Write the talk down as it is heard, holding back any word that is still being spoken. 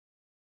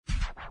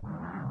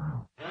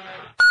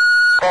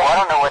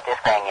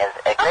thing is,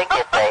 I think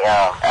it's a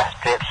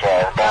strip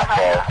show, dance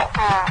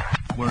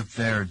show. Work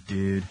there,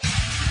 dude.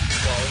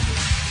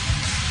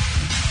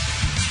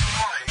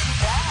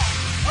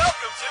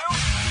 Welcome to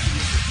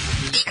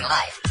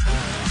DeaconLive.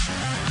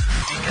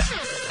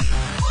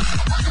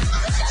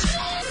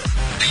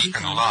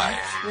 DeaconLive.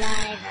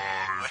 Live.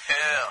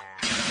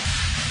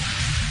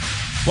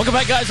 Welcome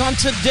back, guys. On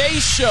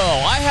today's show,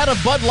 I had a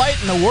Bud Light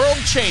and the world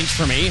changed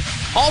for me.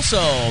 Also,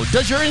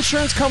 does your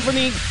insurance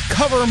company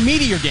cover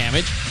meteor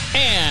damage?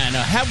 And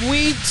have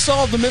we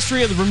solved the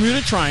mystery of the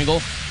Bermuda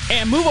Triangle?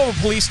 And move over,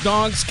 police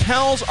dogs.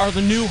 Cows are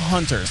the new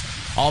hunters.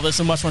 All this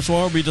and much, much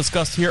more will be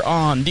discussed here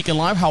on Deacon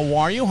Live. How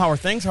are you? How are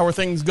things? How are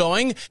things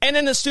going? And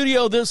in the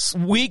studio this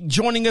week,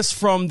 joining us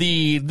from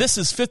the This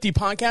Is 50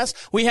 podcast,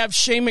 we have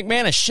Shane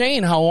McManus.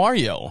 Shane, how are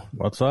you?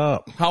 What's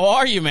up? How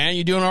are you, man?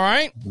 You doing all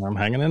right? I'm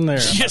hanging in there.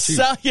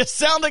 You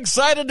sound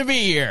excited to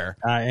be here.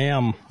 I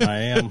am.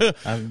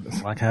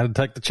 It's like I had to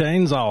take the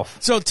chains off.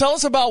 So tell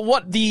us about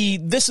what the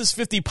This Is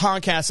 50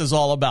 podcast is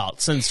all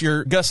about, since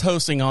you're guest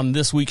hosting on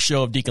this week's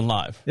show of Deacon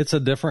Live. It's a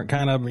different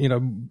kind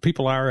of,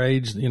 people our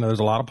age, there's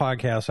a lot of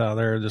podcasts out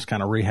there just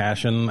kind of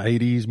rehashing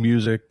 80s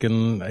music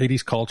and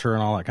 80s culture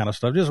and all that kind of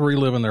stuff, just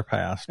reliving their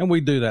past. And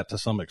we do that to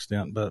some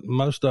extent, but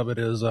most of it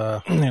is,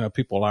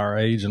 people our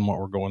age and what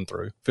we're going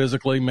through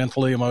physically,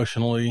 mentally,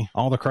 emotionally,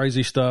 all the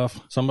crazy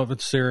stuff. Some of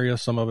it's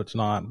serious, some of it's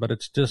not, but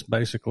it's just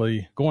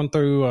basically going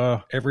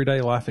through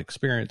everyday life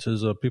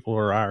experiences of people who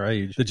are our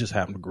age that just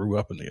happen to grew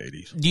up in the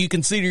 80s. Do you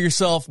consider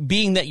yourself,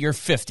 being that you're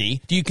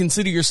 50, do you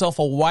consider yourself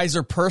a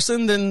wiser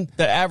person than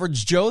the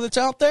average Joe that's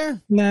out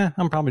there? Nah,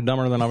 I'm probably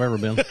dumber than I've ever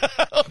been.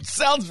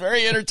 Sounds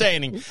very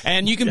entertaining.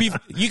 And you can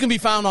be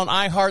found on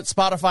iHeart,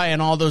 Spotify, and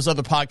all those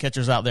other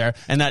podcatchers out there.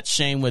 And that's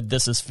Shane with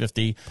This Is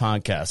 50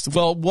 podcast.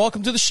 Well,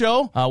 welcome to the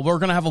show. We're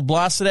going to have a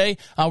blast today.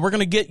 We're going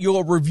to get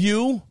your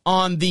review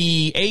on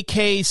the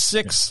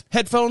AK6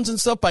 headphones and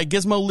stuff by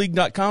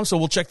GizmoLeague.com. So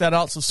we'll check that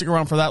out. So stick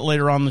around for that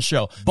later on in the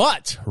show.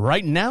 But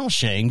right now,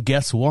 Shane,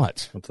 guess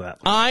what? What's that?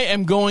 I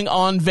am going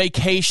on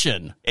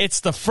vacation.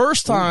 It's the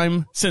first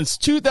time since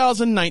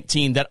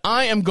 2019 that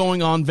I am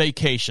going on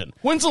vacation.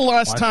 When's the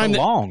last time so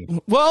that... long?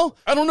 Well,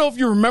 I don't know if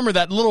you remember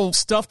that little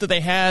stuff that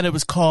they had. It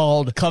was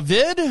called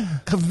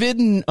COVID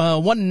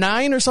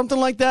 19 or something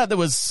like that. That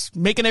was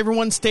making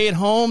everyone stay at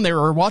home. They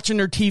were watching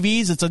their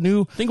TVs. I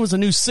think it was a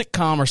new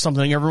sitcom or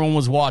something everyone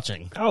was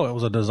watching. Oh, it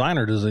was a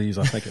designer disease,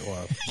 I think it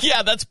was.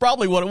 Yeah, that's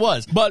probably what it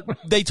was. But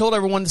they told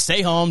everyone to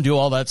stay home, do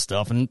all that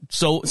stuff. And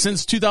so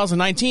since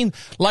 2019,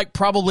 like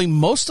probably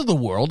most of the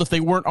world, if they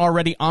weren't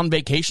already on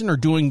vacation or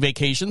doing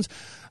vacations,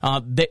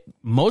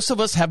 most of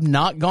us have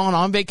not gone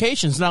on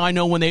vacations. Now, I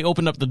know when they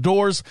opened up the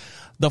doors,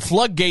 the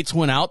floodgates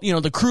went out.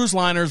 The cruise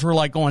liners were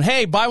like going,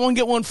 hey, buy one,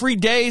 get one free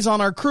days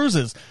on our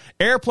cruises.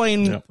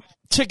 Airplane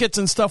tickets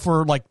and stuff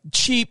were like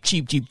cheap.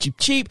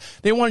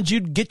 They wanted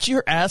you to get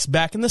your ass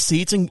back in the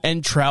seats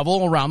and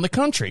travel around the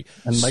country.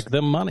 And make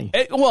them money.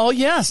 Well,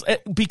 yes,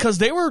 because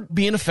they were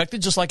being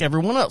affected just like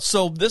everyone else.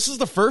 So this is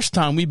the first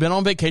time we've been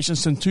on vacation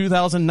since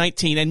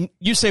 2019. And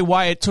you say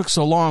why it took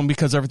so long,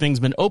 because everything's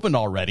been opened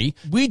already.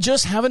 We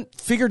just haven't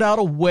figured out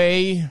a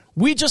way.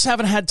 We just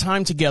haven't had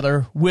time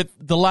together with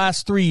the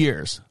last 3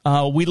 years.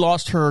 We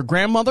lost her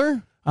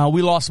grandmother.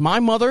 We lost my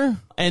mother.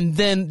 And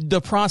then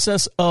the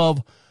process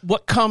of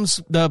what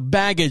comes, the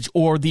baggage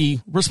or the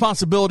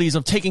responsibilities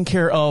of taking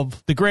care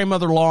of the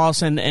grandmother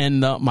loss and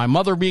my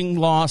mother being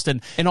lost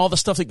and all the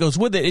stuff that goes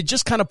with it. It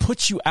just kind of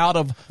puts you out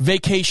of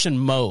vacation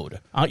mode.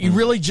 You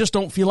really just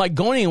don't feel like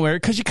going anywhere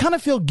because you kind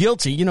of feel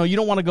guilty. You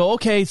don't want to go,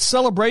 okay,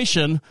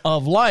 celebration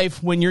of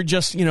life when you're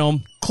just,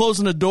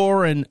 closing the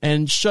door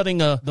and shutting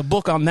the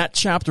book on that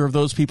chapter of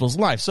those people's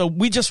life. So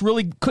we just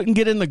really couldn't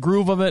get in the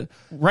groove of it.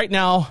 Right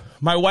now,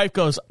 my wife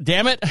goes,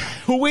 damn it,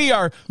 we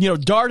are,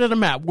 dart at a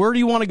map. Where do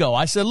you want to go?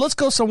 I said, let's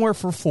go somewhere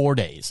for 4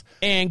 days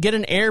and get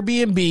an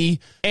Airbnb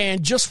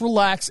and just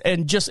relax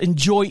and just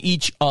enjoy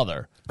each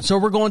other. So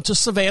we're going to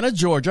Savannah,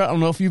 Georgia. I don't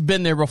know if you've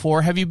been there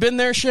before. Have you been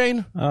there,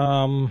 Shane?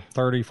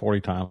 30,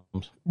 40 times.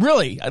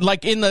 Really?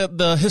 Like in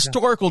the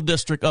historical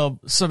district of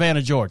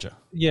Savannah, Georgia?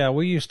 Yeah,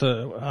 we used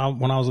to,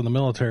 when I was in the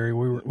military,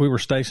 we were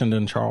stationed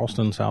in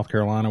Charleston, South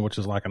Carolina, which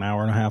is like an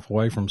hour and a half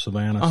away from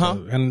Savannah. Uh-huh.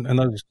 So,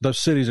 and those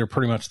cities are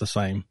pretty much the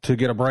same. To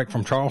get a break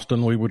from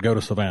Charleston, we would go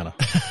to Savannah.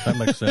 That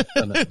makes sense,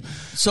 doesn't it?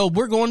 So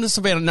we're going to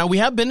Savannah. Now, we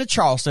have been to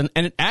Charleston,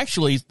 and it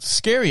actually,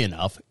 scary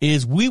enough,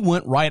 is we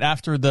went right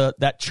after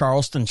that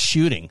Charleston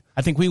shooting.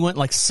 I think we went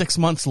like 6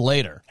 months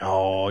later.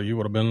 Oh, you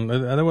would have been.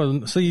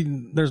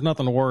 There's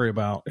nothing to worry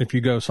about if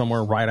you go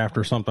somewhere right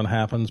after something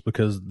happens,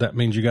 because that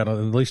means you got at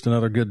least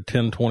another good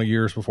 10, 20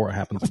 years before it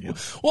happens again.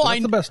 Well,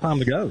 that's the best time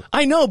to go.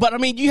 I know, but I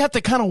mean, you have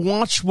to kind of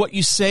watch what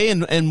you say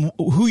and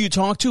who you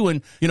talk to.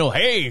 And,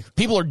 hey,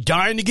 people are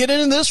dying to get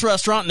in this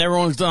restaurant, and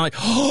everyone's like,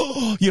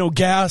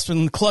 gasp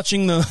and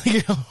clutching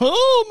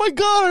oh my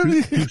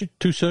God.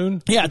 Too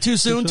soon? Yeah, too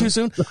soon.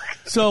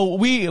 So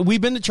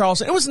we've been to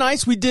Charleston. It was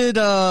nice. We did,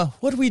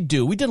 what did we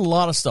do? We did a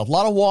lot of stuff, a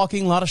lot of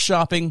walking, a lot of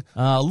shopping,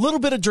 a little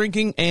bit of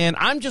drinking, and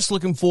I'm just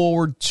looking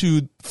forward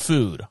to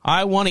food.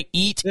 I want to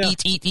eat.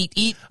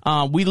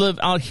 We live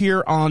out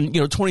here on,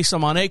 20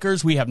 some odd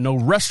acres. We have no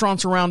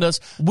restaurants around us.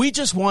 We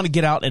just want to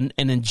get out and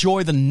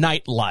enjoy the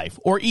nightlife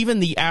or even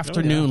the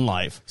afternoon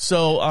life.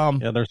 So,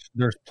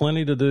 there's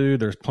plenty to do.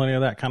 There's plenty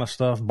of that kind of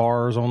stuff.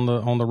 Bars on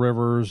the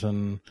rivers,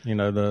 and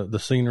the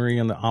scenery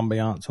and the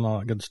ambiance and all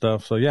that good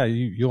stuff. So yeah,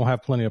 you'll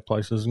have plenty of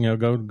places.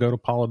 Go to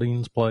Paula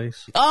Dean's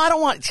place. Oh, I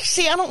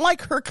don't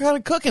like her kind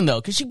of cooking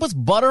though, because she puts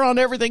butter on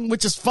everything,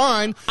 which is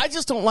fine. I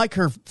just don't like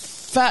her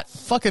fat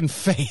fucking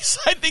face.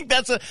 I think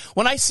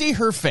when I see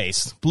her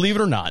face, believe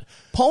it or not,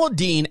 Paula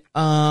Dean,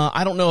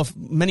 I don't know if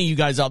many of you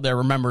guys out there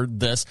remember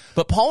this,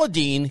 but Paula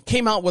Dean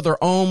came out with her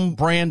own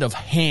brand of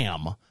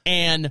ham.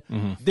 And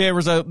there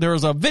was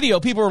a video.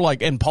 People were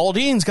like, and Paula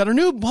Dean's got her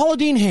new Paula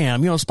Dean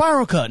ham,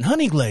 spiral cut and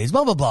honey glaze,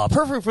 blah, blah, blah.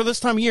 Perfect for this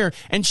time of year.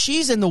 And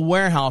she's in the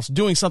warehouse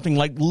doing something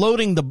like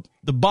loading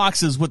the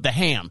boxes with the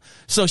ham.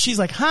 So she's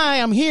like,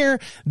 hi, I'm here.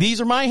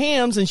 These are my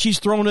hams. And she's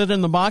throwing it in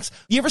the box.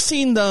 You ever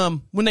seen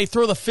when they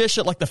throw the fish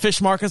at like the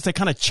fish markets, they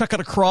kind of chuck it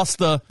across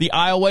the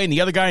aisleway and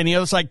the other guy on the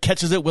other side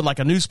catches it with like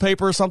a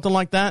newspaper or something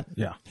like that?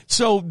 Yeah.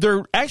 So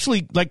they're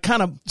actually like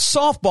kind of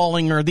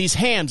softballing her these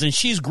hams, and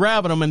she's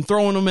grabbing them and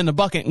throwing them in the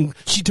bucket, and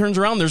she turns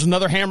around, there's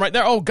another ham right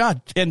there. Oh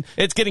God. And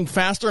it's getting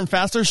faster and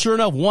faster. Sure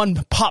enough, one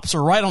pops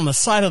her right on the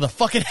side of the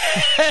fucking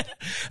head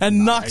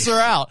and knocks her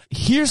out.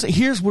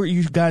 Here's where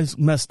you guys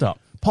messed up.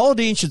 Paula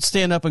Dean should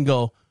stand up and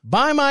go,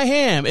 buy my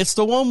ham. It's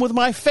the one with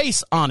my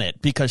face on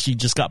it, because she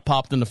just got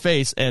popped in the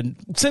face. And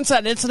since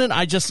that incident,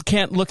 I just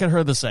can't look at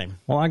her the same.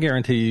 Well, I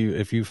guarantee you,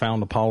 if you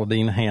found a Paula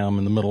Dean ham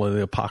in the middle of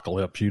the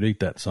apocalypse, you'd eat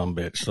that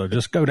sumbitch. So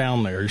just go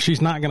down there.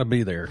 She's not going to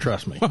be there.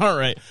 Trust me. All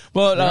right.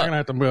 But you're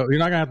not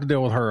going to have to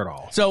deal with her at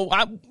all. So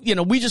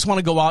we just want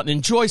to go out and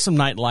enjoy some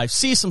nightlife,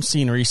 see some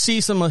scenery,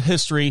 see some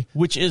history,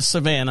 which is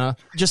Savannah.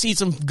 Just eat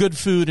some good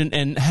food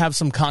and have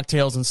some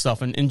cocktails and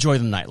stuff and enjoy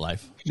the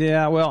nightlife.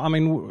 Yeah, well, I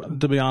mean,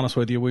 to be honest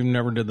with you, we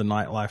never did the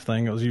nightlife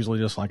thing. It was usually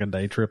just like a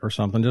day trip or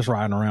something, just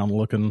riding around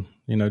looking,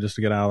 just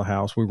to get out of the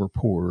house. We were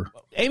poor.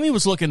 Amy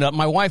was looking up,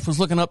 my wife was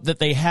looking up that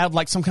they have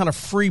like some kind of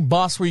free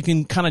bus where you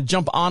can kind of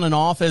jump on and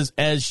off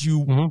as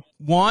you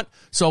want.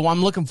 So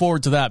I'm looking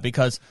forward to that,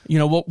 because,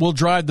 we'll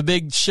drive the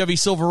big Chevy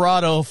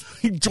Silverado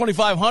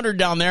 2500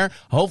 down there.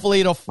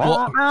 Hopefully we're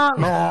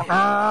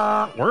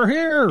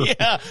here.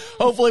 Yeah.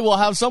 Hopefully we'll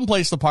have some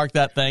place to park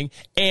that thing.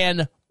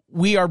 And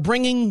we are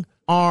bringing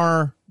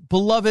our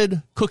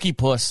beloved Cookie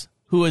Puss,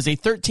 who is a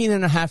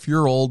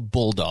 13-and-a-half-year-old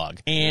bulldog.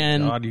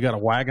 And God, you got a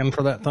wagon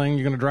for that thing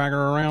you're going to drag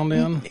her around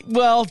in?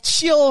 Well,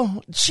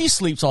 she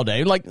sleeps all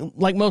day, like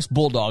most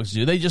bulldogs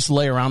do. They just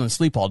lay around and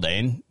sleep all day.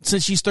 And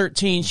since she's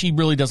 13, she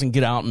really doesn't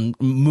get out and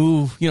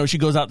move. She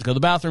goes out to go to the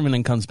bathroom and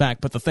then comes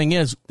back. But the thing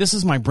is, this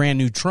is my brand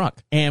new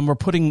truck, and we're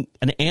putting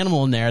an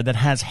animal in there that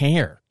has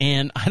hair.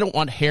 And I don't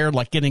want hair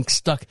like getting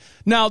stuck.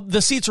 Now,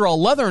 the seats are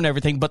all leather and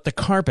everything, but the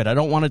carpet, I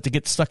don't want it to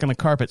get stuck in the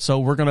carpet. So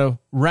we're going to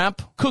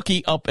wrap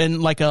Cookie up in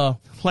like a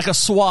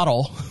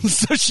swaddle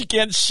so she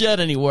can't shed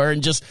anywhere,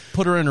 and just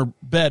put her in her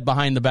bed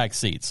behind the back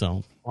seat.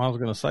 So I was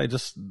going to say,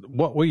 just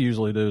what we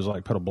usually do is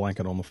like put a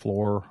blanket on the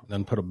floor,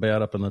 then put a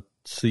bed up in the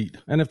seat.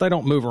 And if they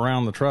don't move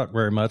around the truck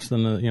very much, then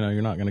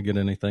you're not going to get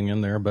anything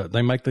in there. But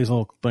they make these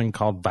little thing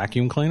called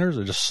vacuum cleaners.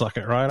 They just suck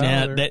it right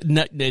out of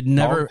there. It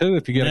never too,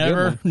 if you get a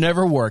good one.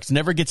 Never works.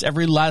 Never gets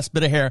every last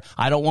bit of hair.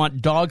 I don't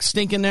want dog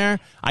stink in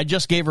there. I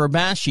just gave her a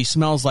bath. She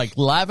smells like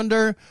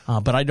lavender,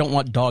 but I don't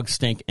want dog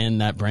stink in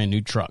that brand new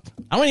truck.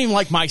 I don't even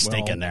like my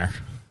stink in there.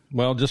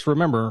 Well, just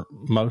remember,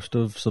 most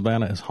of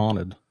Savannah is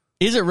haunted.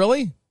 Is it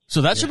really?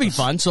 So that should be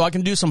fun. So I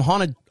can do some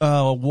haunted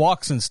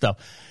walks and stuff.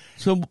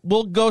 So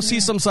we'll go see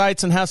some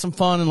sights and have some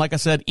fun. And like I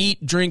said,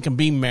 eat, drink, and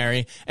be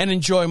merry, and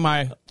enjoy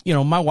my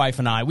wife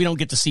and I. We don't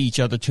get to see each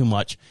other too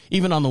much.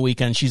 Even on the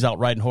weekend, she's out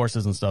riding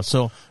horses and stuff.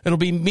 So it'll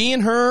be me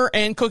and her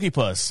and Cookie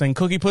Puss. And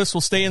Cookie Puss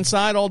will stay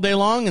inside all day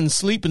long and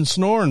sleep and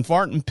snore and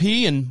fart and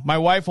pee. And my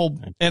wife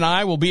and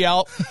I will be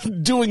out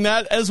doing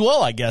that as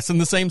well, I guess, in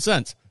the same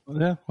sense.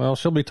 Yeah, well,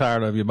 she'll be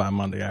tired of you by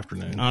Monday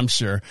afternoon. I'm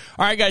sure.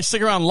 All right, guys,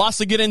 stick around. Lots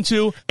to get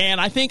into.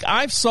 And I think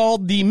I've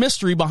solved the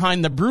mystery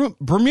behind the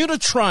Bermuda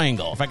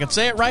Triangle. If I can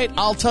say it right,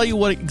 I'll tell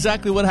you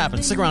exactly what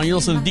happened. Stick around. You'll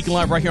listen to Deacon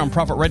Live right here on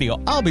Prophet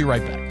Radio. I'll be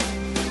right back.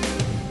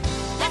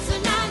 That's the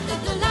night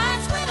that the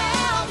lights went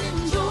out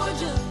in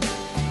Georgia.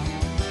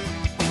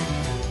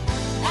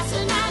 That's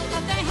the night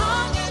that they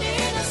hung an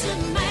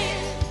innocent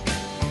man.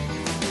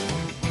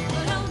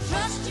 But don't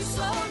trust your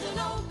soul to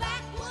no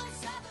backwoods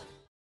southern.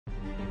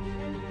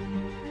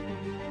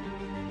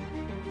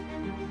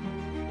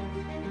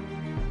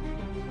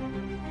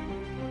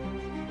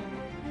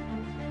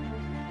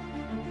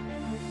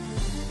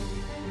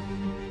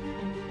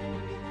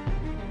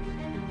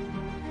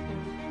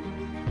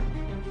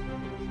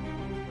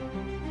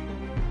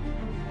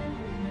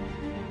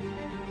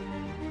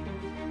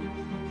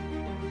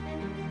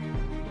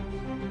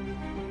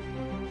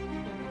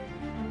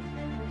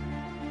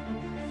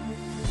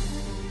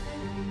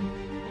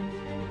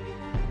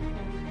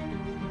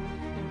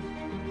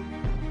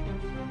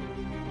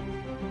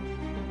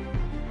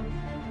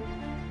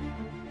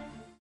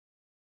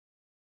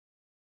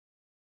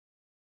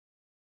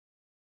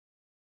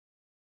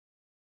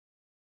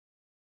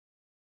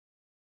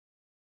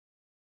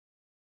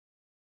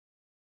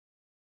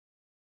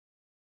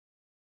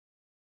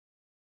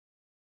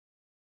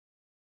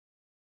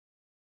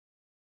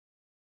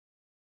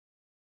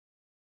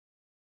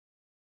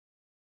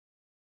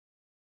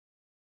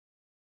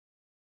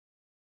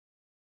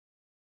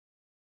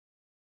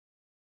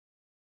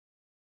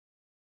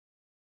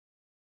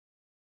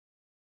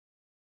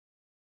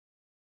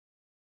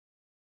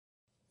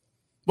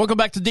 Welcome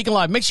back to Deacon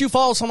Live. Make sure you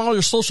follow us on all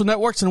your social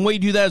networks, and the way you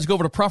do that is go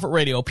over to Prophet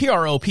Radio,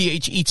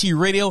 PROPHET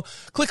Radio.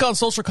 Click on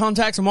social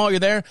contacts, and while you're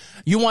there,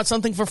 you want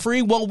something for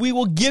free? Well, we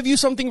will give you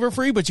something for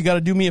free, but you got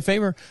to do me a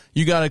favor.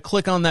 You got to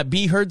click on that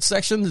Be Heard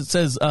section. It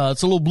says,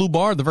 it's a little blue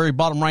bar at the very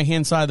bottom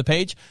right-hand side of the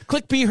page.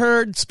 Click Be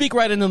Heard, speak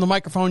right into the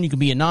microphone. You can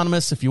be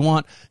anonymous if you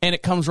want, and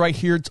it comes right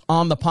here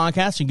on the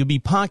podcast. You can be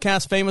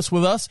podcast famous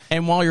with us,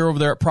 and while you're over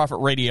there at Prophet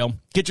Radio,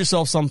 get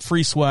yourself some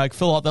free swag.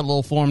 Fill out that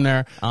little form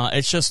there.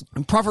 It's just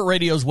Prophet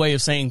Radio's way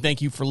of saying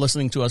thank you for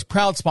listening to us.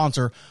 Proud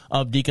sponsor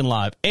of Deacon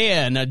Live.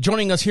 And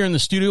joining us here in the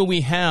studio,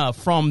 we have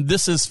from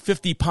This Is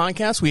 50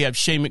 Podcast, we have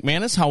Shane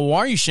McManus. How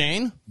are you,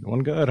 Shane?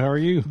 Doing good. How are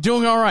you?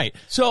 Doing all right.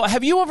 So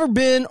have you ever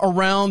been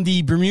around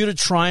the Bermuda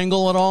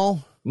Triangle at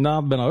all? No,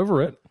 I've been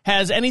over it.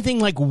 Has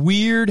anything like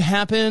weird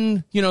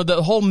happened? You know,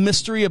 the whole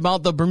mystery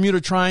about the Bermuda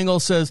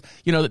Triangle says,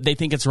 you know, they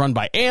think it's run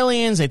by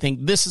aliens. They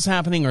think this is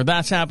happening or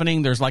that's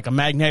happening. There's like a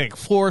magnetic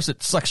force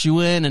that sucks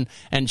you in,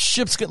 and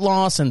ships get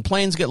lost and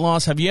planes get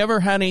lost. Have you ever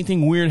had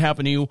anything weird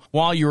happen to you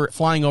while you were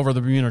flying over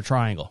the Bermuda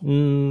Triangle?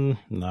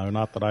 No,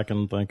 not that I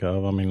can think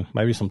of. I mean,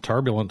 maybe some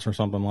turbulence or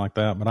something like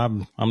that, but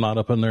I'm not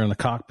up in there in the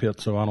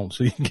cockpit, so I don't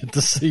get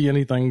to see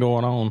anything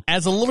going on.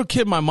 As a little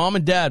kid, my mom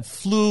and dad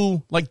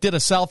did a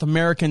South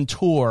American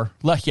tour.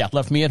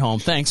 Left me at home.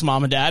 Thanks,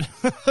 Mom and Dad.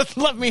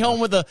 Left me home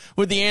with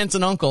the aunts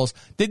and uncles.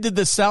 They did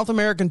this South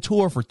American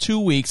tour for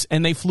 2 weeks,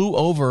 and they flew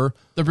over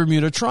the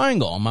Bermuda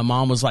Triangle. And my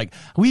mom was like,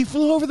 we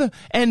flew over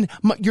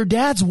your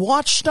dad's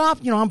watch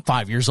stopped? You know, I'm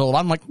 5 years old.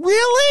 I'm like,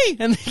 really?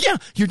 And yeah,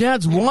 your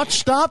dad's watch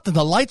stopped and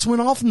the lights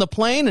went off in the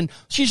plane, and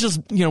she's just,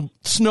 you know,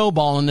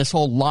 snowballing this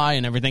whole lie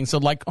and everything. So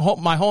like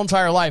my whole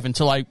entire life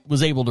until I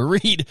was able to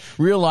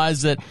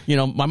realized that, you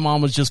know, my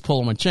mom was just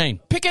pulling my chain.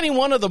 Pick any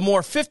one of the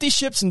more 50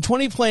 ships and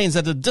 20 planes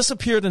that have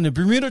disappeared in the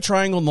Bermuda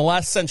Triangle in the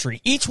last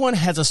century. Each one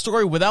has a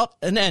story without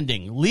an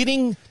ending,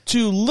 leading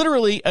to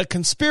literally a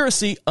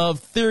conspiracy of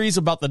theories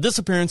about the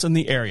disappearance in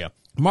the area.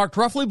 Marked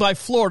roughly by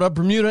Florida,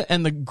 Bermuda,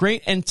 and the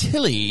Great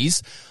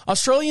Antilles,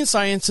 Australian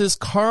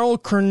scientist Carl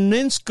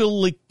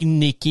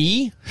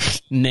Kerninsky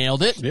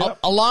nailed it, yep.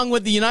 Along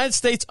with the United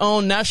States'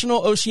 own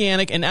National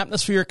Oceanic and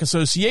Atmospheric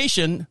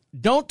Association,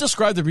 don't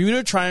describe the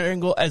Bermuda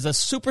Triangle as a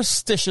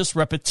superstitious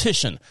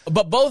repetition.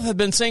 But both have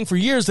been saying for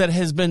years that it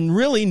has been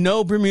really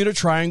no Bermuda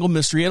Triangle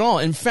mystery at all.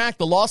 In fact,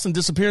 the loss and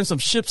disappearance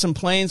of ships and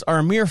planes are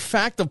a mere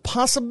fact of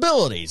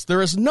possibilities.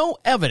 There is no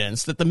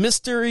evidence that the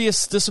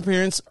mysterious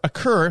disappearance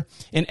occur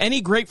in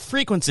any great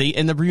frequency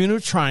in the Bermuda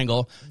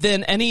Triangle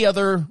than any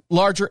other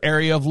larger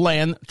area of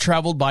land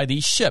traveled by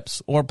these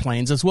ships or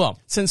planes as well.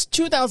 Since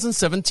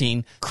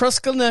 2017,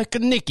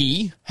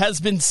 Kerninsky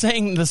has been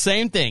saying the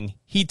same thing.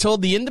 He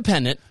told The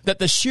Independent that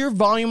the sheer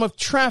volume of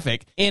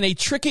traffic in a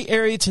tricky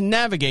area to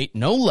navigate,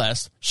 no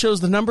less,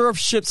 shows the number of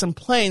ships and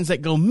planes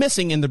that go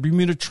missing in the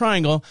Bermuda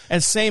Triangle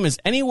as same as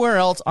anywhere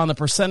else on a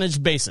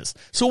percentage basis.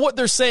 So what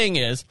they're saying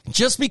is,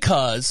 just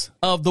because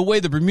of the way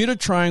the Bermuda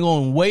Triangle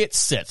and the way it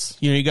sits,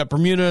 you know, you got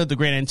Bermuda, the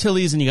Great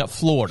Antilles, and you got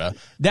Florida,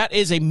 that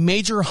is a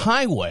major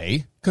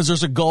highway, because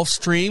there's a Gulf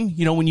Stream.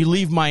 You know, when you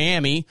leave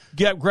Miami,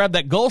 grab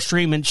that Gulf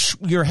Stream and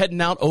you're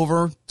heading out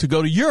over to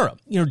go to Europe.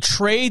 You know,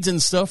 trades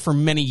and stuff for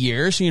many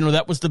years. You know,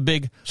 that was the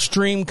big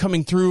stream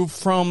coming through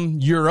from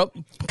Europe,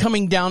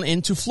 coming down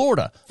into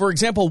Florida. For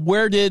example,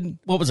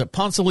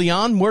 Ponce de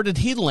Leon, where did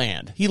he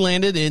land? He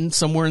landed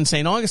somewhere in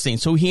St. Augustine.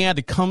 So he had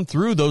to come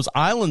through those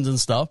islands and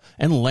stuff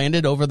and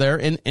landed over there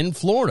in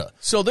Florida.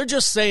 So they're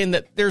just saying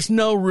that there's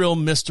no real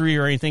mystery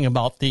or anything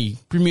about the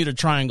Bermuda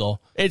Triangle.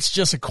 It's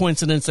just a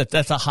coincidence that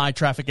that's a high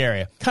traffic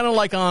area. Kind of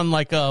like on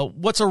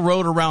what's a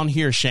road around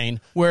here, Shane,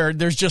 where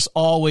there's just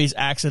always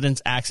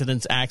accidents.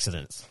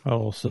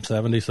 Oh,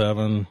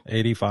 77,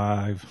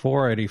 85,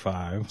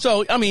 485.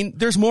 So, I mean,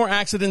 there's more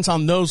accidents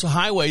on those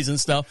highways and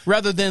stuff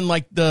rather than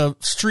like the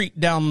street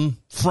down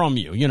from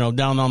you know,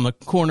 down on the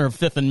corner of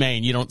 5th and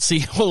Main. You don't see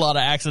a whole lot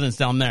of accidents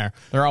down there.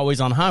 They're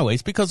always on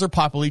highways because they're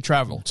popularly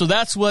traveled. So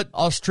that's what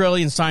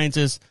Australian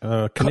scientist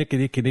Carl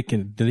Kerninsky,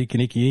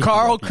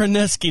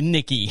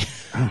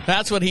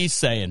 that's what he's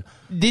saying.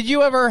 Did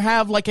you ever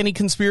have like any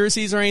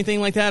conspiracies or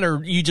anything like that,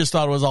 or you just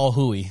thought it was all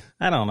hooey?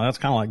 I don't know. It's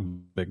kind of like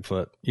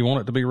Bigfoot. You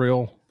want it to be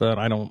real, but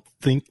I don't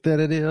think that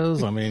it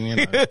is. I mean, you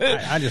know,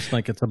 I just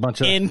think it's a bunch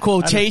of... In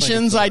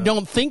quotations, I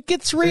don't think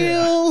it's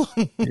real.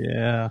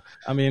 Yeah.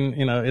 I mean,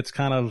 you know, it's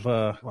kind of...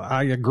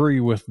 I agree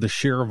with the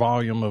sheer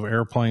volume of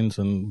airplanes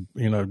and,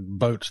 you know,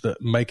 boats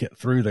that make it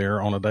through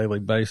there on a daily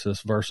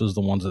basis versus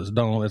the ones that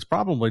don't. It's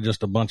probably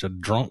just a bunch of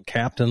drunk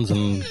captains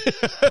and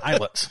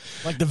pilots.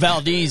 Like the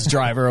Valdez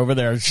driver over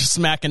there, just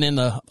smacking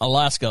into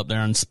Alaska up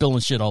there and spilling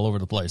shit all over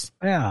the place.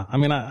 Yeah. I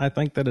mean, I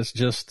think that it's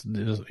just,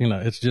 you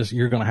know, it's just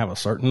you're going to have a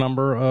certain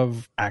number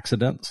of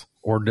accidents.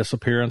 or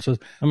disappearances.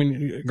 I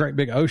mean, great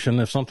big ocean,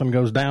 if something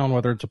goes down,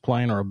 whether it's a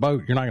plane or a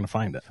boat, you're not going to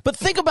find it. But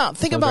think about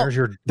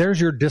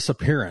there's your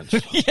disappearance.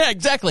 Yeah,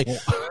 exactly.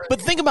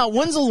 But think about,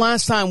 when's the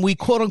last time we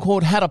quote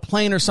unquote had a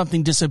plane or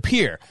something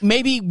disappear?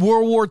 Maybe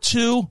World War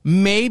II,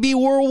 maybe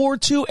World War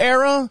II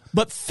era.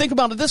 But think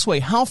about it this way.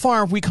 How far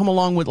have we come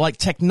along with like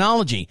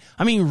technology?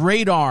 I mean,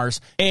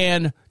 radars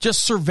and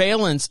just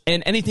surveillance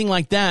and anything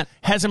like that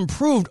has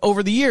improved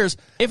over the years.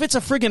 If it's a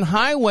friggin'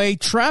 highway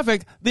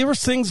traffic, there were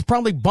things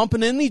probably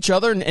bumping into each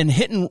other and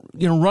hitting,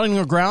 running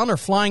aground or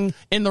flying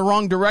in the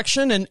wrong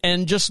direction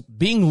and just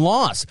being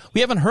lost.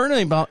 We haven't heard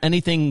about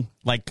anything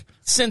like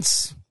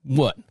since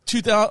what?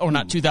 2000 or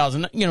not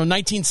 2000,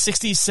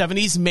 1960s,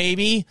 70s,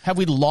 maybe. Have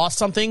we lost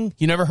something?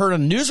 You never heard a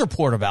news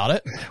report about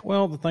it.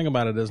 Well, the thing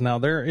about it is now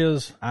there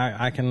is,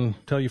 I can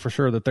tell you for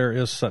sure that there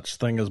is such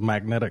thing as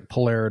magnetic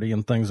polarity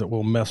and things that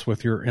will mess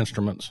with your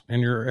instruments in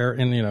your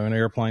in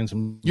airplanes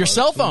and your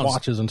cell phones,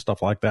 watches and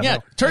stuff like that. Yeah,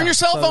 turn your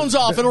cell phones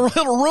off. It'll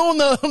ruin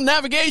the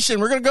navigation.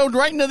 We're going to go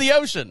right into the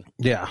ocean.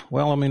 Yeah.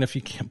 Well, I mean, if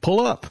you can pull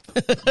up.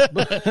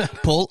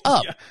 Pull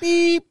up. Yeah.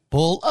 Beep.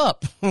 Pull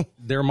up.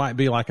 There might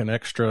be like an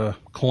extra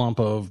clump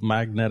of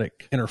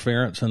magnetic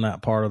interference in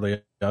that part of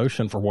the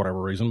ocean for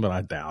whatever reason, but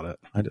I doubt it.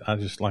 I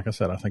just, like I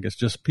said, I think it's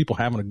just people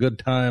having a good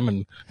time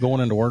and going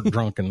into work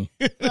drunk and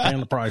paying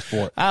the price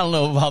for it. I don't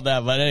know about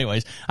that, but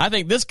anyways, I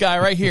think this guy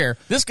right here,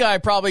 this guy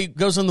probably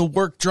goes into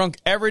work drunk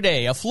every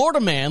day. A Florida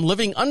man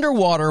living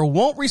underwater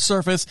won't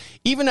resurface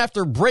even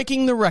after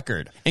breaking the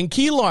record. In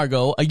Key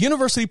Largo, a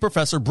university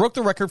professor broke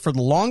the record for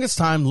the longest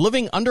time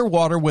living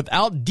underwater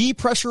without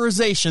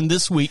depressurization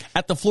this week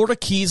at the Florida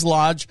Keys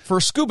Lodge for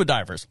scuba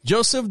divers.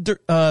 Joseph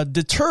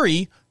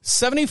Deturi,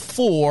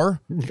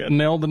 74.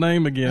 Nailed the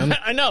name again.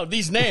 I know,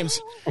 these names.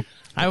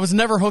 I was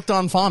never hooked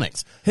on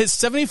phonics. His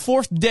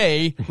 74th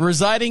day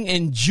residing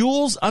in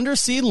Jules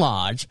Undersea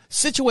Lodge,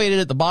 situated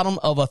at the bottom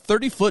of a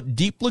 30-foot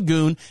deep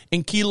lagoon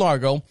in Key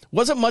Largo,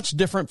 wasn't much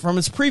different from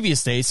his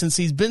previous days since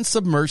he's been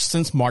submerged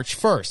since March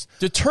 1st.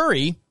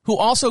 Deturi, who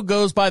also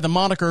goes by the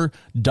moniker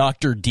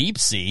Dr. Deep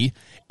Sea,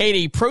 ate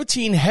a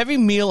protein-heavy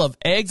meal of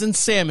eggs and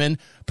salmon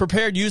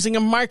prepared using a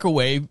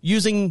microwave,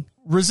 using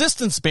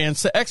resistance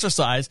bands to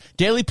exercise,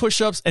 daily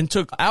push-ups, and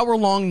took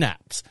hour-long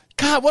naps.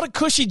 God, what a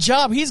cushy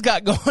job he's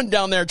got going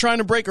down there trying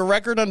to break a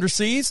record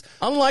underseas.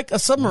 Unlike a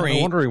submarine.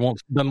 No wonder he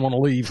doesn't want to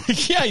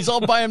leave. Yeah, he's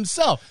all by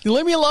himself. You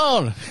leave me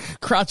alone,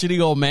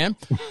 crotchety old man.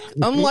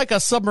 Unlike a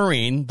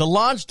submarine, the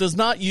lodge does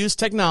not use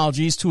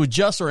technologies to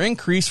adjust or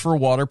increase for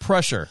water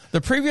pressure.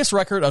 The previous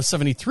record of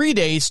 73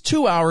 days,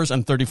 2 hours,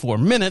 and 34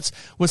 minutes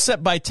was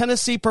set by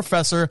Tennessee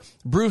professor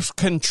Bruce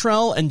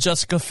Cantrell and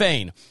Jessica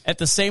Fain at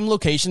the same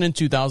location in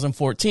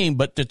 2014.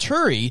 But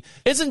Deturi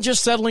isn't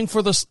just settling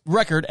for the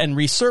record and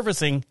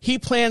resurfacing. He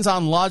plans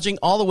on lodging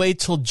all the way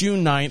till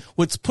June 9th,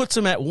 which puts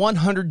him at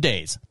 100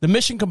 days. The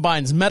mission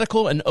combines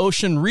medical and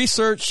ocean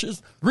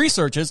researches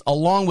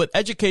along with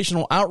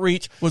educational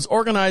outreach, was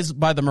organized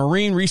by the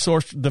Marine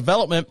Resource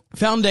Development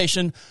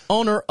Foundation,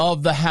 owner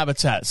of the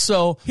habitat.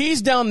 So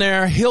he's down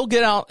there. He'll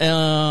get out,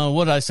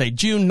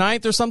 June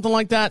 9th or something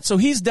like that. So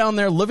he's down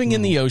there living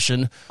in the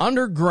ocean,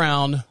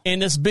 underground, in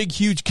this big,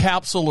 huge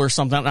capsule or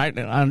something.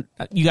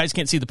 You guys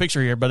can't see the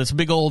picture here, but it's a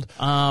big old...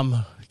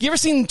 You ever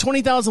seen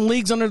 20,000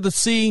 Leagues Under the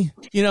Sea?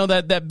 You know,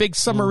 that big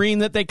submarine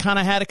that they kind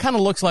of had? It kind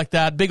of looks like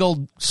that. Big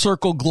old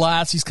circle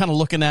glass. He's kind of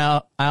looking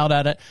out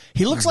at it.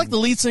 He looks like the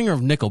lead singer of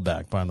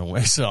Nickelback, by the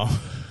way, so...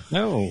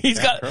 No, he's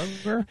got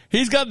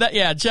that.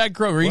 Yeah, Chad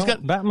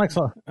Kroger. That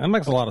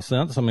makes a lot of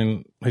sense. I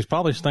mean, he's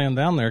probably staying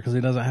down there because he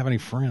doesn't have any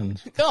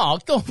friends. Oh,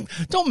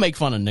 don't make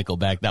fun of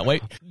Nickelback that way.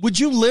 Would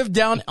you live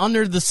down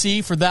under the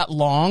sea for that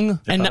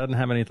long? If I didn't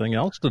have anything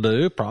else to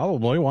do,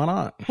 probably. Why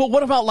not? But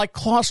what about like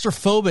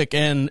claustrophobic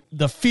and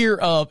the fear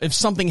of if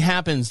something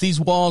happens, these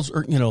walls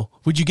are,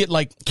 would you get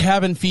like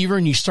cabin fever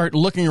and you start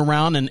looking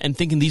around and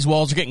thinking these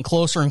walls are getting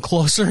closer and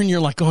closer and you're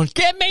like going,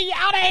 get me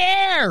out of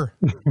here?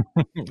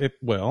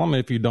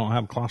 If you don't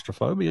have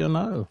claustrophobia,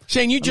 no.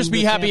 Shane, you'd just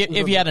be happy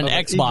if you had an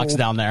Xbox eagle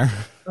down there.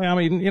 I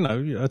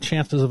mean,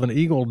 chances of an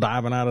eagle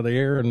diving out of the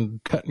air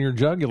and cutting your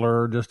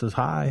jugular are just as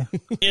high.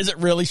 Is it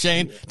really,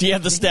 Shane? Do you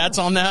have the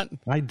stats on that?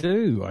 I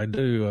do.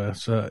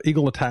 It's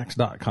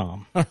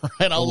eagleattacks.com. All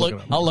right, I'll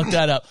look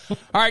that up.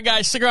 All right,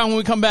 guys, stick around when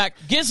we come back.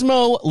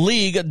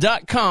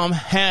 GizmoLeague.com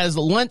has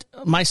lent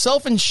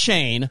myself and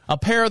Shane a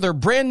pair of their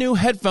brand new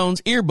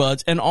headphones,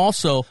 earbuds, and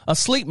also a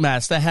sleep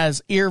mask that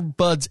has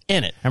earbuds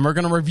in it. And we're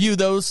going to review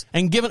those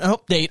and give an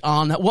update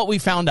on what we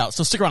found out.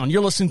 So stick around.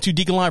 You're listening to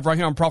Deacon Live right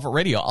here on Prophet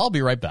Radio. I'll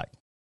be right back.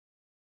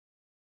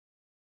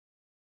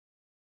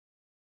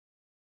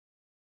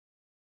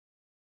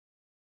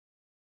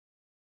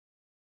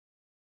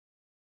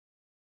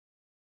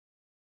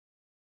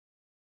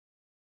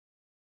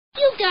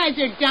 You guys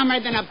are dumber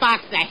than a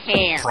box of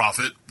hair.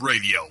 Prophet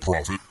Radio.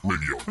 Prophet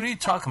Radio. What are you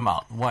talking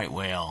about, white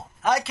whale?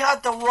 I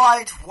caught the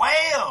white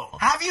whale.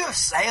 Have you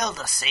sailed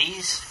the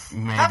seas?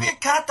 Maybe. Have you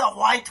caught the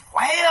white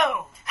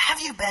whale? Have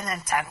you been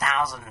in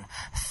 10,000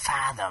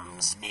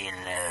 fathoms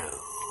below?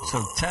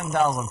 So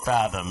 10,000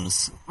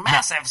 fathoms.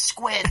 Massive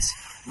squids.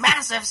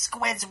 Massive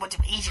squids would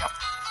eat you.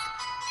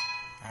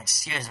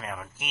 Excuse me, I have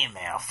an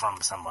email from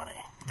somebody.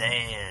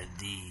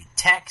 The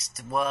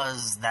text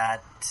was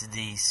that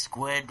the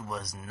squid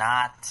was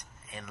not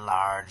a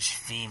large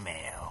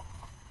female,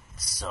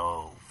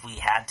 so we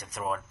had to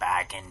throw it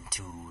back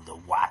into the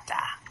water.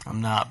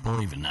 I'm not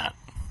believing that.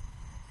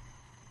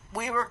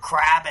 We were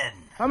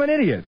crabbing. I'm an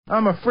idiot.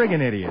 I'm a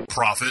friggin' idiot.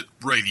 Prophet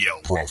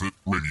Radio. Prophet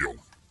Radio.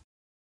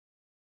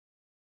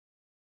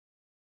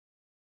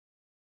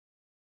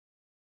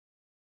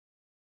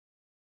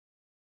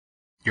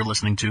 You're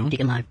listening to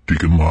DeaconLive.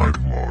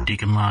 DeaconLive.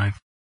 DeaconLive.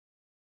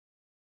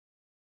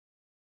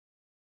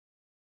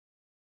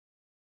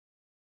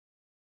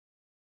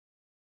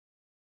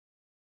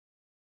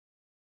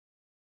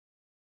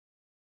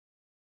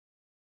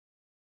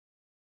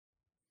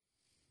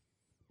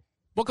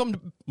 Welcome to...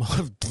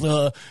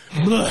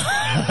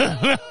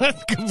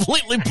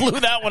 completely blew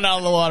that one out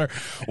of the water.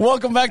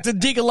 Welcome back to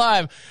Deacon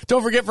Live.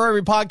 Don't forget, for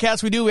every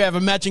podcast we do, we have a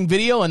matching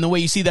video, and the way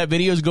you see that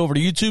video is go over to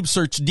YouTube,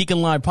 search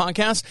Deacon Live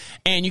Podcast,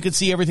 and you can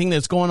see everything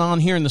that's going on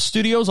here in the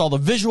studios, all the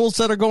visuals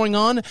that are going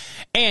on,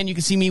 and you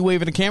can see me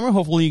waving the camera.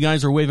 Hopefully you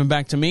guys are waving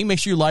back to me. Make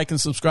sure you like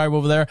and subscribe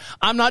over there.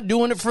 I'm not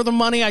doing it for the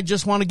money. I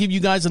just want to give you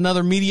guys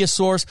another media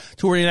source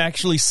to where you can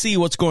actually see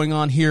what's going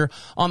on here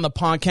on the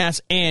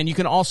podcast, and you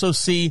can also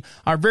see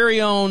our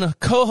very own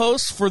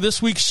co-host for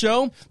this week's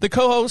show, the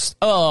co-host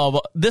of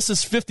This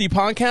Is 50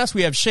 podcast.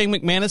 We have Shane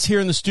McManus here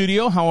in the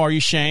studio. How are you,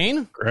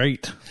 Shane?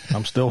 Great.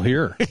 I'm still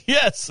here.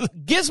 Yes.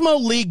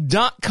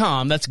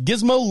 GizmoLeague.com, that's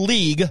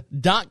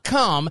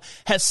GizmoLeague.com,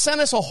 has sent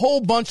us a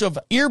whole bunch of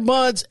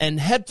earbuds and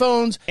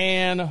headphones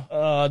and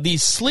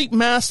these sleep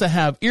masks that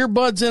have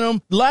earbuds in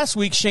them. Last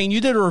week, Shane,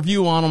 you did a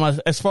review on them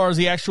as far as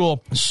the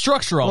actual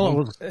structure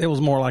of them. It was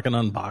more like an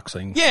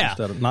unboxing. Yeah.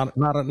 Instead of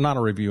not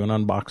a review, an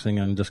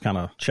unboxing, and just kind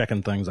of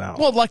checking things out.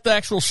 Well, like the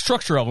actual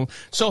structure of them.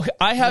 So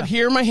I have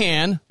here in my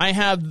hand,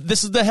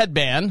 this is the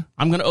headband.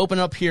 I'm going to open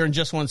up here in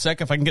just one sec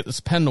if I can get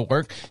this pen to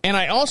work. And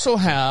I also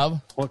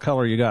have... What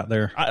color you got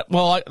there?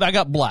 I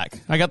got black.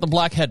 I got the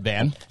black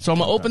headband. So I'm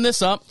going to open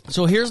this up.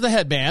 So here's the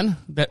headband.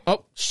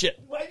 Oh, shit.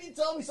 Why didn't you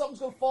tell me something's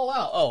going to fall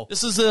out? Oh,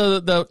 this is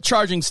the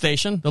charging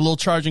station, the little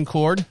charging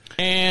cord.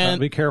 And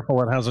be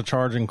careful. It has a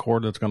charging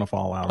cord that's going to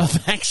fall out.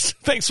 Thanks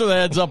for the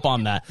heads up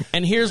on that.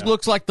 And here's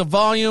looks like the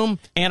volume,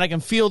 and I can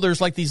feel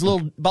there's like these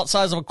little, about the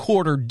size of a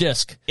quarter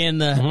disc in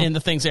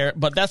the things there.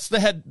 But that's the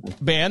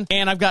headband,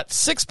 and I've got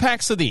 6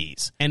 packs of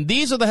these. And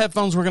these are the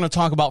headphones we're going to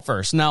talk about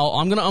first. Now,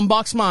 I'm going to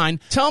unbox mine.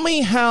 Tell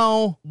me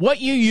what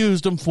you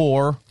used them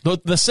for,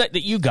 the set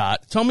that you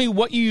got. Tell me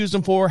what you used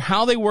them for,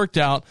 how they worked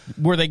out.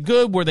 Were they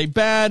good? Were they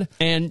bad?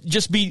 And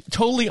just be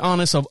totally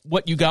honest of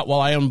what you got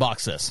while I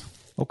unbox this.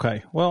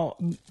 Okay. Well,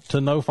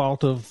 to no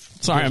fault of...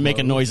 Sorry, I'm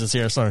making noises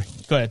here. Sorry.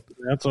 Go ahead.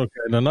 That's okay.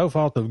 To no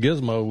fault of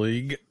Gizmo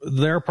League,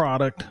 their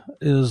product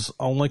is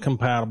only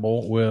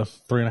compatible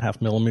with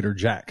 3.5 millimeter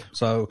jack.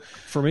 So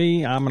for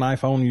me, I'm an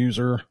iPhone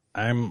user.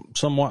 I'm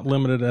somewhat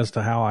limited as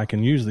to how I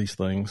can use these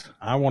things.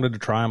 I wanted to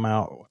try them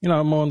out,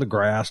 mowing the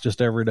grass,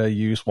 just everyday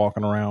use,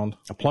 walking around.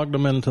 I plugged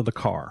them into the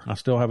car. I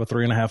still have a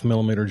 3.5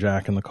 millimeter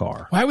jack in the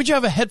car. Why would you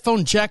have a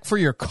headphone jack for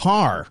your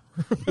car?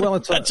 Well,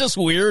 that's just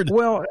weird.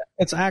 Well,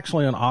 it's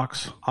actually an aux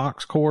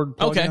cord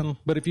plug-in. Okay.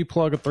 But if you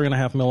plug a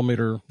 3.5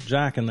 millimeter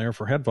jack in there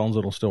for headphones,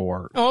 it'll still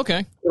work. Oh,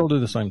 okay. It'll do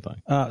the same thing.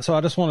 So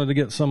I just wanted to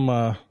get some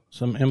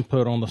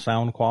input on the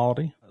sound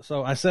quality.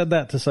 So I said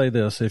that to say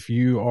this: if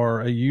you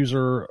are a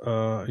user,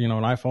 an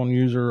iPhone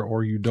user,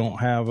 or you don't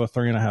have a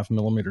 3.5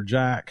 millimeter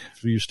jack,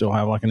 if you still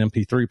have like an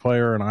MP3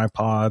 player, an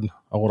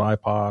old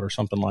iPod or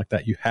something like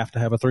that, you have to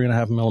have a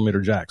 3.5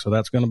 millimeter jack. So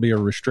that's going to be a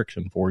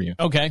restriction for you.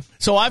 Okay.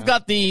 So I've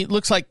got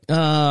looks like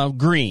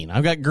green.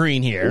 I've got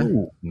green here.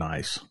 Ooh,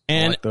 nice.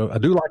 And I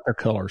do like their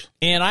colors.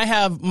 And I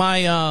have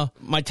my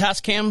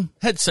Tascam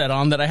headset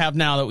on that I have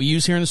now that we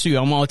use here in the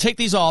studio. I'm going to take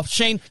these off.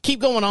 Shane, keep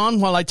going on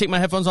while I take my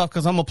headphones off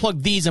because I'm going to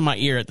plug these in my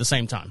ear at the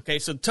same time. Okay.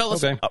 So tell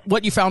us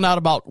what you found out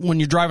about when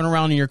you're driving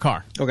around in your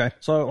car. Okay.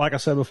 So like I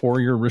said before,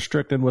 you're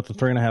restricted with the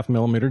 3.5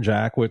 millimeter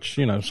jack, which,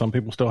 some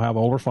people still have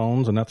older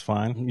phones, and that's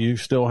fine. You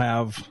still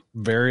have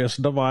various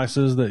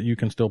devices that you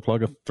can still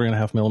plug a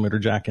 3.5 millimeter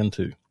jack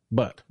into.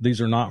 But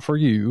these are not for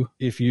you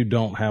if you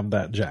don't have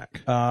that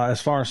jack.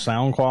 As far as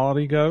sound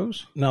quality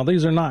goes, now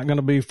these are not going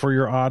to be for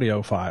your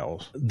audio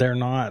files. They're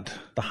not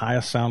the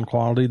highest sound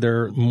quality.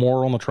 They're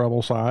more on the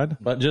treble side.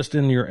 But just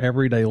in your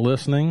everyday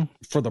listening,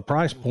 for the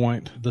price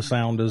point, the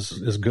sound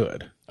is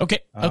good.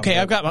 Okay.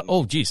 I've got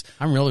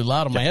I'm really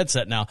loud on my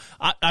headset now.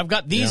 I've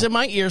got these in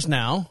my ears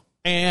now.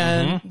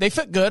 And they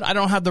fit good. I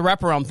don't have the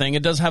wraparound thing.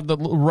 It does have the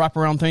little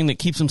wraparound thing that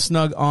keeps them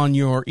snug on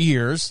your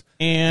ears.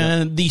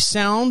 And the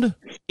sound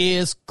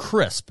is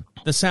crisp.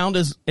 The sound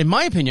is, in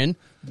my opinion,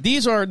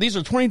 these are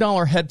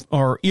 $20 head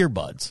or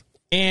earbuds.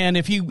 And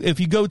if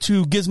you go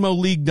to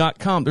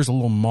GizmoLeague.com, there's a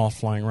little moth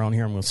flying around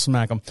here. I'm going to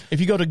smack them. If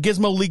you go to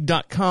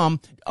GizmoLeague.com,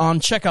 on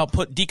checkout,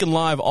 put Deacon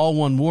Live, all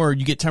one word,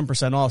 you get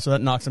 10% off. So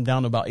that knocks them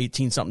down to about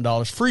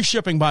 $18-something. Free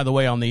shipping, by the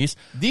way, on these.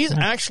 These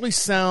actually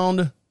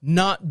sound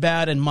not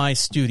bad in my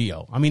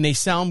studio. I mean, they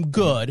sound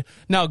good.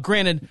 Now,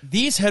 granted,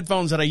 these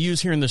headphones that I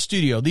use here in the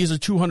studio, these are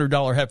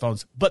 $200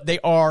 headphones, but they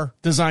are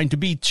designed to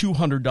be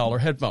 $200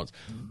 headphones.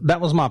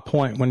 That was my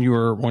point when you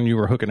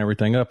were hooking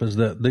everything up, is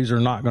that these are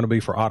not going to be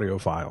for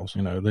audiophiles.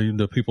 You know,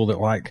 the people that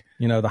like,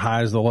 you know, the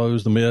highs, the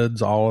lows, the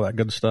mids, all of that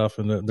good stuff,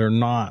 and they're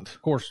not.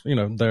 Of course, you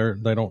know,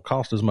 they don't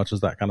cost as much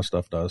as that kind of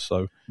stuff does.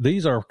 So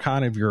these are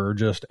kind of your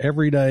just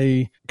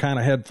everyday kind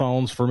of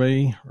headphones for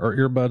me, or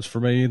earbuds for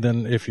me.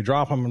 Then if you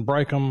drop them and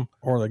break them,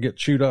 or they get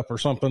chewed up or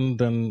something,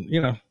 then,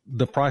 you know,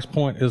 the price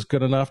point is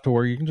good enough to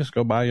where you can just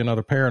go buy you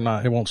another pair and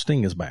it won't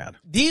sting as bad.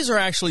 These are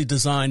actually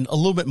designed a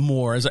little bit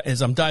more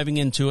as I'm diving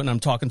into it, and I'm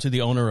talking to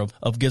the owner of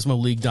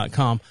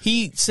GizmoLeague.com.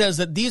 He says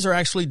that these are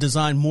actually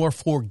designed more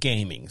for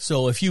gaming.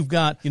 So if you've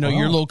got, you know,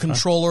 your little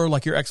controller,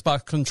 like your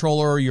Xbox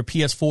controller or your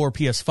PS4 or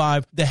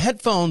PS5, the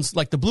headphones,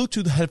 like the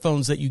Bluetooth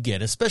headphones that you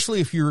get,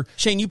 especially if you're,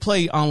 Shane, you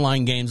play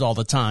online games all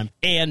the time,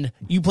 and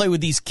you play with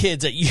these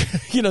kids that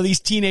you know, these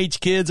teenage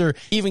kids, or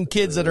even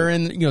kids that are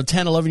in, you know,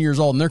 10, 11 years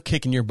old, and they're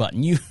kicking your butt.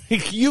 And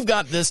you've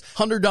got this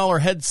 $100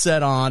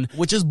 headset on,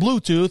 which is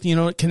Bluetooth, you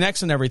know, it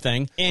connects and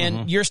everything,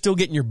 and you're still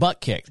getting your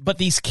butt kicked. But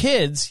these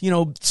kids, you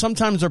know,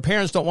 sometimes their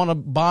parents don't want to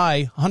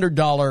buy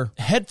 $100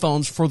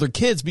 headphones for their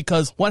kids,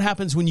 because what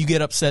happens when you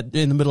get upset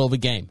in the middle of a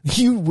game?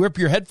 You rip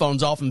your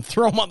headphones off and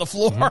throw them on the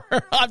floor.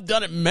 I've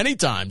done it many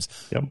times.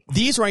 Yep.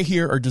 These right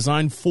here are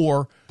designed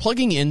for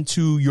plugging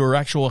into your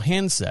actual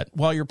handset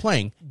while you're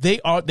playing. They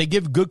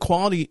give good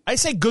quality. I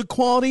say good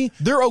quality.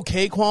 They're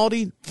okay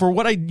quality. For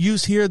what I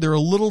use here, they're a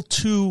little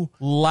too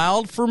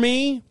loud for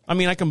me. I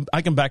mean, I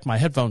can back my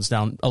headphones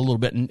down a little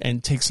bit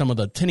and take some of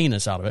the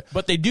tinniness out of it,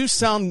 but they do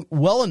sound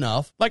well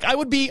enough. Like I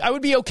would be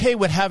okay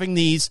with having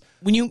these.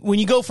 When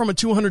you go from a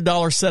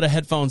 $200 set of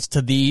headphones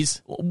to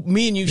these,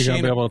 me and you, You're Shane,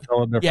 gonna be able to tell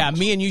the difference. Yeah,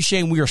 me and you,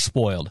 Shane, we are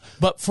spoiled.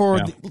 But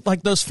for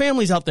like those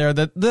families out there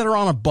that are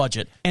on a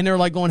budget, and they're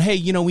like going, hey,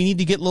 you know, we need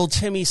to get little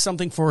Timmy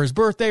something for his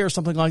birthday or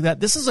something like that.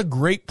 This is a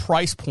great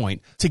price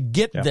point to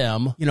get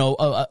them, you know,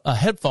 a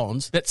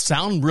headphones that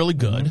sound really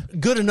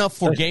good, good enough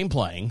for game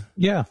playing.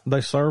 Yeah,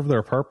 they serve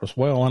their purpose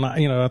well,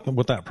 and you know,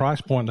 with that price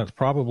point, that's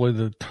probably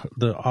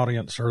the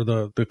audience or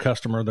the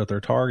customer that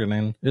they're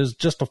targeting is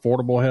just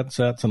affordable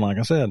headsets. And like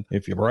I said,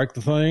 if you break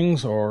the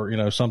things, or you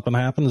know, something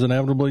happens,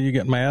 inevitably you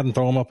get mad and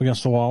throw them up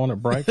against the wall and it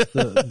breaks.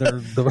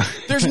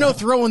 There's no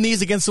throwing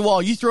these against the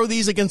wall. You throw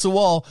these against the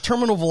wall,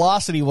 terminal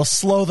velocity will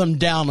slow them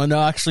down, and they'll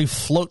actually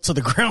float to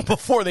the ground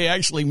before they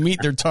actually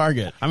meet their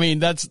target. I mean,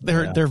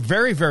 they're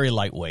very, very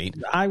lightweight.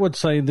 I would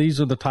say these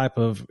are the type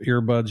of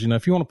earbuds, you know,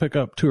 if you want to pick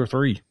up 2 or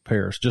 3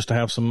 pairs just to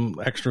have some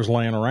extras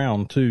laying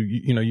around too,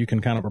 you know, you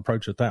can kind of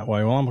approach it that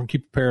way. Well, I'm going to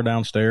keep a pair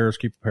downstairs,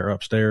 keep a pair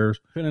upstairs.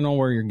 Depending on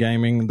where you're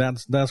gaming,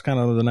 that's kind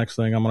of the next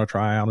thing I'm going to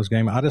try out is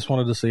gaming. I just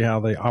wanted to see how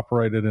they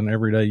operated in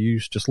everyday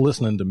use, just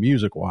listening to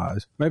music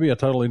wise. Maybe a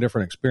totally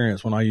different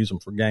experience when I use them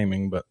for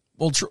gaming, but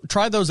well,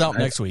 try those out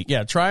next week.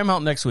 Yeah, try them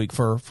out next week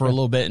for a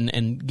little bit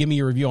and give me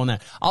a review on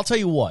that. I'll tell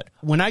you what,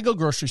 when I go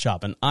grocery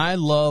shopping, I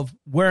love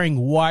wearing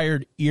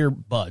wired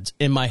earbuds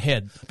in my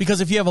head, because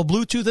if you have a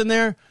Bluetooth in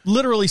there,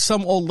 literally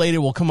some old lady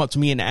will come up to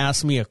me and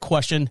ask me a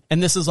question,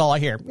 and this is all I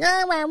hear.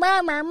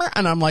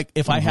 And I'm like,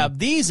 if I have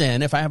these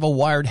in, if I have a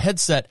wired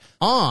headset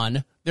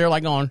on, they're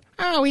like going,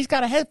 oh, he's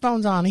got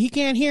headphones on, he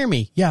can't hear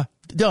me. Yeah,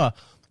 duh.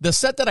 The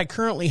set that I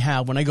currently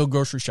have when I go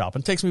grocery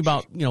shopping, takes me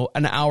about, you know,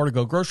 an hour to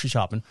go grocery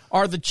shopping,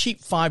 are the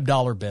cheap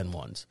 $5 bin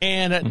ones.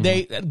 And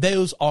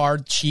those are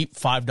cheap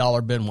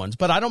 $5 bin ones.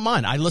 But I don't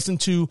mind. I listen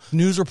to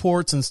news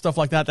reports and stuff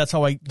like that. That's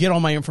how I get all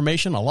my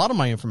information, a lot of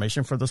my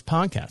information for this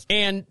podcast.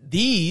 And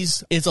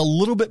these is a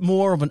little bit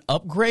more of an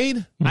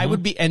upgrade. I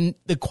would be, and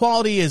the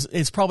quality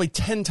is probably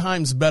 10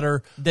 times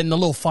better than the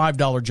little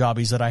 $5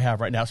 jobbies that I have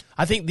right now.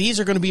 I think these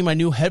are going to be my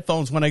new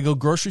headphones when I go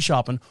grocery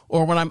shopping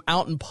or when I'm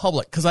out in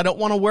public, because I don't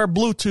want to wear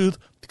Bluetooth.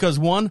 Because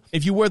one,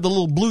 if you wear the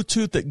little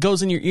Bluetooth that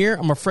goes in your ear,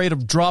 I'm afraid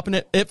of dropping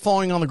it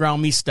falling on the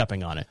ground, me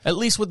stepping on it. At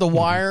least with the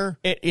wire,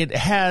 it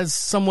has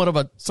somewhat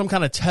of some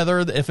kind of tether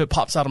if it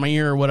pops out of my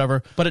ear or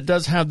whatever. But it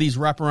does have these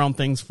wraparound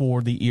things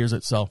for the ears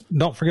itself.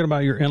 Don't forget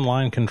about your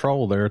inline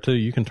control there too.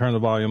 You can turn the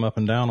volume up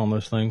and down on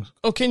those things.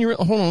 Oh, can you?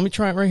 Hold on, let me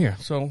try it right here.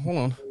 So hold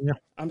on. Yeah.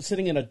 I'm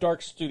sitting in a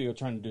dark studio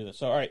trying to do this.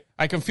 So, all right,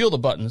 I can feel the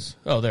buttons.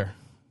 Oh, there.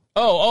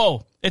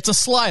 Oh, it's a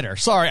slider.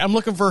 Sorry, I'm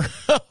looking for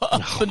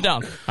up and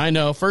down. I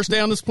know. First day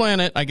on this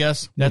planet, I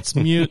guess. That's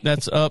mute.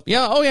 That's up.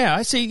 Yeah. Oh, yeah.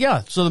 I see.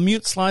 Yeah. So the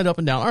mute slide up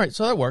and down. All right.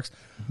 So that works.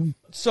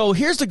 So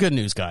here's the good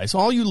news, guys.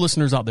 All you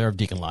listeners out there of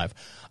Deacon Live,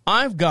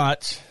 I've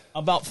got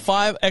about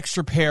 5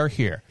 extra pair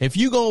here. If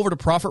you go over to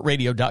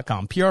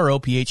ProfitRadio.com,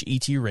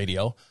 PROPHET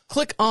radio,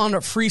 click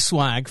on free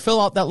swag, fill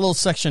out that little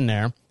section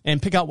there, and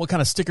pick out what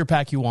kind of sticker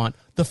pack you want.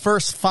 The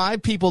first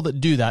 5 people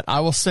that do that, I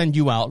will send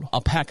you out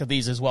a pack of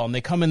these as well. And they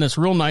come in this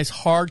real nice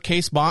hard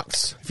case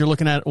box. If you're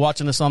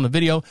watching this on the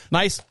video,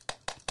 nice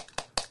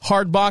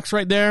hard box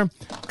right there.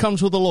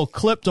 comes with a little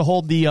clip to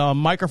hold the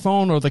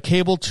microphone or the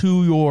cable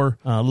to your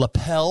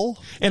lapel,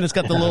 and it's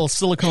got the little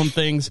silicone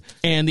things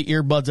and the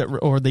earbuds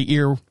or the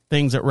ear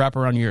things that wrap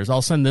around your ears.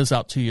 I'll send this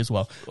out to you as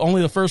well.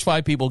 Only the first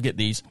 5 people get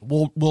these.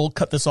 We'll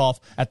cut this off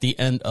at the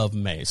end of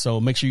May,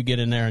 so make sure you get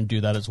in there and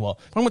do that as well.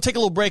 I'm going to take a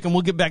little break, and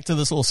we'll get back to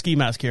this little ski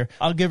mask here.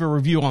 I'll give a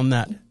review on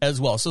that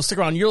as well. So stick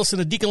around. You're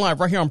listening to Deacon Live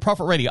right here on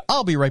Prophet Radio.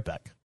 I'll be right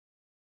back.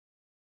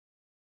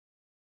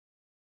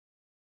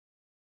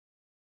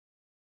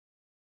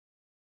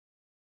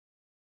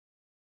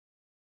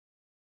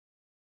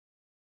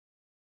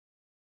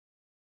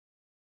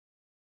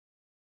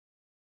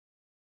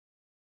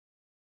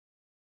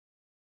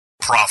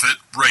 Prophet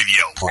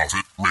Radio.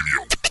 Prophet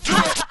Radio.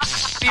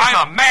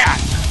 I'm a man.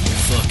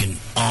 Fucking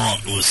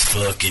aunt was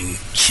fucking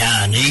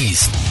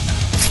Chinese.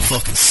 It's a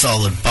fucking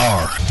solid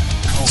bar.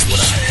 That's what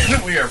I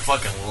had. We are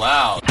fucking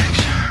loud.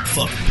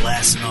 Fucking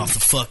blasting off the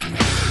fucking...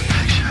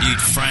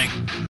 Dude, Frank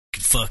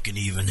can fucking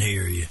even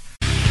hear you.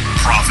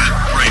 Prophet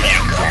Radio.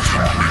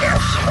 Prophet Radio.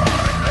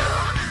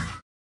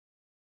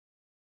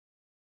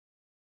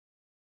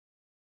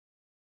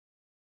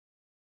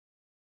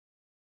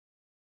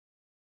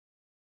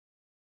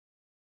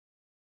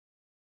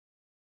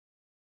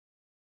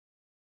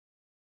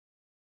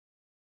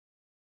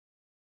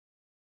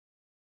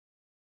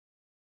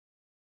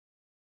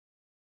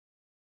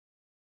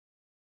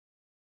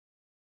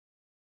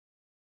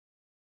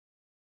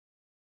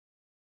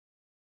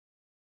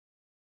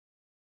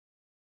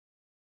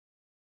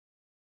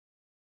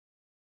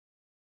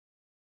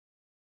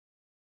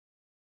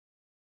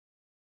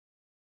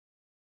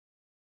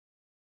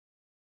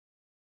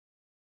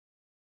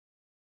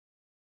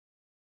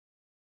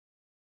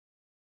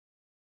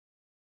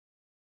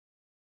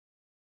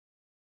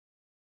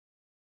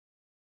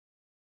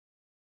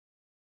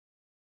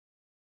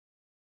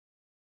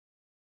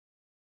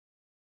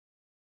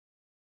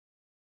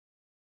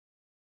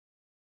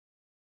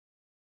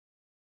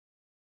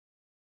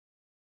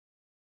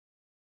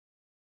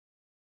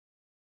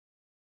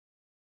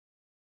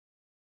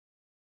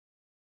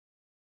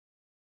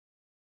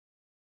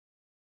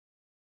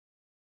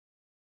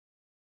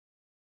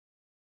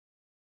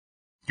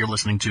 You're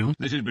listening to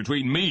This is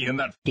between me and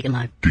that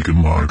DeaconLive.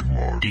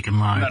 DeaconLive.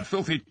 DeaconLive. that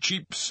filthy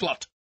cheap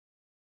slut.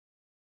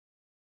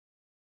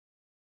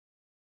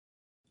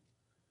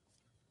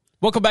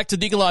 Welcome back to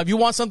Deacon Live. You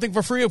want something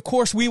for free? Of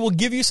course, we will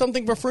give you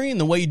something for free. And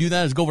the way you do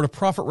that is go over to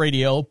Prophet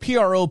Radio,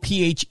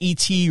 Prophet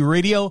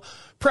Radio,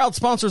 proud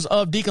sponsors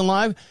of Deacon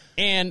Live.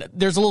 And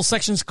there's a little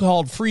section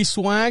called Free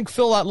Swag.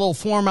 Fill that little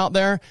form out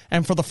there.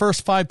 And for the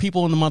first 5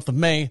 people in the month of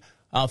May,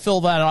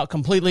 fill that out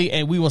completely,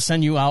 and we will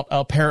send you out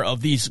a pair of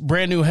these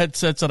brand new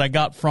headsets that I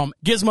got from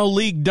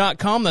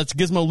GizmoLeague.com. That's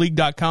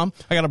GizmoLeague.com.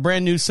 I got a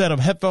brand new set of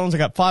headphones. I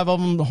got 5 of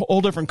them,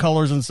 all different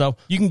colors and stuff.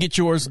 You can get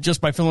yours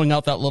just by filling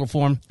out that little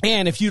form.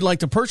 And if you'd like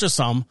to purchase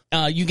some,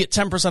 you get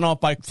 10%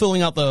 off by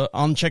filling out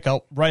on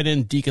checkout right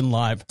in Deacon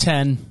Live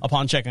 10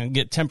 upon checkout.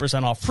 Get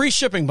 10% off. Free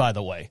shipping, by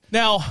the way.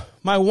 Now,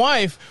 my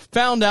wife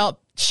found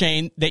out,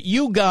 Shane, that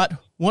you got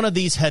one of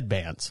these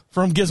headbands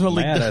from Gizmo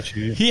League. Mad at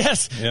you.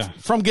 Yes, Yeah.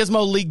 from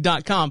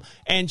GizmoLeague.com.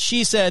 And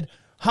she said,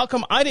 how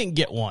come I didn't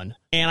get one?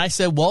 And I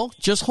said, well,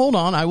 just hold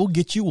on. I will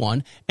get you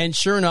one. And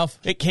sure enough,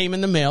 it came in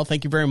the mail.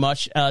 Thank you very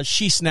much.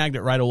 She snagged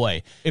it right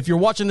away. If you're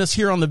watching this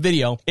here on the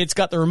video, it's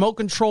got the remote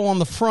control on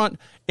the front.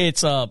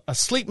 It's a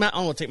sleep mask.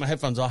 I'm going to take my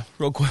headphones off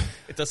real quick.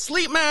 It's a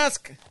sleep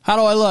mask. How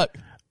do I look?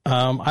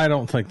 I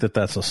don't think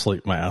that's a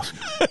sleep mask.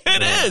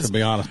 It is. To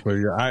be honest with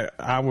you,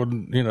 I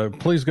would,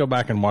 please go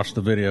back and watch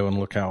the video and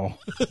look how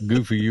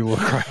goofy you look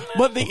right now.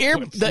 But the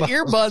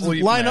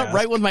earbuds line up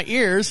right with my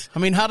ears. I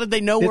mean, how did they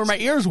know where my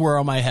ears were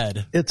on my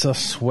head? It's a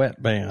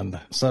sweatband.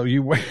 So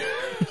you wear...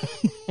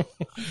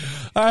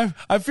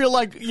 I feel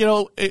like,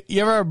 you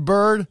ever have a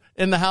bird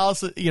in the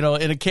house, in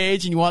a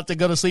cage and you want to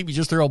go to sleep, you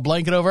just throw a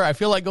blanket over. I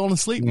feel like going to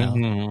sleep now.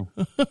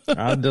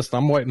 Mm-hmm.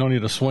 I'm waiting on you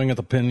to swing at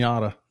the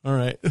piñata. All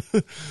right.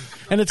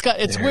 And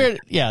it's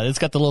weird. Yeah, it's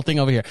got the little thing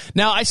over here.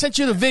 Now, I sent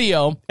you the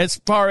video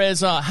as far as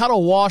how to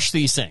wash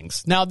these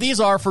things. Now, these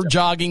are for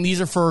jogging.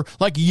 These are for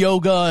like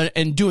yoga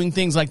and doing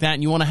things like that.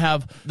 And you want to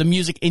have the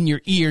music in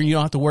your ear and you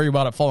don't have to worry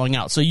about it falling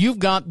out. So you've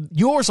got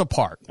yours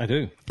apart. I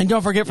do. And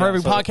don't forget, for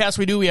every podcast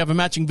we do, we have a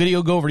matching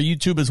video. Go over to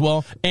YouTube as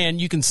well. And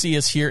you can see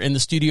us here in the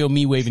studio,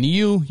 me waving to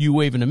you, you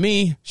waving to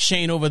me,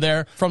 Shane over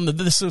there from the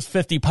This Is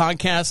 50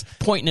 podcast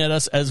pointing at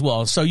us as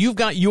well. So you've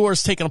got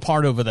yours taken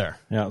apart over there.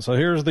 Yeah, so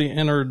here's the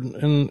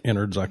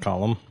innards, I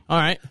call them. All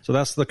right. So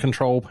that's the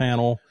control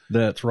panel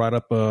that's right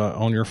up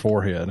on your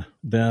forehead.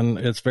 Then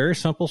it's very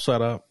simple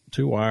setup,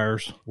 2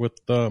 wires with,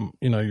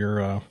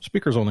 your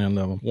speakers on the end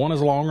of them. One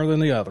is longer than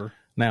the other.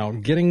 Now,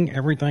 getting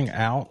everything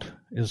out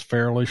is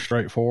fairly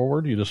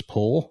straightforward. You just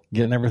pull.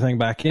 Getting everything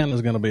back in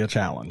is going to be a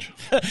challenge.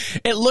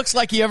 It looks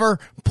like you ever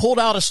pulled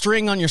out a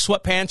string on your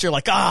sweatpants. You're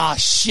like,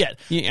 shit.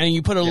 And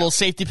you put a little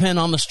safety pin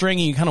on the string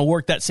and you kind of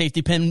work that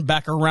safety pin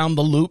back around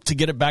the loop to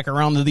get it back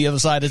around to the other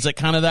side. Is it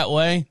kind of that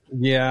way?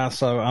 Yeah.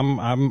 So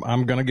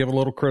I'm going to give a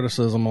little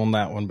criticism on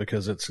that one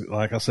because it's,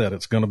 like I said,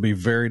 it's going to be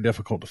very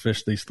difficult to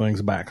fish these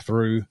things back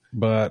through.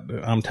 But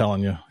I'm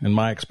telling you, in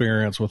my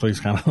experience with these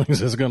kind of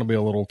things, it's going to be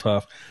a little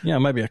tough. Yeah.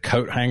 Maybe a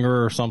coat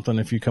hanger or something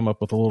if you come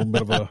up with a little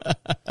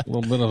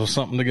bit of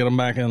something to get them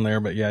back in there.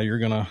 But yeah, you're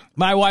going to.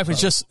 My wife is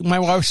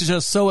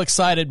just so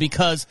excited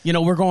because,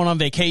 we're going on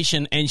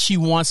vacation and she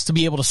wants to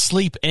be able to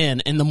sleep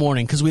in the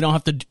morning because we don't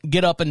have to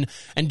get up and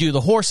do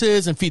the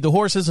horses and feed the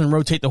horses and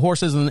rotate the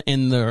horses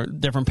in the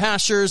different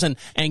pastures and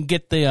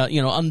get the,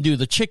 undo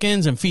the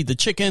chickens and feed the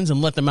chickens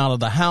and let them out of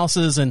the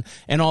houses and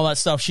all that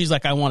stuff. She's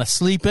like, I want to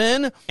sleep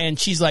in. And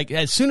she's like,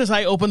 as soon as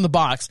I opened the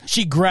box,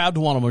 she grabbed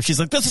one of them. She's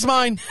like, this is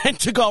mine, and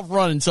took off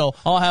running. So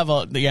I'll have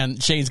again,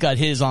 Shane's got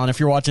his on if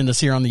you're watching this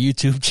here on the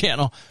YouTube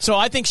channel. So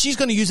I think she's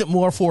going to use it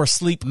more for a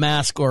sleep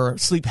mask or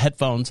sleep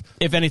headphones,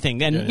 if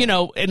anything. And,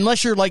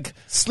 unless you're like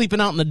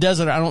sleeping out in the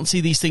desert, I don't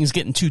see these things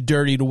getting too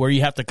dirty to where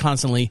you have to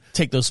constantly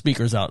take those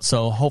speakers out.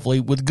 So hopefully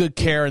with good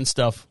care and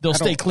stuff, they'll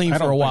stay clean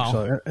for a while.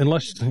 So.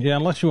 Unless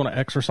you want to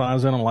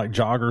exercise in them like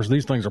joggers,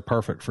 these things are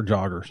perfect for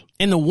joggers.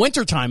 In the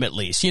wintertime, at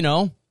least,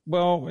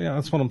 Well, yeah,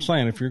 that's what I'm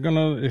saying. If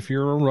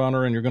you're a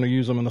runner and you're going to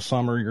use them in the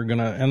summer,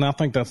 and I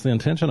think that's the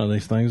intention of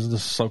these things, is to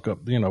soak up,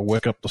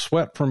 wick up the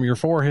sweat from your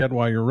forehead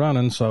while you're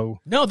running. So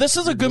no, this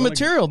is a good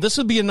material. This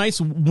would be a nice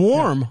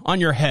warm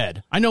on your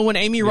head. I know when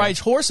Amy rides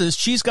horses,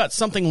 she's got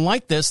something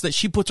like this that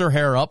she puts her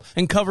hair up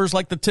and covers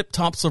like the tip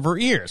tops of her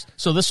ears.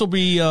 So this will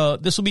be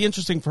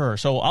interesting for her.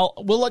 So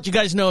we'll let you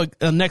guys know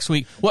next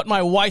week what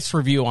my wife's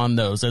review on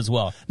those as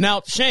well.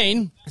 Now,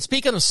 Shane,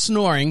 speaking of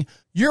snoring,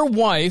 your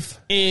wife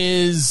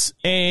is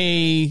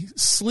a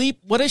sleep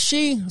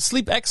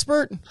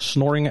expert?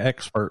 Snoring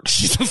expert.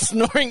 She's a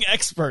snoring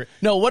expert.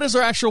 No, what is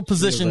her actual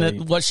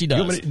position what she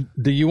does?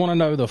 Do you want to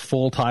know the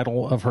full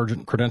title of her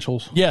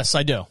credentials? Yes,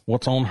 I do.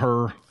 What's on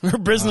her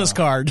business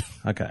card?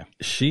 Okay.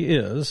 She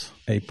is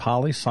a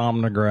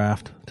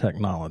polysomnograph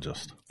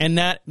technologist. And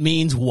that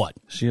means what?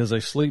 She is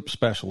a sleep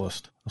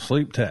specialist, a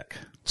sleep tech.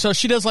 So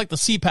she does like the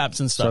CPAPs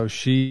and stuff. So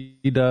she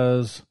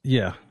does,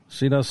 yeah.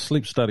 She does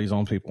sleep studies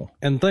on people.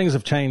 And things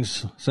have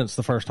changed since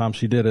the first time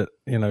she did it.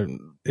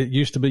 It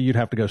used to be you'd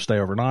have to go stay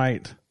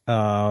overnight.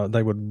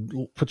 They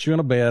would put you in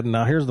a bed.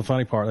 Now, here's the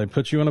funny part. They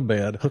put you in a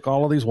bed, hook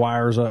all of these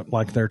wires up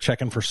like they're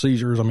checking for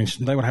seizures. I mean,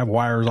 they would have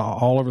wires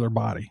all over their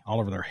body, all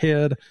over their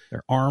head,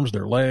 their arms,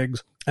 their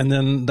legs. And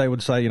then they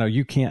would say,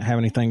 you can't have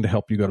anything to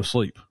help you go to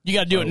sleep. You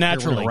got to do it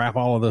naturally. We're gonna wrap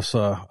all of this,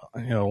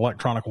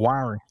 electronic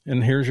wiring.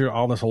 And here's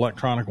all this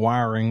electronic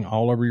wiring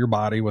all over your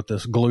body with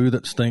this glue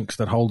that stinks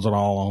that holds it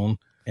all on.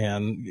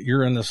 And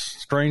you're in this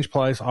strange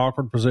place,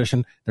 awkward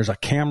position. There's a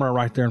camera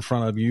right there in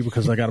front of you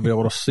because they got to be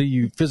able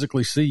to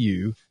physically see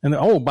you. And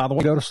by the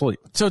way, go to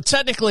sleep. So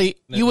technically,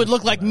 you would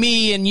look like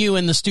me and you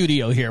in the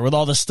studio here with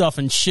all the stuff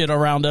and shit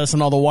around us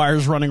and all the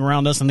wires running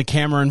around us and the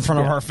camera in front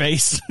of our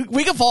face.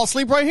 We could fall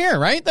asleep right here,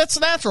 right? That's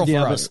natural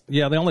for us.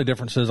 Yeah, the only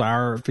difference is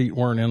our feet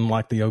weren't in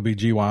like the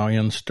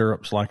OBGYN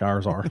stirrups like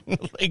ours are.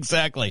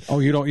 Exactly. Oh,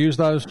 you don't use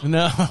those?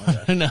 No,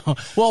 no.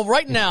 Well,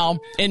 right now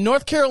in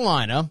North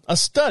Carolina, a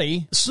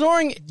study,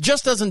 snoring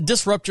just doesn't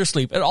disrupt your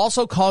sleep. It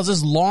also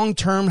causes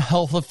long-term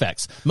health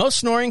effects. Most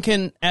snoring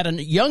at a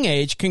young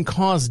age can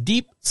cause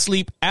deep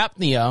sleep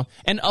apnea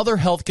and other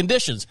health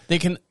conditions. They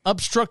can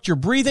obstruct your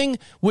breathing,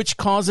 which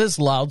causes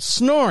loud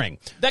snoring.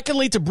 That can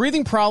lead to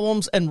breathing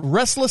problems and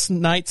restless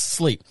nights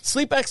sleep.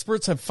 Sleep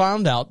experts have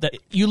found out that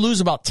you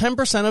lose about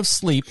 10% of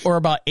sleep, or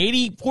about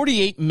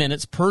 48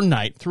 minutes per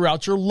night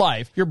throughout your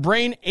life. Your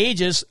brain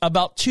ages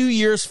about 2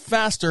 years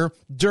faster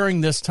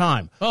during this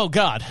time. Oh,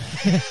 God.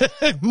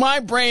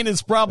 My brain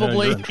is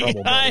probably,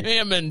 I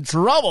am in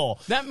trouble.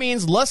 That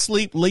means less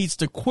sleep leads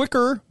to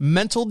quicker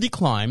mental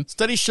decline.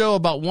 Studies show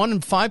about 1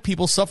 in 5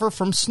 people suffer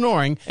from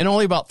snoring, and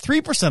only about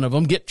 3% of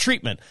them get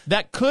treatment.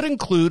 That could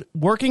include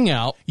working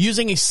out,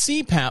 using a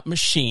CPAP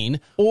machine,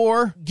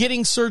 or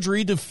getting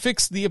surgery to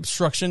fix the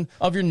obstruction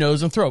of your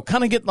nose and throat.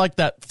 Kind of get like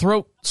that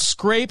throat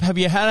scrape. Have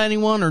you had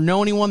anyone or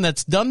know anyone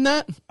that's done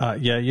that?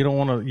 Yeah, you don't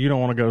want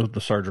to go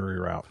the surgery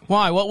route.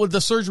 Why? What would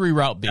the surgery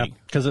route be?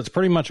 Because it's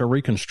pretty much a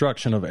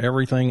reconstruction of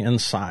everything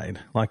inside,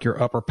 like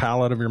your upper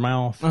palate of your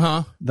mouth.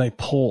 They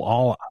pull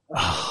all.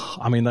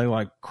 They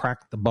like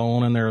crack the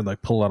bone in there. They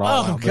pull it all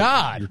out. Oh,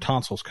 God. Your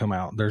tonsils come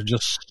out. There's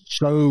just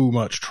so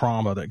much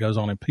trauma that goes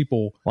on. And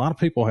a lot of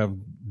people have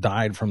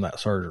died from that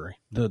surgery,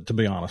 to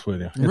be honest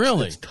with you.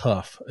 Really? It's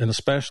tough. And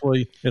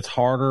especially, it's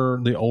harder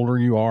the older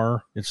you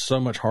are. It's so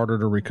much harder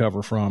to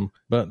recover from.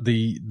 But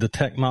the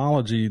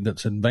technology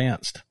that's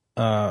advanced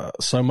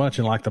so much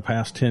in like the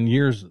past 10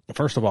 years,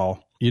 first of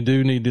all, you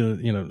do need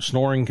to,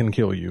 snoring can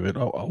kill you.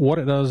 What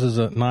it does is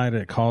at night,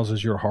 it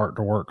causes your heart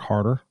to work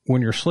harder.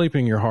 When you're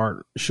sleeping, your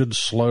heart should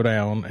slow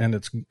down, and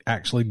it's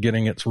actually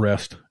getting its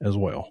rest as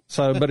well.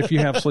 So, but if you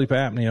have sleep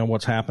apnea,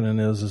 what's happening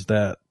is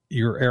that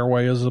your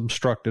airway is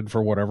obstructed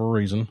for whatever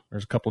reason.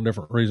 There's a couple of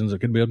different reasons it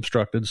could be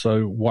obstructed.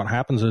 So what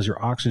happens is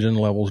your oxygen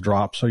levels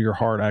drop. So your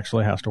heart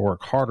actually has to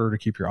work harder to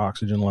keep your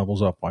oxygen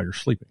levels up while you're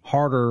sleeping.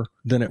 Harder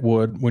than it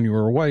would when you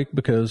were awake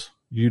because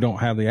you don't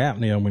have the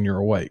apnea when you're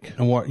awake.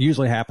 And what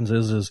usually happens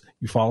is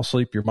you fall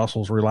asleep, your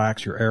muscles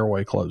relax, your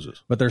airway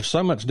closes. But there's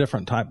so much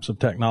different types of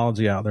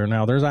technology out there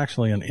now. There's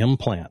actually an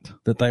implant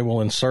that they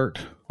will insert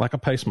like a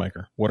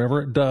pacemaker.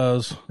 Whatever it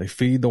does, they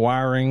feed the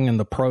wiring and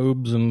the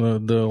probes and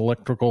the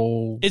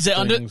electrical. Is it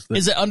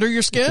under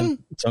your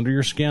skin? It's under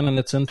your skin and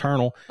it's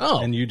internal. Oh.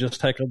 And you just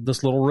take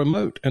this little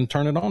remote and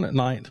turn it on at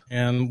night.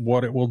 And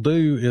what it will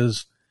do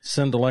is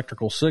send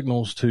electrical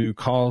signals to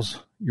cause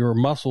your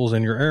muscles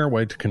and your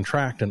airway to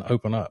contract and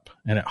open up,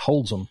 and it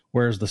holds them.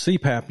 Whereas the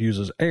CPAP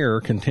uses air,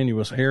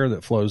 continuous air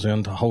that flows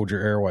in to hold your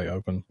airway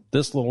open.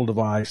 This little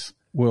device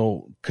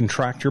will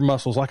contract your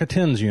muscles like a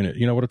TENS unit.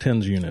 You know what a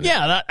TENS unit is?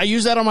 Yeah, I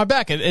use that on my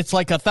back. It's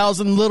like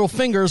 1,000 little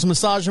fingers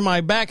massaging my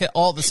back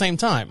all at the same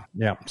time.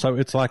 Yeah, so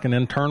it's like an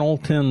internal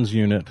TENS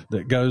unit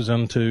that goes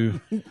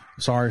into,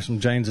 sorry, some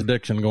Jane's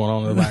Addiction going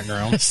on in the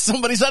background.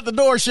 Somebody's at the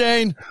door,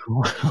 Shane.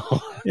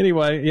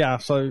 Anyway, yeah,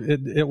 so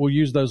it will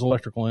use those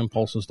electrical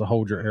impulses to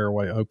hold your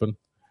airway open.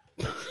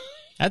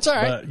 That's all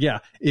right. But yeah,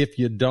 if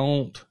you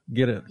don't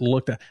get it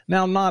looked at.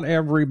 Now, not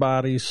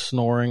everybody's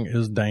snoring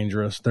is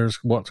dangerous. There's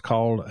what's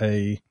called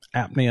a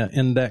apnea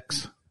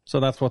index. So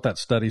that's what that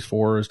study's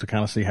for, is to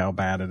kind of see how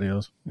bad it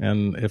is.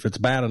 And if it's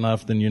bad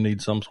enough, then you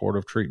need some sort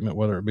of treatment,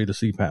 whether it be the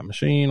CPAP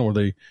machine or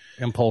the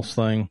impulse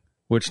thing,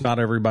 which not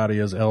everybody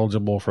is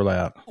eligible for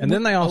that. And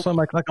then they also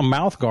make like a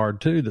mouth guard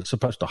too that's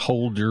supposed to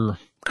hold your,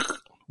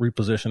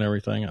 reposition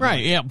everything.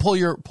 Right, yeah. Pull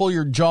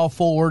your jaw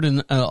forward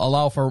and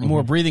allow for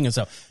more breathing and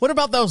stuff. What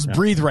about those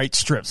breathe right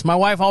strips? My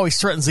wife always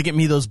threatens to get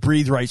me those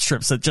breathe right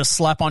strips that just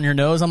slap on your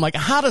nose. I'm like,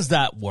 how does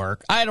that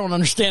work? I don't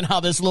understand how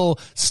this little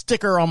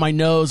sticker on my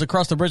nose,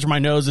 across the bridge of my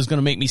nose, is going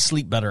to make me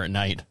sleep better at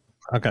night.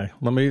 Okay,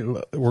 we're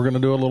going to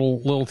do a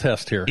little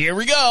test here. Here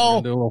we go.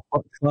 We're do a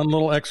fun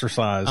little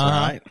exercise. All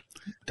right.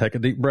 Take a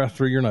deep breath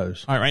through your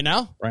nose. All right, right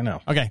now? Right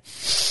now. Okay.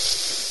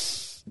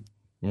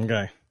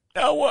 Okay.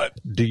 Now what?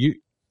 Do you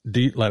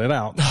let it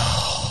out?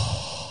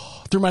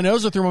 Through my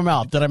nose or through my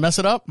mouth? Did I mess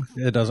it up?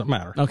 It doesn't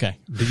matter. Okay.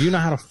 Do you know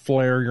how to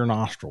flare your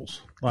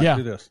nostrils? Yeah.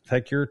 Do this.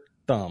 Take your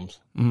thumbs.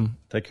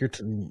 Take your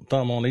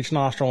thumb on each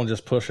nostril and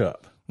just push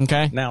up.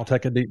 Okay. Now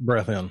take a deep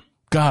breath in.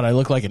 God, I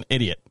look like an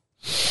idiot.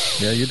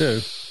 Yeah, you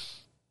do.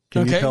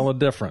 Can you tell a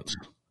difference?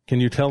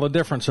 Can you tell a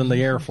difference in the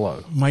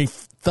airflow? My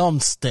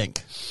thumbs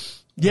stink.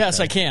 Yes,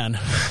 I can.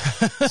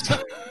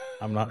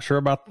 I'm not sure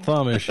about the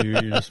thumb issue.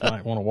 You just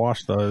might want to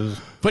wash those.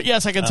 But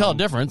yes, I can tell a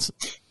difference.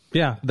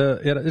 Yeah,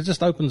 it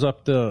just opens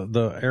up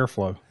the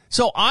airflow.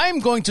 So I'm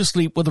going to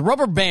sleep with a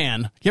rubber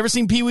band. You ever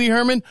seen Pee Wee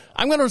Herman?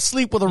 I'm going to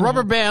sleep with a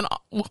rubber band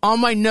on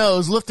my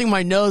nose, lifting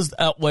my nose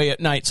that way at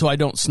night so I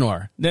don't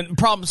snore. Then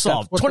problem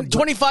solved.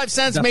 25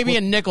 cents, maybe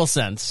a nickel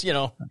cents, you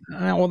know.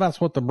 Well,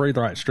 that's what the breathe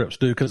right strips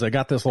do, because they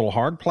got this little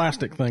hard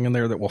plastic thing in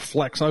there that will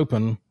flex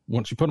open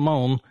once you put them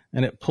on,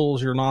 and it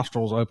pulls your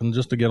nostrils open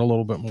just to get a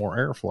little bit more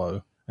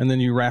airflow. And then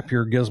you wrap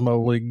your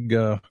Gizmo League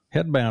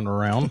headband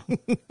around,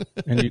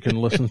 and you can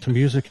listen to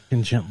music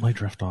and gently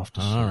drift off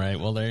to sleep. All right,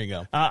 well, there you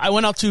go. I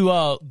went out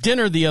to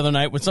dinner the other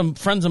night with some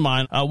friends of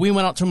mine. We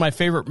went out to my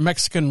favorite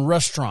Mexican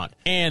restaurant,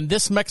 and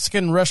this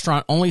Mexican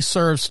restaurant only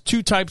serves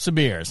two types of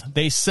beers.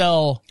 They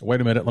sell...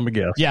 Wait a minute, let me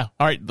guess. Yeah,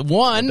 all right, the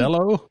one...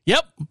 Modelo?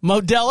 Yep,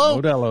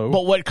 Modelo. Modelo.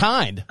 But what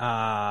kind?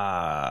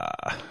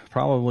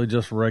 Probably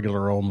just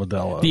regular old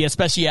Modelo. The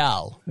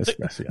Especial.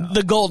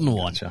 The golden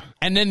one. Gotcha.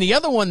 And then the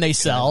other one they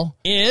sell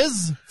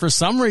is, for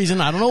some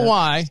reason, I don't know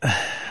why.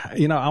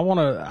 You know,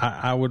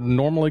 I would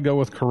normally go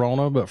with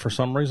Corona, but for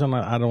some reason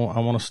I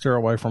want to steer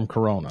away from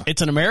Corona.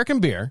 It's an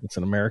American beer. It's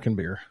an American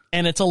beer.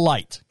 And it's a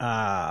light.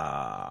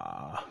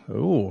 Got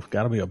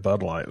to be a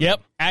Bud Light.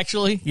 Yep.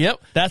 Actually,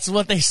 yep. That's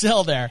what they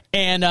sell there.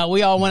 And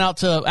we all went out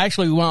to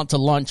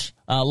lunch,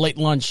 late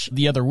lunch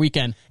the other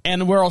weekend.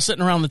 And we're all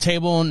sitting around the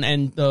table,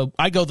 and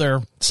I go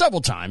there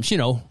several times, you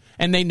know.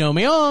 And they know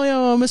me. Oh,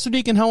 yeah, Mr.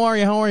 Deacon, how are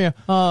you? How are you?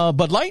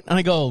 Bud Light? And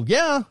I go,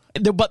 yeah.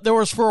 But there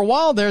was, for a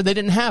while there, they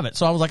didn't have it.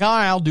 So I was like, all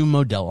right, I'll do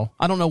Modelo.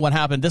 I don't know what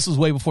happened. This was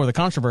way before the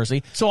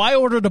controversy. So I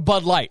ordered a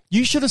Bud Light.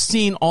 You should have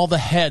seen all the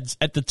heads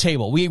at the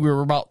table. We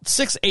were about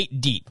 6-8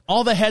 deep.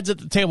 All the heads at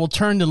the table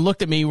turned and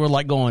looked at me. Were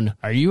like going,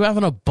 are you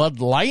having a Bud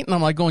Light? And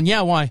I'm like going,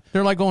 yeah, why?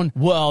 They're like going,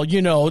 well,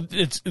 you know,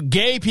 it's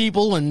gay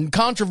people and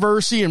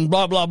controversy and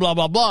blah, blah, blah,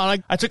 blah, blah.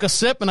 And I took a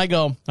sip and I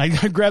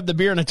grabbed the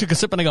beer and I took a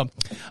sip and I go,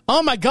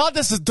 oh my God,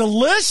 this is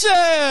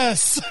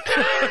delicious.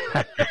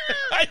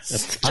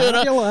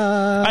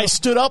 I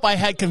stood up. I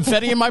had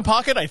confetti in my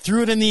pocket. I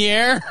threw it in the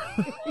air.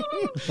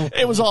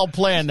 It was all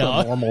planned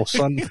out.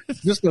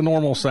 Just a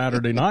normal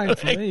Saturday night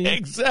for me.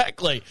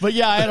 Exactly. But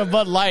yeah, I had a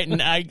Bud Light, and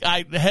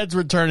the heads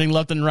were turning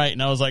left and right,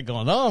 and I was like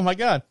going, oh my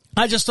God.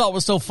 I just thought it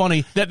was so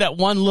funny that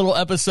one little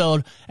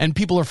episode and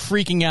people are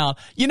freaking out.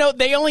 You know,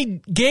 they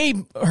only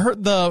gave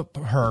the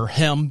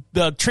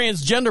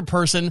transgender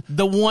person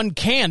the one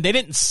can. They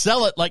didn't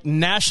sell it like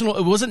national.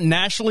 It wasn't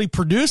nationally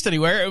produced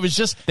anywhere. It was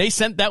just, they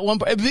sent that one.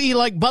 It'd be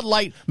like Bud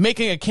Light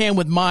making a can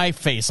with my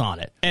face on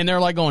it. And they're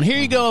like going, here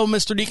you go,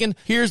 Mr. Deacon.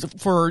 Here's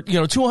for,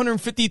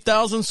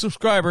 250,000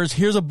 subscribers.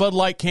 Here's a Bud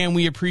Light can.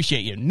 We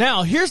appreciate you.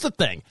 Now, here's the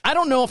thing. I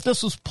don't know if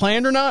this was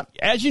planned or not.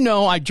 As you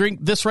know, I drink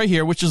this right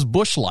here, which is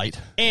Busch Light.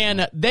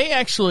 And they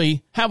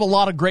actually have a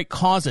lot of great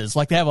causes.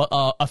 Like they have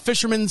a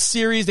fisherman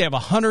series, they have a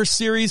hunter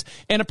series,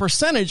 and a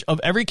percentage of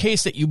every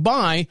case that you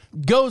buy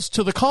goes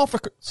to the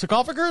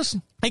sarcophagus.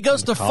 It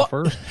goes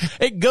to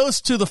it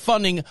goes to the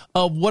funding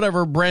of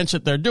whatever branch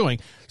that they're doing.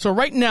 So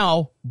right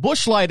now,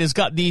 Busch Light has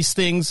got these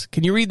things.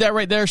 Can you read that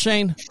right there,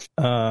 Shane?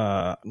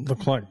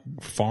 Looks like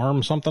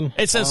farm something.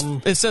 It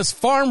says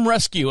farm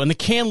rescue, and the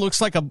can looks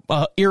like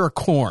a ear of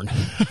corn.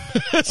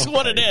 That's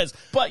what it is.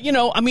 But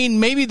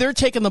maybe they're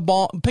picking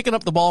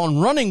up the ball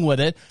and running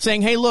with it,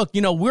 saying, "Hey, look,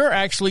 we're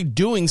actually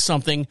doing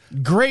something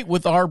great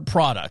with our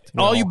product."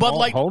 Well, all you Bud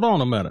Light. Hold on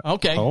a minute.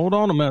 Okay. Hold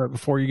on a minute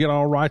before you get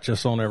all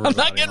righteous on everybody.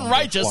 I'm not getting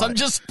righteous. I'm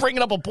just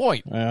bringing up a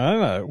point. I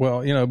know.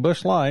 Well,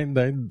 Busch Light,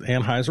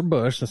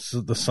 Anheuser-Busch, this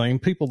is the same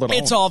people that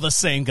It's all the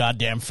same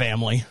goddamn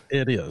family.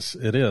 It is.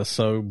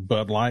 So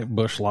Bud Light,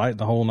 Busch Light,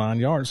 the whole 9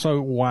 yards.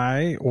 So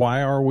why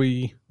are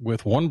we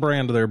with one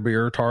brand of their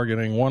beer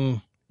targeting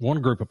one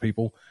group of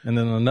people and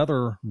then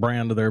another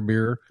brand of their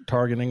beer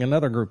targeting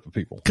another group of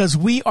people? Because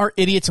we are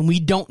idiots and we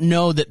don't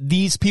know that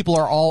these people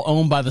are all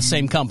owned by the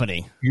same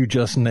company. You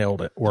just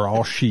nailed it. We're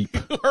all sheep.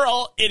 We're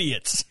all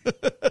idiots.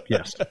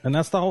 Yes, and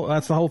that's the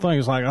whole thing.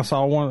 It's like I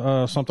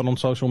saw something on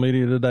social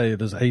media today.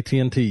 It is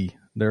AT&T.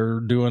 They're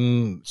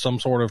doing some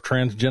sort of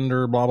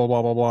transgender blah blah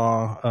blah blah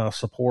blah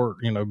support.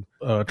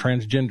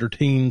 Transgender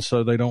teens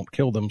so they don't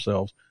kill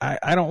themselves.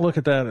 I don't look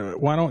at that.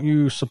 Why don't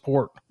you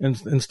support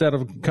instead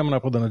of coming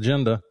up with an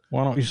agenda?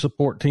 Why don't you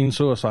support teen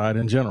suicide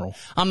in general?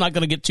 I'm not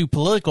going to get too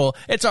political.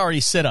 It's already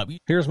set up.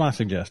 Here's my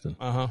suggestion.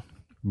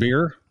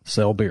 Beer,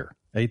 sell beer.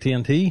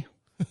 AT&T,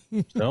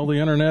 sell the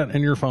internet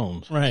and your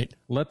phones. Right.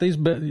 Let these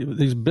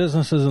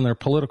businesses and their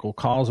political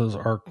causes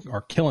are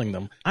killing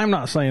them. I'm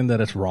not saying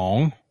that it's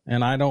wrong.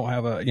 And I don't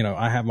have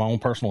I have my own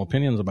personal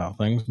opinions about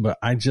things, but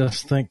I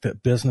just think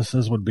that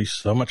businesses would be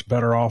so much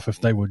better off if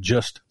they would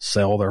just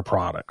sell their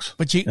products.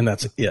 And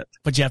that's it.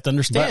 But you have to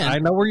understand. But I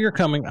know where you're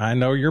coming. I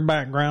know your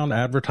background,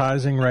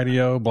 advertising,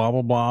 radio, blah,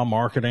 blah, blah,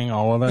 marketing,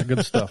 all of that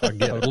good stuff. I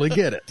totally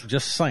get it.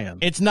 Just saying.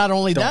 It's not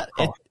only that.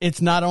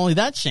 It's not only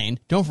that, Shane.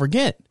 Don't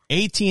forget.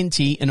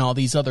 AT&T and all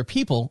these other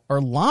people are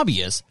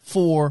lobbyists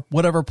for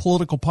whatever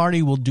political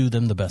party will do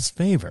them the best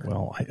favor.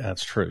 Well,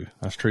 that's true.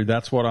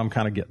 That's what I'm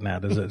kind of getting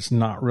at. Is it's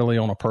not really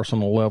on a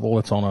personal level.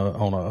 It's on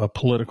a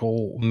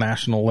political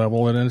national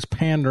level, and it's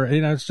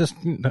pandering. It's just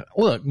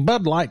look.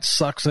 Bud Light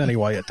sucks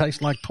anyway. It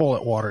tastes like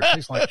toilet water. It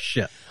tastes like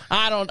shit.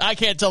 I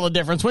can't tell the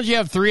difference. Once you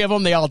have three of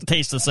them, they all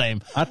taste the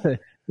same.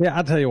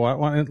 I tell you what,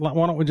 why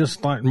don't we just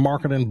start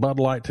marketing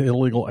Bud Light to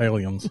illegal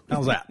aliens?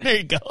 How's that? There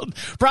you go.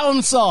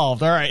 Problem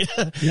solved. All right.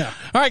 Yeah.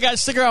 All right,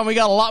 guys, stick around. We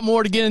got a lot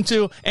more to get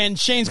into, and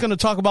Shane's going to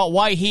talk about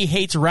why he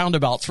hates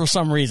roundabouts for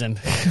some reason.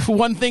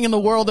 One thing in the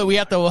world that we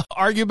have to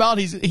argue about,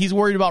 he's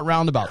worried about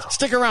roundabouts.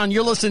 Stick around.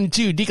 You're listening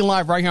to Deacon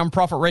Live right here on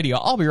Prophet Radio.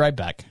 I'll be right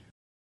back.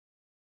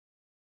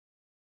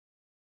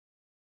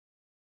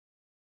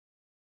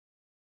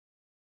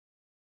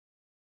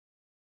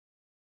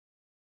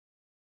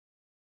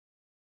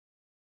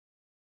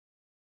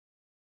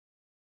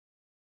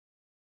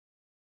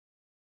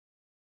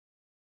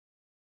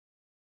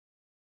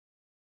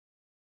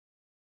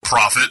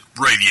 Prophet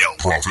Radio.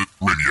 Prophet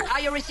Radio. Are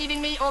you receiving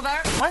me? Over.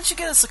 Why don't you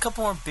get us a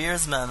couple more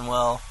beers,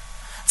 Manuel?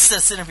 Instead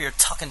of sitting up here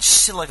talking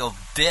shit like a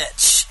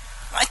bitch.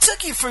 I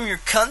took you from your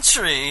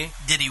country.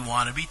 Did he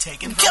want to be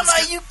taken from Come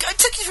his on, I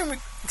took you from your...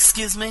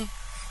 Excuse me?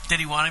 Did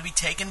he want to be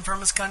taken from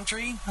his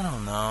country? I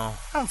don't know.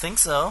 I don't think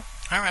so.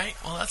 All right,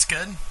 well, that's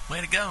good.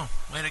 Way to go.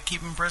 Way to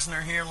keep him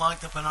prisoner here,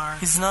 locked up in our...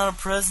 He's not a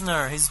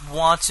prisoner. He's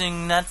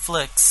watching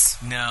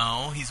Netflix.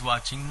 No, he's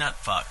watching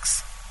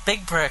Nutfucks.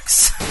 Big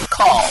pricks.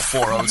 Call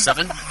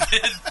 407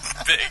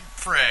 Big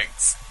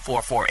pricks.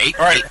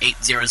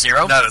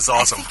 448-8800. That is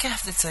awesome. I think I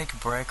have to take a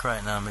break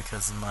right now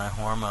because of my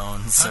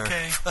hormones.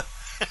 Okay.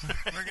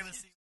 We're going to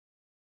see.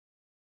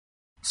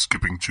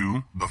 Skipping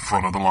to the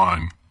front of the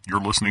line. You're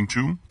listening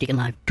to Deacon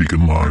Live.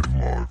 Deacon Live.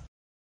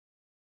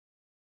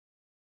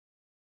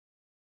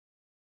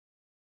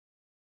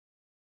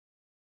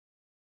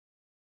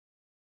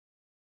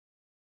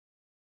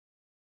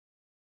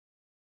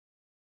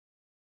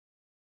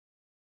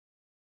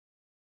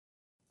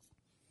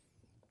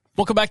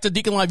 Welcome back to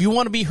Deacon Live. You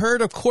want to be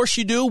heard? Of course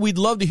you do. We'd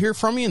love to hear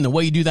from you. And the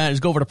way you do that is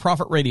go over to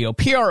Prophet Radio,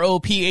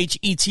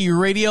 PROPHET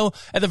Radio.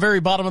 At the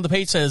very bottom of the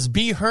page says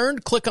Be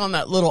Heard. Click on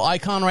that little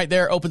icon right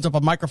there. Opens up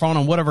a microphone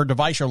on whatever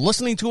device you're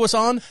listening to us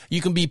on.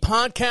 You can be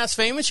podcast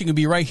famous. You can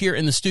be right here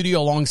in the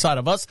studio alongside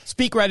of us.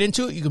 Speak right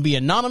into it. You can be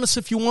anonymous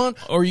if you want.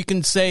 Or you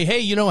can say,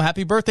 hey,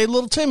 happy birthday,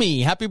 little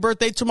Timmy. Happy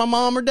birthday to my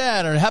mom or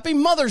dad. Or happy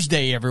Mother's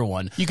Day,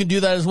 everyone. You can do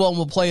that as well. And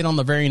we'll play it on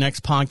the very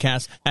next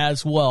podcast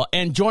as well.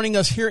 And joining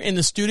us here in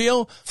the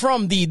studio from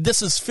the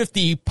This Is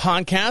 50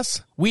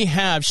 podcast, we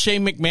have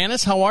Shane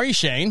McManus. How are you,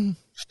 Shane?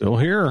 Still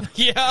here.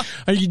 Yeah.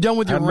 Are you done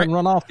with your haven't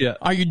run off yet?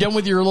 Are you done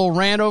with your little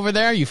rant over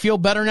there? You feel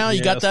better now?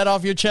 You got that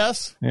off your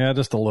chest? Yeah,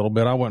 just a little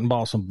bit. I went and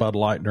bought some Bud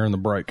Light during the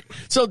break.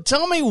 So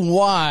tell me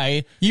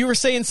why you were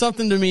saying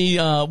something to me.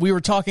 We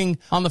were talking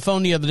on the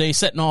phone the other day,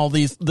 setting all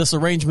this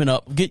arrangement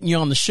up, getting you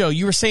on the show.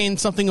 You were saying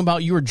something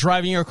about you were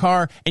driving your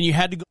car and you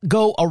had to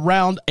go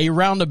around a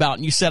roundabout,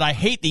 and you said, "I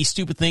hate these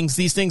stupid things.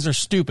 These things are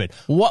stupid."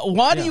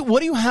 What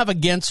do you have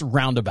against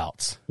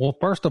roundabouts? Well,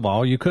 first of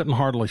all, you couldn't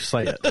hardly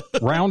say it.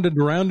 rounded,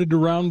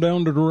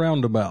 down to the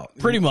roundabout.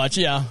 Pretty much,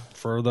 yeah.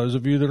 For those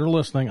of you that are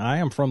listening, I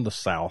am from the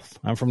South.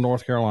 I'm from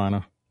North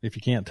Carolina, if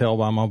you can't tell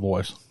by my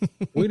voice.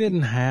 We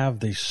didn't have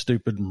these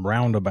stupid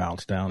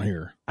roundabouts down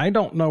here. I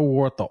don't know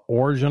what the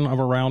origin of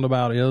a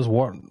roundabout is,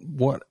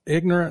 what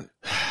ignorant...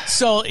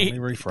 So, let me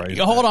rephrase.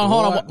 Hold on.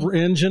 What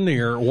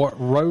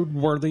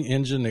roadworthy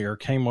engineer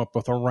came up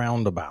with a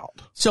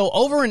roundabout? So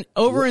over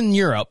in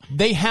Europe,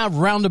 they have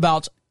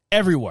roundabouts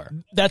everywhere.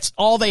 That's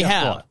all they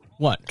have.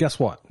 What? Guess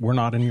what? We're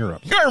not in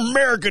Europe. You're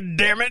American,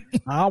 damn it.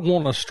 I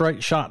want a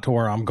straight shot to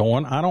where I'm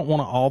going. I don't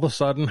want to all of a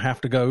sudden have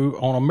to go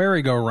on a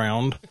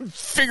merry-go-round.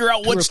 Figure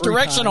out which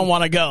direction I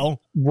want to go.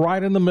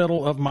 Right in the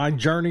middle of my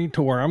journey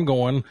to where I'm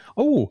going.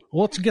 Oh,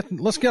 let's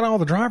get all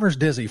the drivers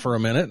dizzy for a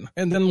minute,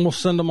 and then we'll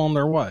send them on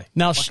their way.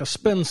 Now, like a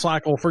spin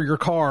cycle for your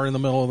car in the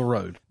middle of the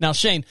road. Now,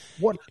 Shane,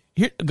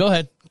 go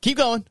ahead. Keep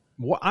going.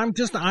 Well, I'm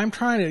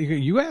trying to,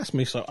 you asked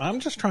me, so I'm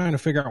just trying to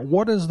figure out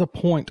what is the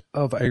point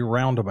of a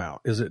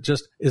roundabout? Is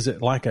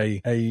it like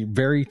a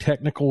very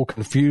technical,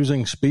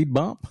 confusing speed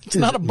bump? It's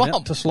not a bump.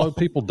 Meant to slow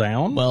people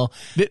down? Well,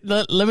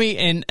 let me,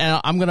 and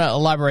I'm going to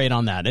elaborate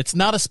on that. It's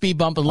not a speed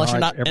bump unless you're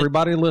not.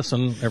 Everybody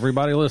listen,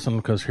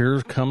 because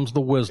here comes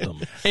the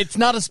wisdom. It's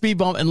not a speed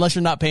bump unless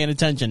you're not paying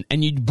attention,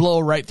 and you blow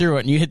right through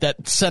it and you hit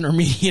that center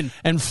median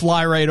and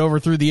fly right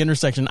over through the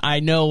intersection. I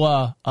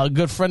know a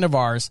good friend of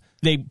ours.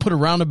 They put a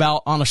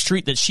roundabout on a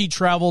street that she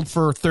traveled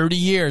for 30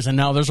 years, and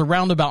now there's a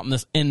roundabout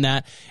in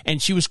that.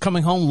 And she was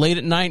coming home late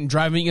at night and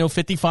driving,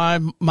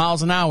 55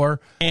 miles an hour,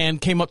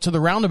 and came up to the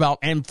roundabout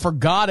and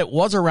forgot it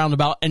was a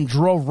roundabout and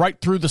drove right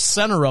through the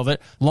center of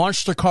it,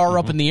 launched her car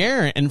up in the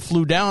air and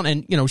flew down.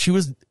 And, she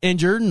was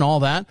injured and all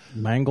that.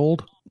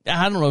 Mangled?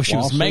 I don't know if she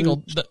was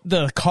mangled.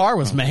 The car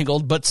was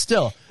mangled, but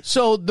still.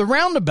 So the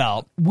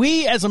roundabout,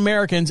 we as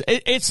Americans,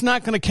 it's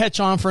not going to catch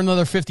on for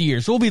another 50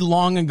 years. We'll be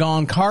long and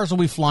gone. Cars will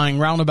be flying.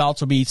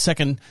 Roundabouts will be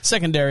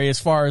secondary as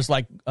far as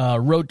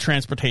road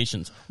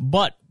transportations.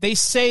 But they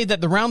say that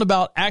the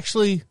roundabout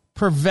actually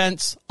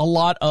prevents a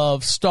lot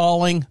of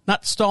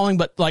not stalling,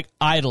 but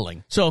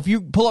idling. So if you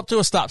pull up to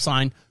a stop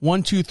sign,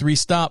 1, 2, 3,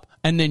 stop,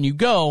 and then you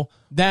go,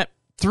 that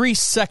 3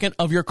 second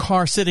of your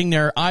car sitting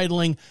there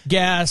idling,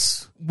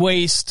 gas,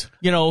 waste,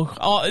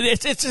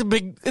 it's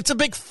a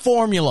big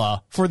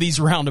formula for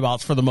these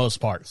roundabouts for the most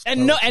part.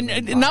 And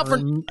not for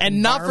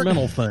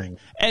environmental thing.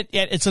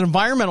 It's an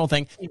environmental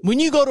thing.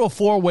 When you go to a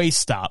 4-way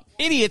stop,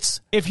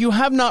 idiots, if you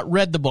have not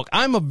read the book,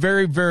 I'm a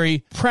very,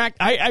 very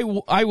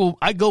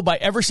I go by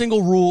every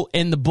single rule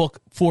in the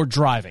book for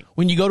driving.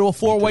 When you go to a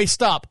 4-way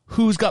stop,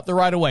 who's got the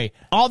right of way?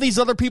 All these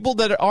other people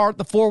that are at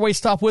the 4-way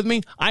stop with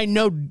me, I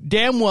know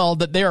damn well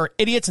that they are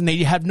idiots and they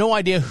have no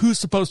idea who's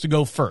supposed to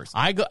go first.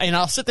 I go and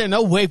I'll sit there and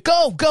they'll wave,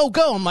 go.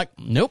 I'm like,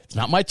 nope, it's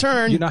not my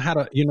turn.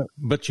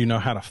 But you know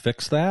how to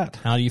fix that?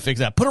 How do you fix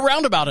that? Put a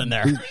roundabout in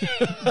there.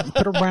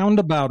 Put a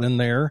roundabout in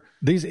there.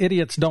 These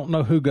idiots don't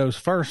know who goes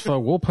first, so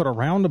we'll put a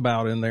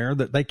roundabout in there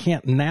that they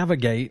can't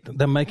navigate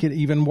to make it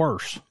even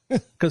worse.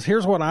 Because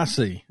here's what I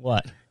see.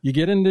 What? You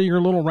get into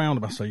your little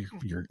roundabout. So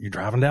you're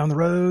driving down the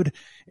road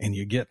and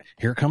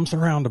here comes the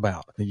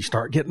roundabout. And you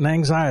start getting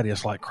anxiety.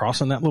 It's like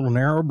crossing that little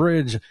narrow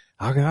bridge.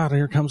 Oh God,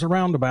 here comes a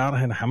roundabout.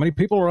 And how many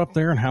people are up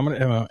there and how many,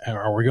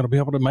 are we going to be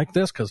able to make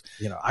this? Cause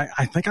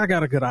I think I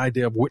got a good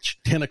idea of which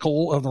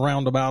tentacle of the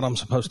roundabout I'm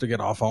supposed to get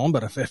off on.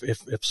 But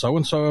if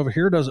so-and-so over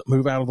here doesn't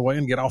move out of the way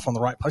and get off on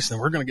the right place, then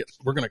we're going to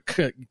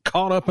get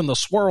caught up in the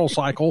swirl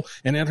cycle.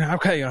 And then,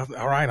 okay,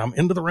 all right, I'm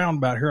into the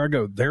roundabout. Here I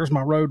go. There's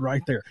my road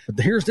right there.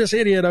 But here's this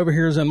idiot over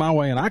here is in my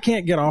way and I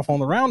can't get off on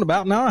the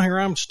roundabout. Now here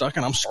I'm stuck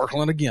and I'm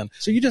circling again.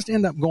 So you just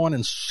end up going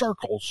in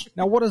circles.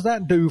 Now, what does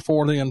that do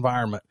for the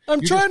environment?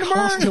 I'm trying to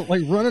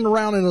constantly running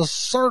around in a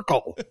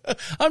circle.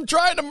 I'm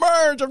trying to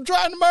merge.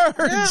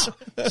 Yeah.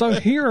 So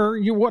here,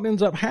 what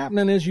ends up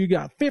happening is you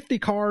got 50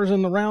 cars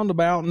in the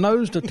roundabout,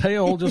 nose to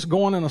tail, just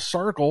going in a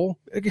circle.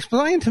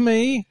 Explain to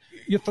me,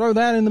 you throw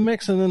that in the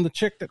mix, and then the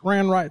chick that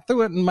ran right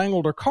through it and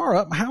mangled her car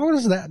up, how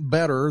is that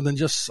better than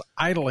just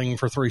idling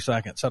for 3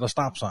 seconds at a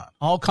stop sign?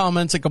 All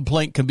comments and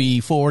complaint can be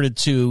forwarded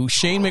to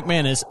Shane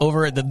McManus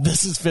over at the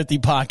This Is 50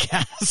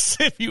 podcast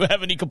if you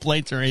have any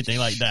complaints or anything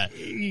like that.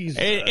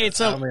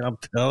 I'm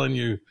telling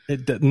you,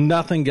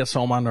 nothing gets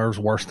on my nerves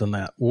worse than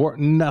that.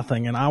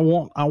 Nothing. And I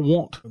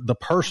want the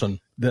person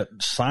that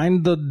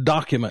signed the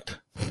document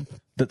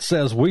that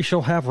says we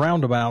shall have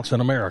roundabouts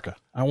in America.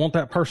 I want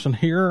that person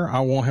here.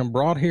 I want him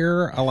brought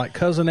here. I like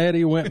Cousin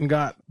Eddie went and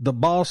got the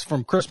boss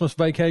from Christmas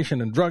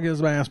Vacation and drug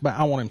his ass back.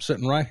 I want him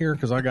sitting right here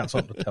because I got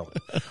something to tell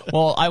him.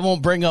 Well, I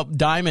won't bring up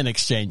diamond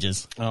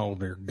exchanges. Oh,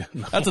 dear God.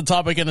 No. That's a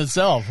topic in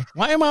itself.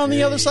 Why am I on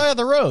the other side of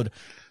the road?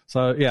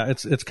 So, yeah,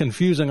 it's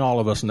confusing all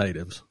of us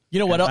natives. You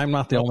know what? I'm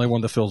not the only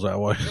one that feels that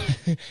way.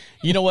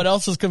 You know what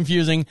else is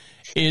confusing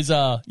is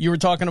you were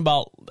talking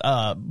about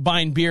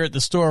buying beer at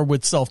the store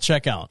with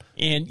self-checkout.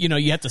 And,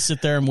 you have to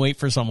sit there and wait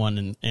for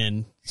someone.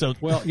 And so,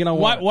 well, you know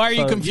what? Why are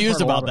you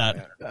confused about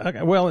that?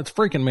 Okay, well, it's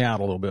freaking me out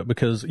a little bit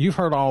because you've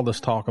heard all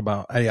this talk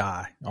about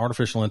AI,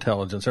 artificial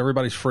intelligence.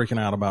 Everybody's freaking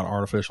out about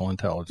artificial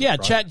intelligence. Yeah,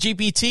 right? Chat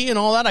GPT and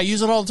all that. I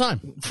use it all the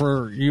time.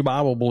 For you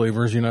Bible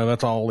believers,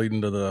 that's all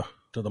leading to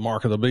the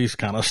mark of the beast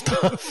kind of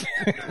stuff.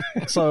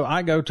 So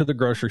I go to the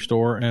grocery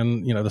store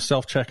and, the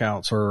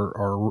self-checkouts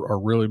are a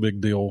really big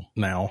deal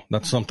now.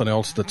 That's something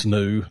else that's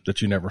new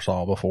that you never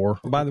saw before.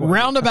 By the way,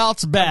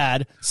 roundabouts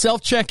bad,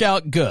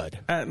 self-checkout good.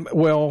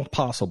 Well,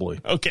 possibly.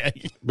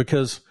 Okay.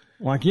 Because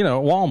at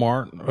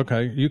Walmart,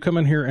 okay, you come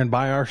in here and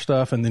buy our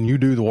stuff and then you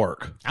do the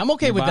work. I'm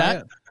okay with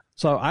that.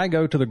 So I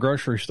go to the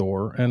grocery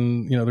store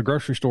and, the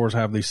grocery stores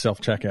have these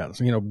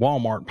self-checkouts.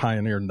 Walmart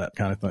pioneered that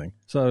kind of thing.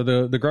 So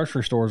the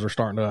grocery stores are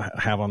starting to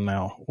have them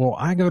now. Well,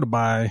 I go to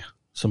buy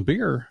some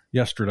beer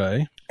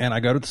yesterday and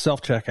I go to the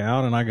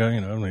self-checkout and I go,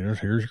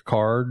 here's your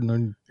card and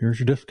then here's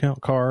your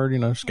discount card,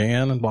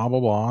 scan and blah, blah,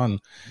 blah. And,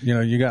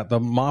 you got the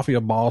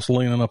mafia boss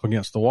leaning up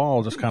against the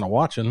wall, just kind of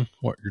watching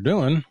what you're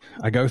doing.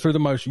 I go through the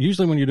motion.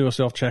 Usually when you do a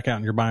self-checkout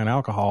and you're buying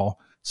alcohol,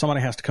 somebody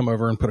has to come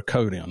over and put a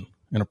code in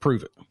and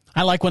approve it.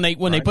 I like when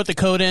they put the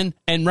code in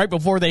and right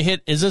before they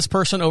hit, is this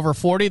person over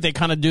 40? They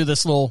kind of do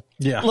this little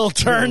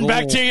turn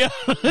back to you.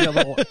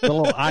 The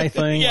little eye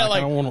thing. Yeah,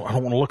 I don't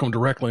want to look them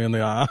directly in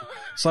the eye.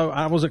 So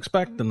I was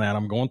expecting that.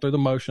 I'm going through the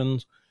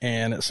motions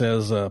and it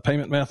says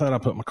payment method. I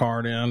put my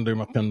card in, do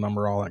my PIN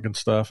number, all that good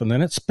stuff. And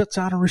then it spits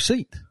out a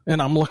receipt.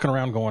 And I'm looking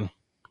around going,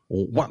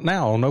 well, what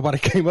now? Nobody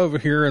came over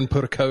here and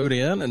put a code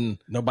in and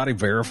nobody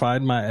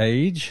verified my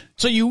age.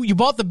 So you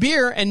bought the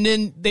beer and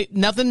then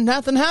nothing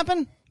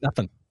happened?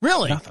 Nothing.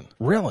 Really? Nothing.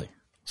 Really.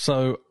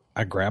 So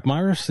I grab my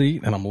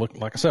receipt and I'm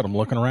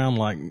looking around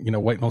like,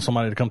 waiting on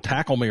somebody to come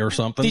tackle me or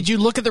something. Did you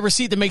look at the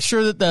receipt to make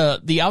sure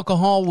that the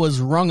alcohol was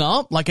rung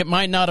up? Like it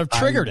might not have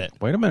triggered it.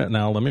 Wait a minute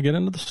now. Let me get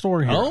into the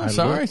story here. Oh,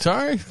 sorry.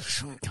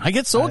 I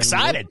get so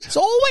excited.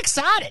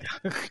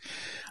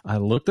 I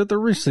looked at the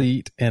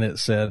receipt and it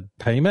said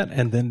payment.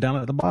 And then down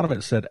at the bottom,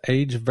 it said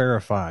age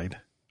verified.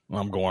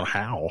 I'm going,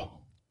 how?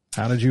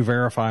 How did you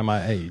verify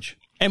my age?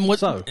 And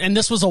and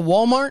this was a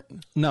Walmart?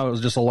 No, it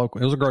was just it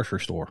was a grocery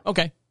store.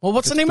 Okay. Well,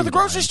 what's the name of the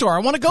grocery store? I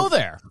want to go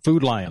there.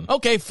 Food Lion.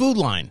 Okay, Food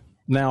Line.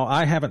 Now,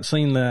 I haven't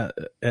seen that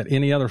at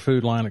any other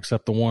Food Line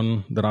except the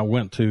one that I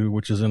went to,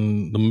 which is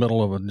in the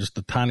middle of just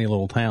a tiny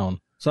little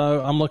town.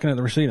 So I'm looking at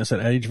the receipt and it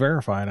said age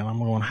verified. And I'm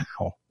going,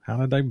 how? How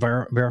did they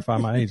verify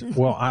my age?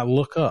 Well, I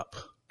look up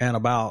and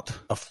about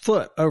a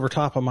foot over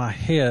top of my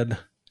head,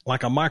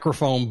 like a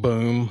microphone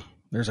boom,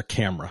 there's a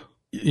camera.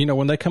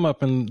 When they come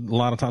up and a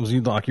lot of times,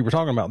 like you were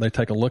talking about, they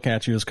take a look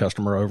at you as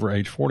customer over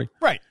age 40.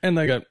 Right. And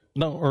they go,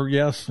 no, or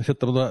yes, hit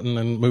the button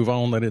and move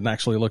on. They didn't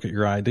actually look at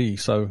your ID.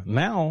 So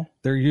now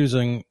they're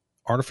using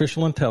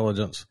artificial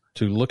intelligence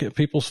to look at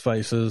people's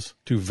faces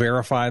to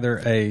verify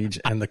their age.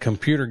 And the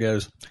computer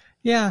goes,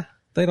 yeah.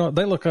 They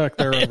look like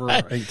they're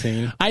over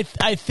 18. I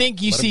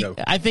think you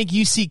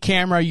see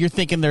camera, you're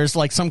thinking there's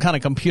like some kind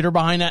of computer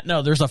behind that.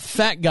 No, there's a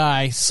fat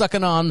guy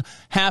sucking on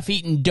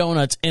half-eaten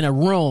donuts in a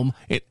room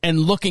and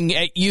looking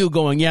at you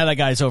going, yeah, that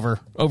guy's over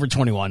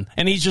 21.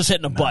 And he's just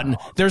hitting a button.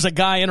 There's a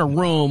guy in a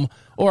room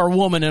or a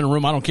woman in a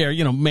room. I don't care,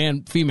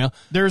 man, female.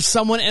 There's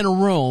someone in a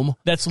room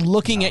that's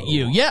looking at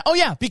you. Yeah. Oh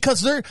yeah.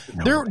 Because they're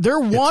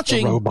watching.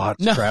 It's the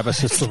robots,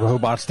 Travis. It's the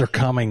robots. They're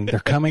coming. They're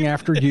coming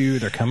after you.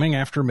 They're coming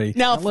after me.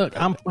 Now look,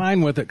 I'm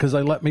fine with it because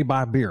they let me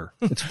buy beer.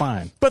 It's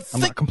fine. But I'm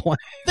not complaining.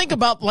 Think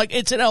about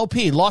it's an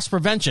LP, loss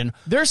prevention.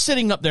 They're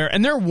sitting up there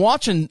and they're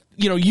watching,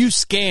 you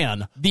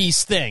scan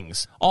these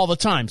things all the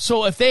time.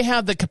 So if they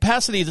have the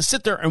capacity to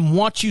sit there and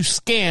watch you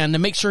scan to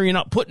make sure you're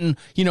not putting,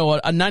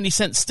 a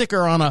 90-cent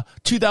sticker on a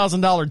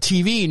 $2,000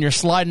 TV and you're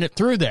sliding it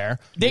through there,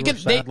 You're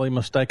sadly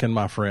mistaken,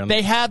 my friend.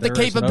 They have the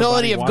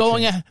capability of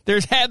going.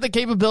 There's had the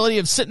capability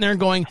of sitting there and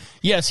going,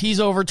 yes, he's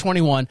over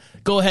 21.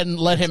 Go ahead and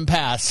let him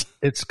pass.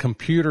 It's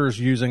computers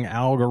using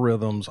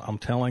algorithms. I'm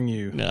telling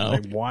you. No.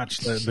 They watch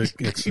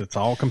it's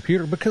all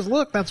computer because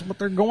look, that's what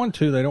they're going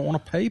to. They don't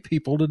want to pay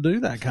people to do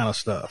that kind of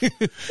stuff.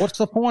 What's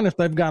the point if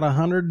they've got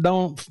 100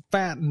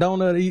 fat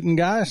donut eating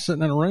guys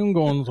sitting in a room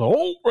going,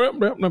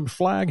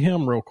 flag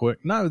him real quick?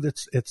 No,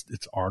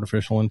 it's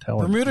artificial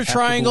intelligence.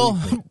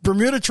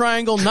 Bermuda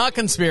Triangle, not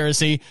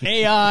conspiracy.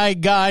 AI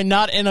guy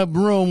not in a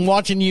room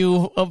watching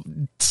you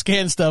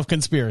scan stuff,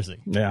 conspiracy.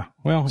 Yeah.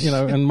 Well,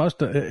 and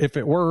if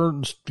it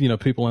were,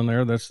 people in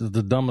there, that's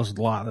the dumbest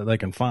lot that they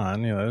can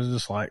find. It's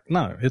just like,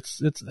 no,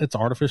 it's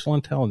artificial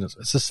intelligence.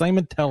 It's the same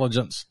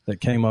intelligence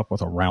that came up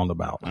with a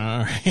roundabout. All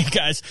right,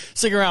 guys,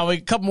 stick around. We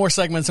got a couple more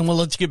segments and we'll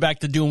let you get back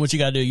to doing what you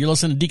got to do. You're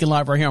listening to Deacon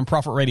Live right here on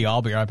Prophet Radio.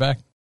 I'll be right back.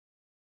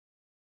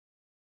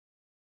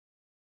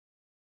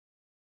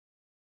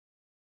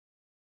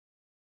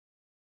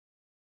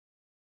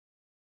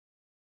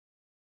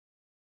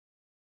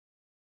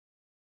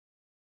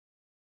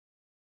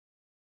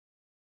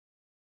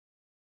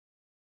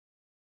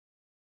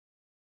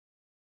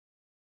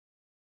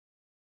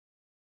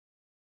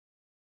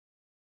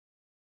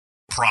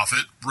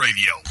 Prophet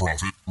Radio.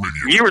 Prophet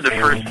Radio. You were the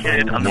first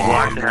kid on the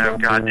block to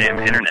have goddamn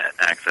internet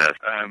access.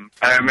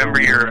 I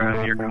remember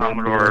your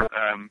Commodore,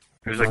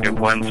 it was like a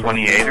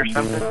 128 or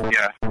something.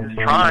 Yeah. It was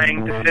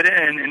trying to fit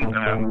in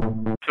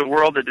to a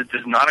world that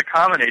does not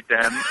accommodate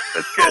them.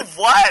 That's good.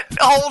 What?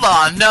 Hold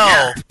on,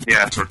 no.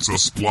 Yeah. Text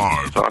us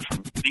live. That's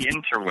awesome. The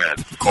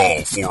interwebs.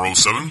 Call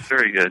 407.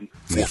 Very good.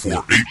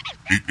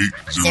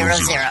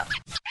 448-8800.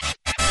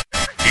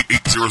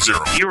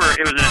 8800. It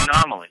was an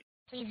anomaly.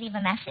 Please leave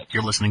a message.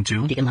 You're listening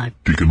to Deacon Live.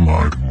 Deacon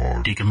Live.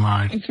 Deacon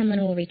Live. And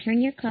someone will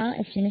return your call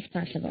as soon as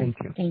possible.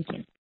 Thank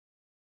you.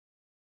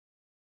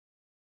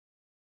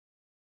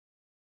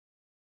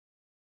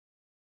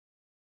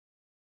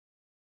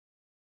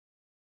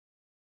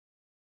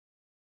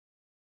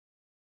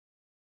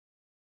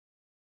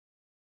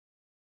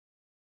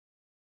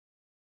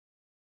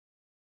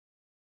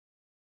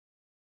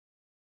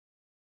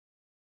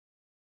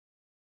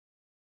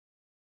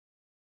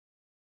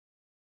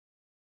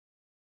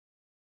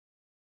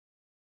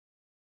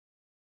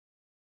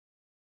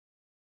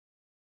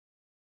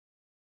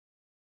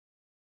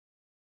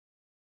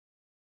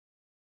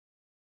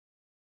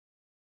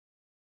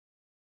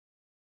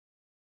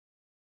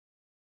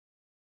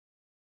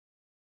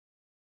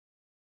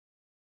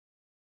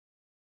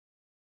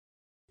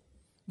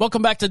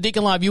 Welcome back to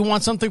Deacon Live. You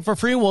want something for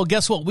free? Well,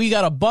 guess what? We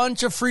got a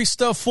bunch of free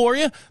stuff for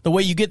you. The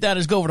way you get that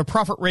is go over to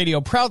Prophet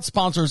Radio, proud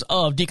sponsors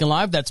of Deacon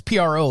Live. That's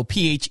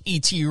PROPHET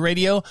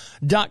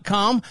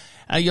radio.com.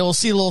 You'll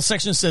see a little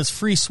section that says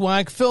free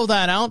swag. Fill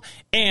that out.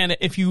 And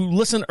if you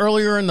listen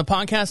earlier in the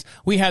podcast,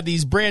 we have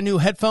these brand new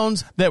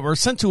headphones that were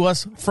sent to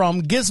us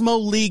from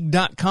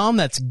GizmoLeague.com.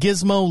 That's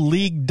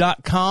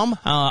GizmoLeague.com.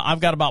 I've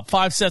got about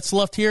 5 sets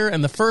left here,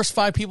 and the first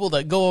 5 people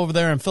that go over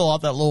there and fill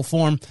out that little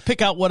form,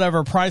 pick out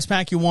whatever prize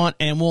pack you want,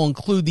 and we'll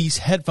include these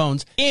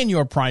headphones in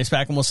your prize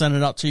pack, and we'll send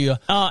it out to you.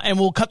 And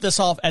we'll cut this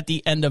off at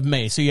the end of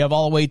May. So you have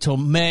all the way till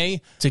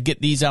May to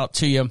get these out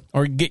to you,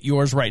 or get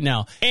yours right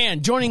now.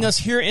 And joining us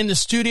here in the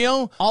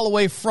studio, all the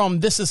way from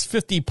This Is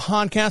 50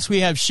 podcast, we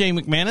have Shane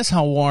McManus.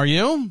 How are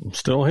you? I'm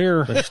still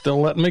here. They're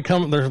still letting me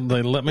come.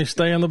 They let me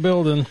stay in the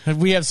building.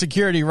 We have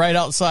security right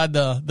outside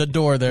the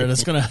door there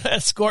that's going to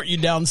escort you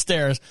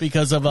downstairs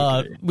because of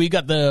we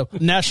got the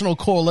National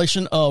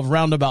Coalition of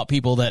Roundabout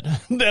people that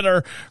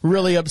are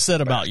really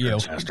upset about you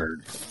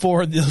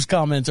for those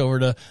comments over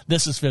to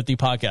This Is 50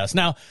 podcast.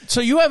 Now, so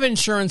you have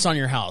insurance on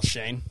your house,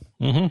 Shane.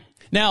 Mm-hmm.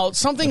 Now,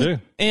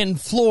 something in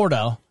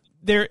Florida,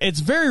 it's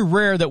very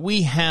rare that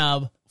we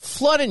have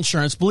flood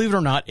insurance, believe it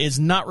or not, is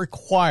not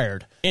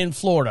required in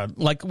Florida.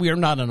 Like, we are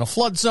not in a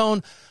flood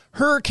zone.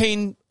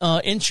 Hurricane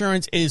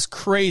insurance is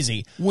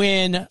crazy.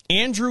 When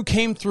Andrew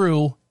came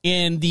through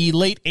in the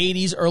late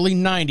 80s, early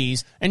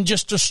 90s, and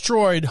just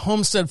destroyed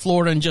Homestead,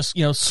 Florida, and just,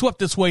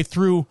 swept its way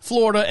through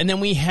Florida. And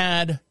then we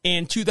had,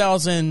 in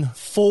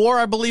 2004,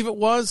 I believe it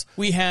was,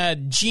 we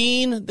had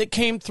Gene that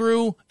came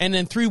through, and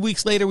then 3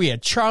 weeks later, we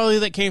had Charlie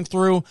that came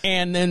through,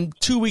 and then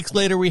 2 weeks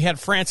later, we had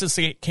Francis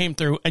that came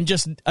through and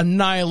just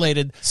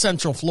annihilated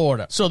Central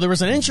Florida. So there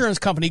was an insurance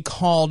company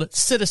called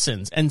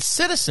Citizens, and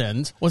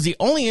Citizens was the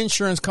only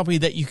insurance company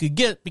that you could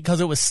get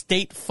because it was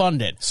state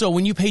funded. So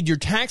when you paid your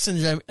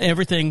taxes and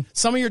everything,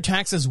 some of your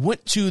taxes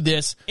went to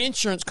this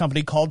insurance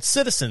company called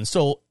Citizens.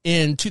 So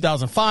in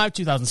 2005,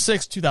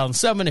 2006,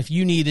 2007,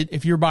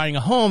 if you're buying a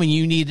home and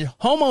you needed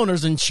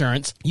homeowners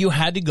insurance, you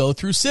had to go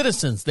through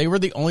Citizens. They were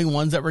the only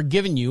ones that were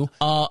giving you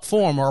a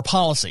form or a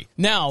policy.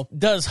 Now,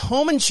 does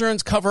home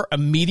insurance cover a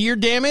meteor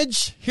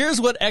damage? Here's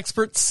what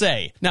experts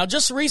say. Now,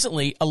 just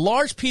recently, a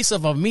large piece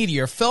of a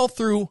meteor fell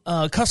through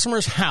a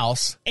customer's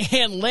house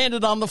and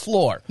landed on the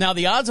floor. Now,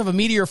 the odds of a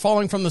meteor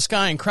falling from the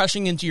sky and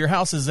crashing into your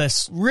house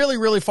is really,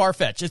 really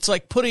far-fetched. It's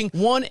like putting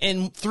 1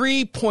 in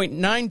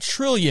 3.9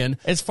 trillion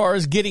as far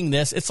as getting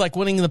this. It's like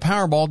winning the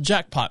Powerball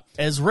jackpot.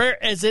 As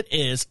rare as it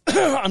is,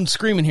 I'm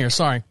screaming here,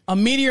 sorry. A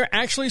meteor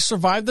actually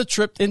survived the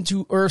trip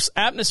into Earth's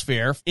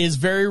atmosphere is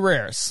very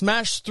rare.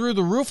 Smashed through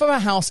the roof of a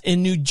house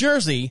in New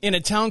Jersey in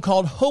a town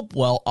called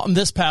Hopewell on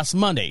this past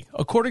Monday,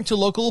 according to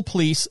local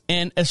police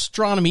and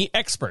astronomy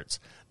experts.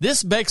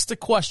 This begs the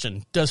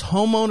question, does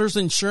homeowners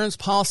insurance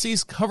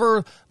policies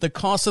cover the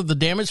cost of the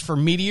damage for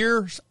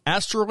meteors,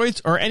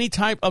 asteroids, or any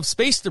type of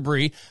space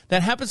debris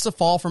that happens to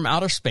fall from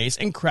outer space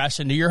and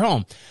crash into your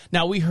home?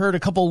 Now, we heard a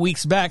couple of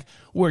weeks back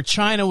where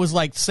China was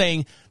like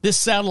saying, this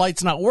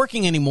satellite's not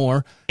working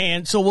anymore,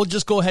 and so we'll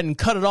just go ahead and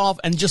cut it off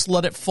and just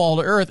let it fall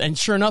to Earth. And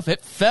sure enough,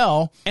 it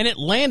fell, and it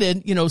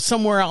landed,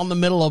 somewhere out in the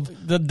middle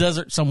of the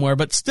desert somewhere,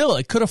 but still,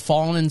 it could have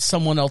fallen in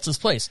someone else's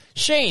place.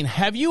 Shane,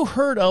 have you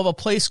heard of a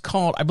place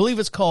called, I believe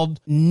it's called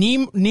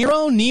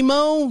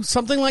Nemo,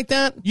 something like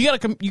that? You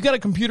got a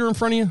computer in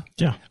front of you?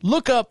 Yeah.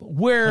 Look up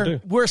where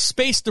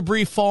space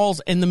debris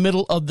falls in the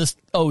middle of the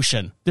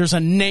ocean. There's a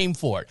name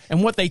for it.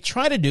 And what they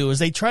try to do is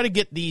they try to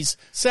get these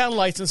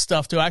satellites and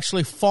stuff to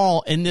actually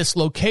fall in this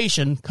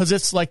location because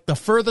it's like the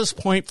furthest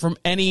point from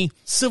any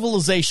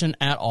civilization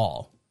at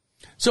all.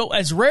 So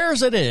as rare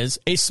as it is,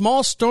 a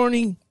small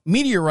stony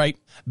meteorite,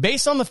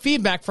 based on the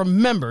feedback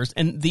from members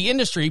in the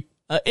industry,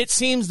 it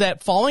seems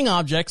that falling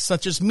objects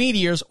such as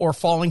meteors or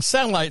falling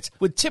satellites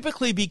would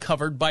typically be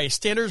covered by a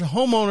standard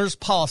homeowner's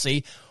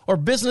policy or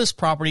business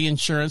property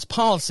insurance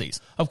policies.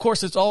 Of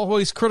course, it's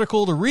always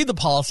critical to read the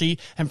policy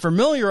and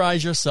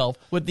familiarize yourself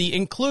with the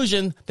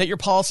inclusion that your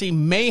policy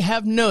may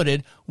have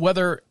noted,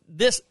 whether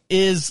this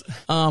is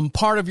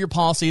part of your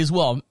policy as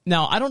well.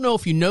 Now, I don't know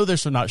if you know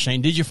this or not,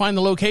 Shane. Did you find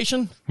the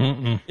location?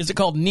 Mm-mm. Is it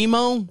called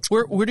Nemo?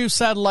 Where do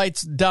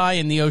satellites die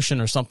in the ocean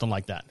or something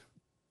like that?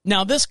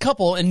 Now, this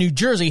couple in New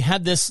Jersey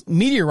had this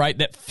meteorite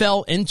that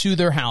fell into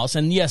their house.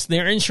 And yes,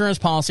 their insurance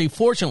policy,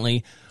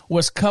 fortunately,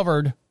 was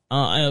covered.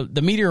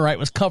 The meteorite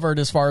was covered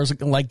as far as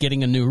like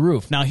getting a new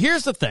roof. Now,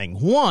 here's the thing.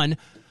 One,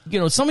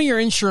 some of your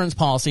insurance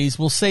policies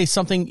will say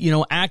something,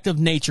 act of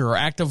nature or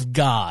act of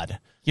God.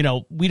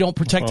 We don't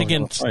protect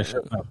against.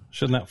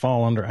 Shouldn't that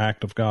fall under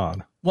act of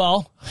God?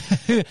 Well,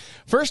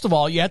 first of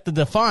all, you have to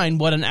define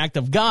what an act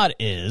of God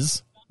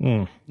is.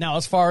 Now,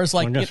 as far as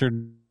like, I guess you're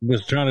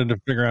just trying to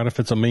figure out if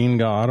it's a mean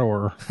God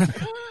or.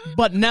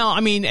 But now, I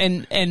mean,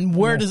 and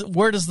where are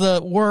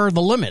the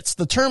limits,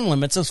 the term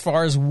limits, as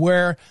far as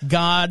where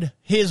God,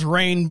 his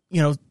reign,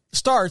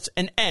 starts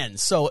and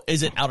ends. So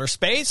is it outer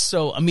space?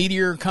 So a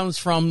meteor comes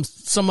from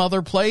some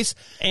other place.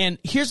 And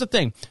here's the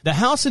thing. The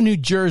house in New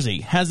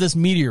Jersey has this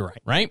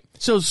meteorite, right?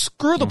 So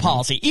screw the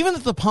policy. Even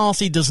if the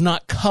policy does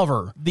not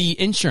cover the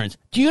insurance,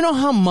 do you know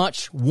how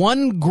much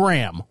 1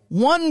 gram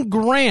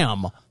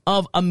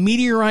of a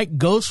meteorite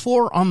goes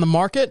for on the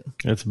market?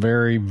 It's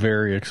very,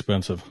 very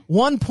expensive.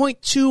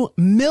 $1.2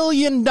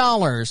 million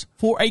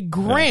for a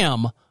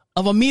gram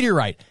of a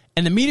meteorite.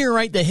 And the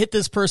meteorite that hit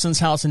this person's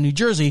house in New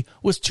Jersey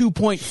was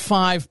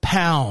 2.5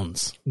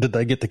 pounds. Did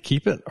they get to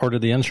keep it, or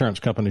did the insurance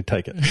company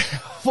take it?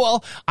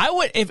 Well, I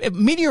would, if a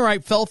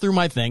meteorite fell through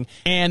my thing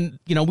and,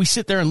 we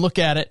sit there and look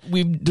at it,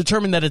 we've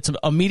determined that it's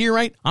a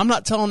meteorite. I'm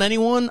not telling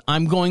anyone.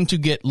 I'm going to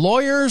get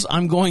lawyers.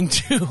 I'm going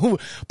to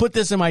put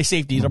this in my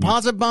safety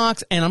deposit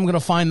box, and I'm going to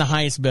find the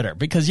highest bidder.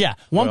 Because,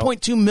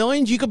 1.2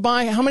 million, you could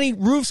buy, how many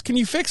roofs can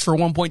you fix for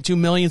 1.2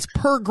 million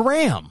per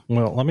gram?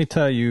 Well, let me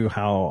tell you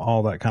how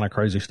all that kind of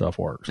crazy stuff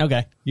works.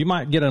 Okay. You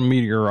might get a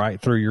meteorite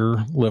through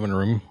your living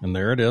room, and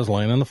there it is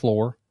laying on the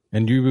floor.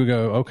 And you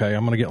go, okay,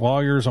 I'm going to get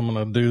lawyers. I'm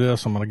going to do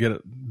this. I'm going to get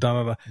it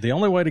done. The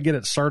only way to get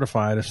it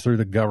certified is through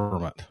the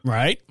government.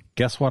 Right.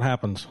 Guess what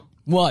happens?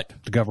 What?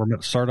 The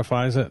government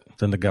certifies it,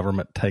 then the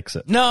government takes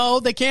it.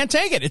 No, they can't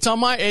take it. It's on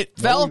my, it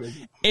fell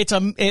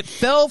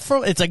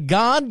from, it's a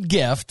God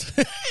gift.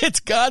 It's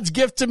God's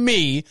gift to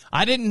me.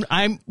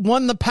 I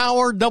won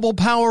the double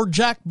power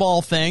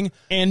jackball thing,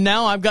 and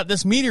now I've got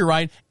this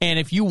meteorite, and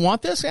if you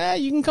want this,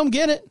 you can come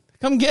get it.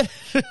 Come get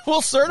it.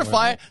 We'll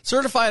certify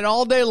it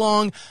all day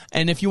long.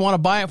 And if you want to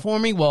buy it for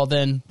me, well,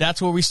 then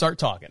that's where we start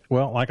talking.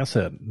 Well, like I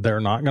said,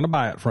 they're not going to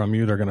buy it from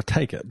you. They're going to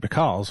take it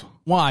because.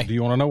 Why? Do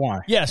you want to know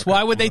why? Yes. Okay.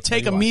 Why would they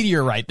take a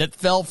meteorite that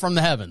fell from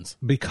the heavens?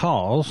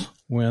 Because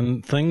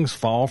when things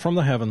fall from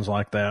the heavens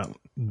like that,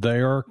 they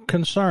are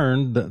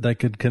concerned that they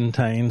could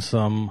contain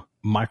some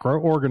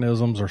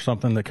microorganisms or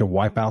something that could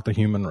wipe out the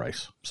human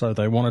race. So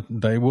they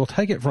will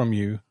take it from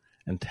you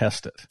and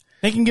test it.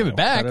 They can give it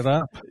back. Cut it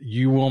up.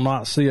 You will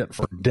not see it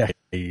for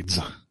decades.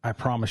 I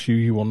promise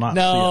you will not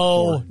see it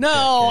for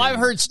decades. I've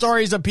heard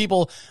stories of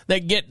people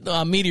that get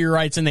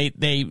meteorites and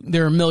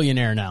they're a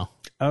millionaire now.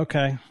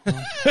 Okay.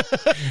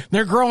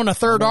 They're growing a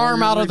third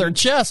arm out of their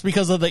chest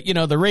because of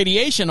the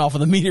radiation off of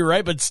the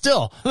meteorite, but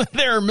still,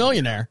 they're a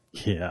millionaire.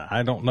 Yeah,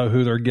 I don't know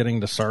who they're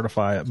getting to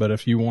certify it, but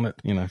if you want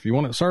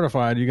it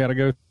certified, you got to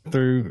go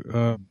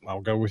through,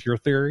 I'll go with your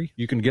theory.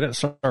 You can get it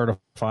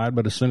certified,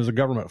 but as soon as the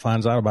government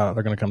finds out about it,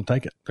 they're going to come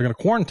take it. They're going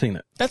to quarantine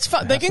it. That's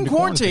fine. They can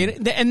quarantine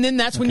it. And then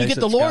that's when you get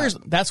the lawyers.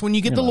 That's when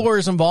you get the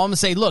lawyers involved and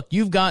say, look,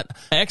 you've got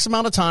X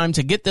amount of time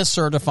to get this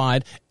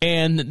certified,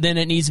 and then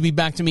it needs to be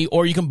back to me,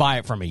 or you can buy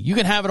it from me. You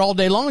can have it all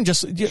day long.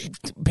 Just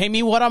pay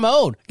me what I'm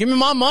owed. Give me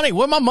my money.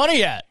 Where's my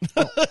money at?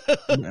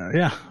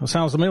 Yeah, it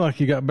sounds to me like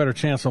you got a better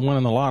chance of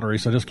winning the lottery,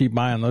 so just keep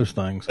buying those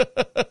things.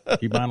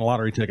 Keep buying the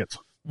lottery tickets.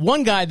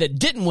 One guy that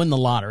didn't win the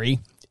lottery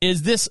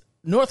is this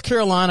North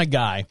Carolina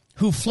guy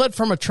who fled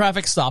from a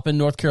traffic stop in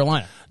North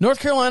Carolina. North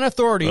Carolina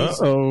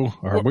authorities...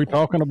 Are we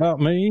talking about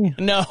me?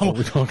 No. Are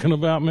we talking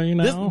about me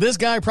now? This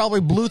guy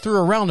probably blew through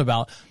a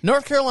roundabout.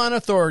 North Carolina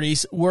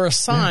authorities were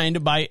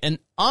assigned by an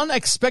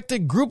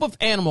unexpected group of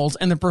animals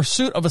in the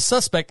pursuit of a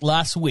suspect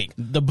last week.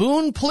 The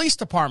Boone Police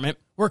Department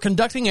were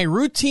conducting a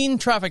routine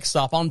traffic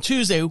stop on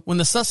Tuesday when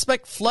the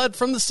suspect fled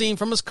from the scene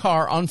from his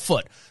car on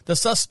foot. The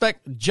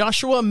suspect,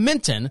 Joshua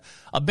Minton,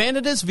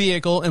 abandoned his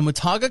vehicle in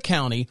Watauga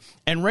County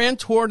and ran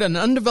toward an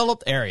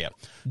undeveloped area.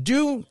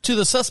 Due to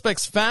the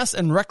suspect's fast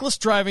and reckless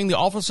driving, the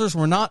officers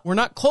were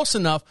not close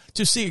enough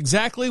to see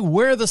exactly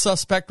where the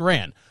suspect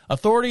ran.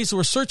 Authorities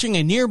were searching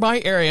a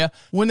nearby area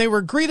when they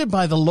were greeted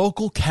by the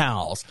local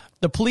cows.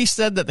 The police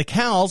said that the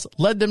cows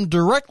led them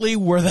directly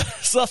where the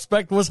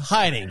suspect was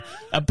hiding.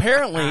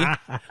 Apparently,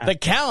 the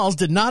cows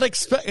did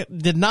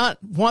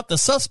not want the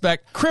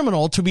suspect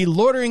criminal to be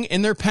loitering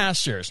in their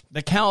pastures.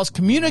 The cows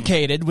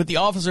communicated with the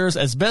officers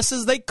as best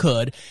as they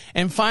could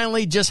and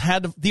finally just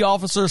had the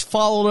officers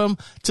follow them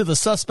to the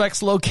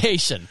suspect's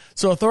location.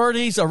 So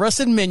authorities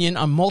arrested Minion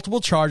on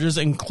multiple charges,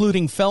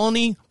 including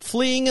felony,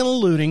 fleeing and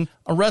eluding,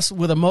 arrest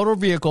with a motor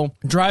vehicle,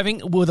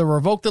 driving with a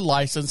revoked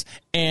license,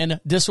 and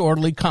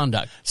disorderly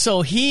conduct.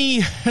 So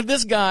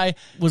this guy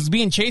was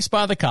being chased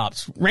by the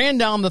cops, ran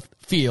down the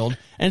field,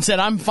 and said,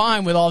 I'm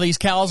fine with all these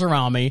cows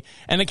around me.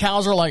 And the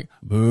cows are like,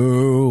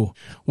 moo.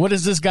 What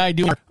is this guy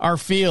doing? Our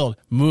field,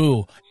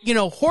 moo. You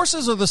know,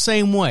 horses are the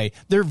same way.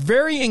 They're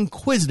very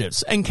inquisitive,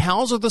 and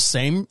cows are the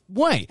same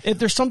way. If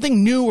there's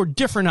something new or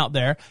different out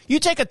there, you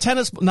take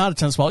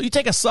you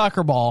take a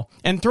soccer ball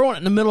and throw it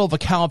in the middle of a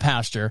cow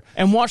pasture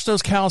and watch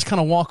those cows kind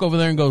of walk over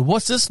there and go,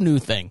 what's this new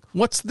thing?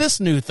 What's this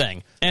new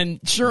thing? And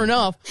sure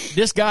enough,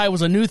 this guy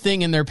was a new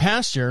thing in their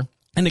pasture,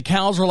 and the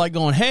cows were like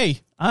going,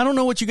 hey, I don't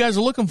know what you guys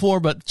are looking for,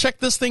 but check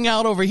this thing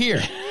out over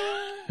here.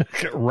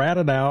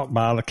 Ratted out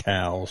by the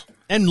cows.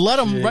 And let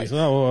them...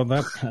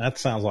 that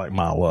sounds like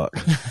my luck.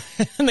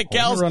 And the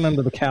cows... run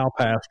into the cow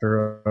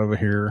pasture over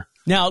here.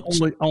 Now,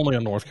 only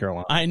in North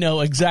Carolina. I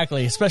know,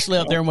 exactly, especially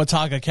up there in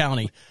Watauga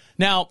County.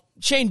 Now,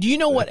 Shane, do you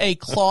know what a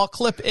claw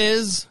clip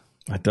is?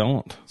 I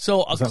don't.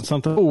 So is that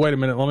something? Oh, wait a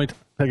minute. Let me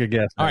take a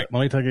guess. All right. Let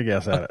me take a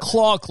guess at it.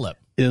 Claw clip.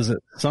 Is it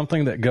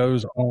something that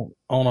goes on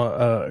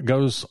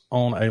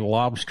a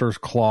lobster's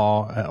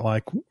claw at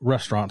like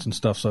restaurants and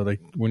stuff? So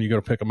when you go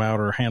to pick them out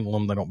or handle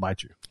them, they don't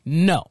bite you.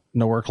 No.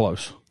 Nowhere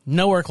close.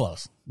 Nowhere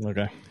close.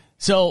 Okay.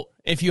 So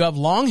if you have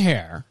long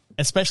hair,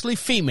 especially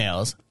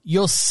females,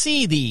 you'll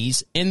see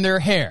these in their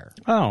hair.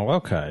 Oh,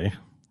 okay.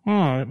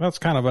 Oh, that's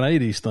kind of an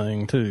 80s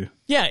thing too.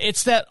 Yeah,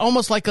 it's that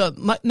almost like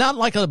not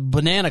like a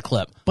banana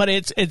clip, but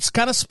it's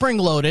kind of spring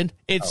loaded.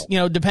 It's,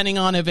 depending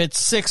on if it's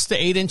 6 to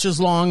 8 inches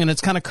long and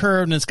it's kind of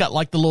curved and it's got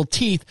like the little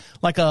teeth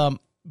like a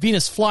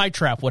Venus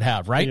flytrap would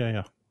have, right?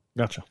 Yeah.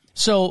 Gotcha.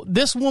 So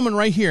this woman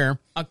right here,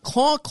 a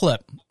claw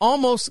clip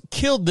almost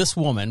killed this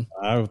woman.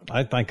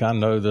 I think I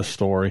know this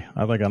story.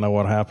 I think I know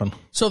what happened.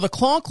 So the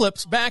claw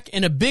clip's back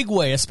in a big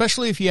way,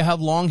 especially if you have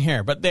long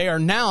hair, but they are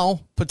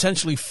now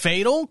potentially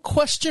fatal, ?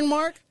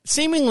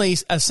 Seemingly,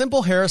 a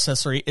simple hair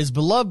accessory is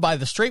beloved by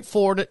the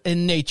straightforward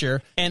in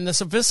nature and the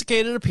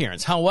sophisticated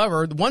appearance.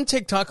 However, one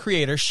TikTok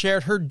creator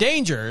shared her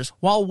dangers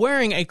while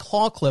wearing a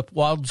claw clip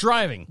while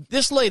driving.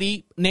 This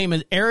lady,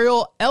 named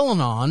Ariel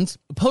Elanons,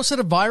 posted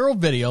a viral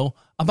video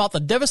about the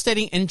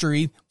devastating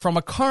injury from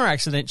a car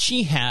accident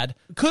she had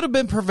could have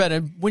been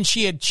prevented when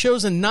she had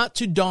chosen not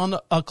to don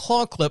a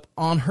claw clip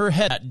on her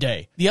head that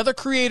day. The other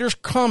creators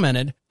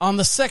commented on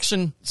the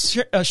section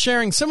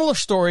sharing similar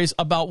stories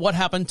about what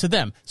happened to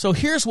them. So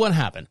here's what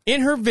happened.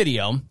 In her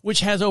video,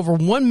 which has over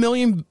 1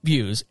 million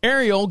views,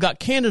 Ariel got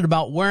candid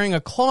about wearing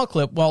a claw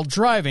clip while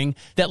driving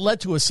that led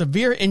to a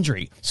severe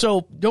injury.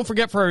 So don't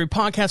forget, for every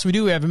podcast we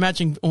do, we have a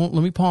matching... Oh,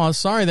 let me pause.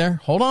 Sorry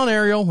there. Hold on,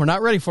 Ariel. We're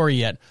not ready for you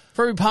yet.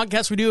 For every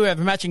podcast we do, we have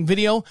a matching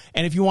video.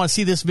 And if you want to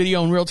see this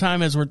video in real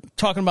time as we're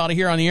talking about it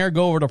here on the air,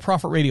 go over to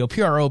Prophet Radio,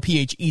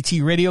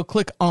 PROPHET Radio.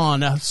 Click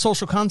on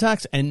social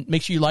contacts and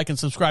make sure you like and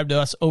subscribe to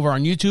us over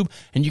on YouTube.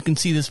 And you can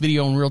see this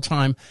video in real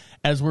time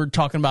as we're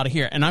talking about it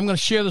here. And I'm going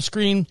to share the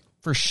screen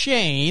for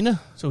Shane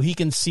so he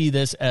can see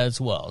this as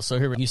well. So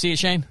here we go. You see it,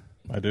 Shane?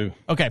 I do.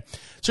 Okay.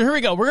 So here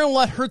we go. We're going to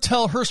let her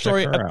tell her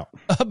story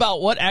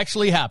about what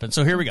actually happened.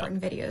 So here we go.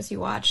 Videos you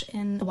watch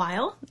in a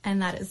while,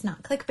 and that is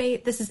not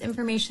clickbait. This is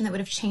information that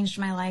would have changed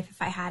my life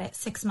if I had it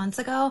 6 months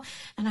ago,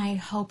 and I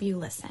hope you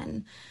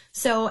listen.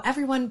 So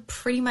everyone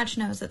pretty much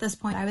knows at this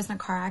point I was in a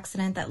car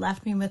accident that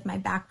left me with my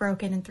back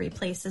broken in 3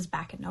 places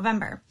back in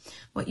November.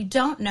 What you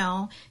don't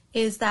know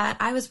is that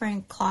I was wearing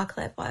a claw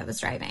clip while I was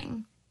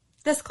driving.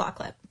 This claw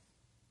clip.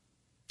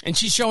 And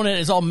she's showing it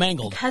as all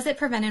mangled. Because it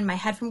prevented my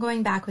head from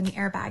going back when the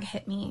airbag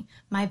hit me,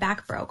 my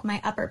back broke,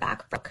 my upper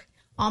back broke,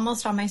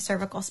 almost on my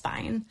cervical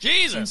spine.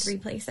 Jesus! In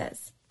 3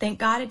 places. Thank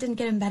God it didn't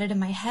get embedded in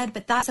my head,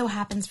 but that so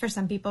happens for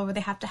some people where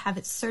they have to have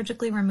it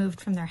surgically removed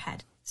from their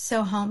head.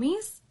 So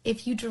homies,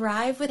 if you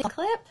drive with a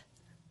clip,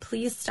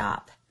 please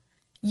stop.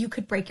 You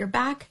could break your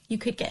back, you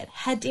could get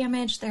head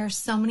damage, there are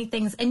so many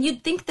things, and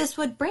you'd think this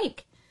would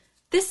break.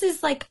 This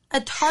is like a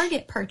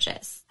Target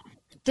purchase.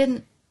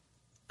 Didn't,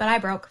 but I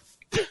broke.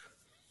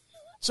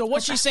 So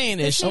what she's saying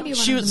is, This may be one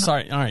she of was the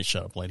sorry. All right,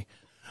 shut up, lady.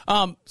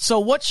 So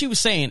what she was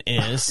saying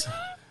is,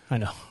 I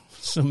know,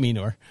 so mean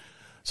to her.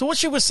 So what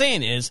she was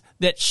saying is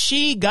that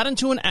she got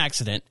into an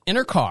accident in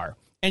her car,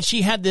 and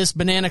she had this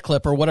banana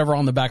clip or whatever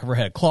on the back of her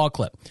head, claw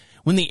clip.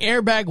 When the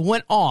airbag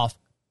went off,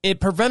 it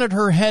prevented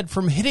her head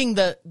from hitting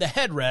the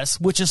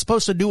headrest, which is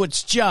supposed to do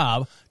its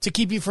job to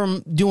keep you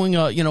from doing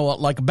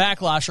like a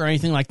backlash or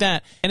anything like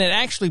that. And it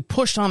actually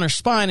pushed on her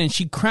spine, and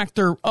she cracked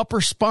her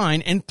upper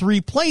spine in 3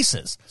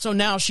 places. So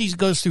now she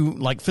goes through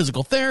like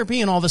physical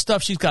therapy and all this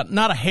stuff. She's got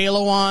not a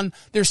halo on.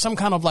 There's some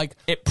kind of like,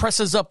 it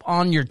presses up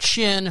on your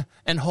chin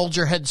and holds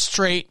your head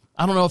straight.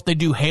 I don't know if they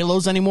do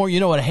halos anymore.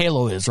 You know what a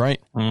halo is, right?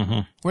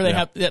 Mm-hmm. Where they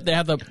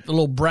have the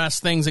little brass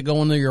things that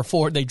go into your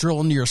forehead. They drill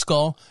into your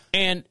skull.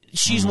 And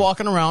she's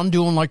walking around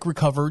doing like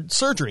recovered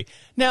surgery.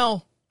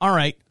 Now, all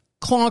right,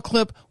 claw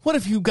clip. What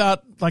if you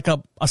got like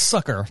a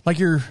sucker, like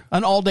you're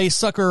an all-day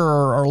sucker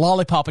or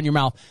lollipop in your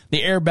mouth?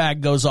 The airbag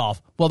goes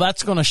off. Well,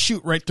 that's going to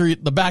shoot right through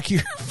the back of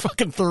your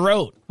fucking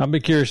throat. I'd be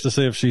curious to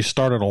see if she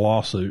started a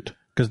lawsuit.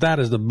 Because that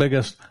is the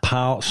biggest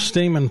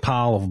steaming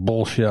pile of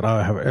bullshit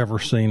I have ever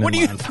seen in my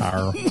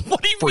entire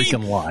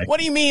freaking life. What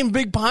do you mean,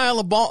 big pile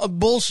of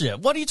bullshit?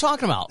 What are you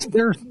talking about?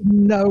 There's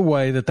no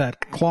way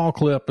that claw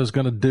clip is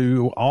going to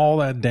do all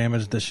that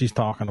damage that she's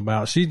talking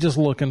about. She's just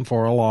looking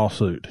for a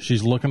lawsuit.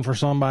 She's looking for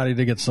somebody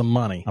to get some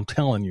money. I'm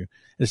telling you.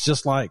 It's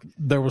just like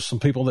there was some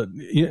people that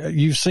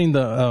you've seen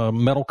the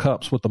metal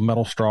cups with the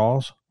metal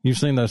straws. You've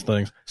seen those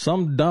things.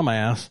 Some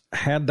dumbass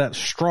had that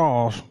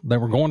straw. They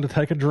were going to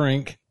take a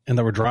drink. And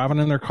they were driving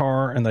in their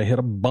car, and they hit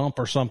a bump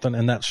or something,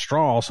 and that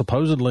straw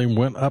supposedly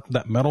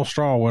that metal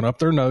straw went up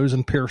their nose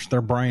and pierced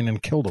their brain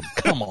and killed them.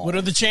 Come on. What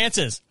are the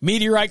chances?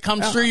 Meteorite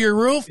comes through your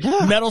roof,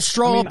 metal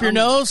straw up your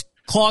nose,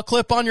 claw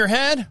clip on your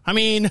head. I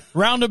mean,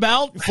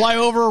 roundabout, fly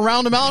over a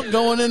roundabout,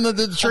 going into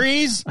the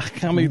trees.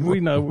 I mean,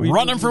 we know.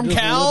 Running from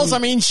cows. I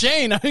mean,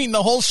 Shane,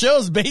 the whole show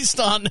is based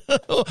on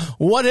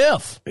what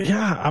if.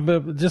 Yeah,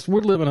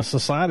 we live in a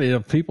society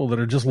of people that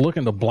are just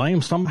looking to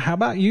blame some. How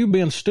about you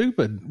being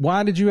stupid?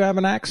 Why did you have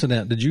an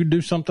accident? Did you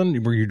do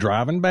something? Were you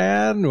driving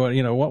bad?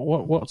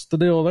 What's the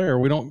deal there?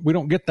 We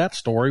don't get that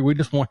story. We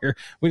just want to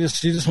hear.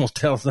 She just wants to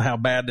tell us how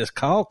bad this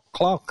claw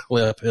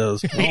clip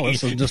is. Oh,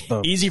 this is just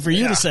easy for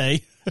you to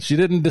say. She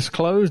didn't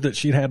disclose that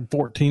she'd had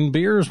 14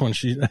 beers when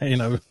she,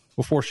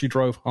 before she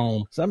drove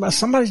home.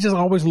 Somebody's just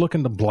always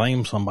looking to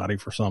blame somebody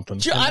for something.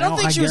 I don't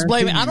think she was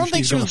blaming. I don't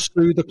think she was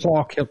sue the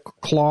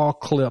claw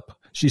clip.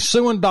 She's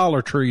suing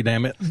Dollar Tree.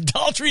 Damn it!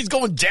 Dollar Tree's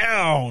going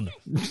down.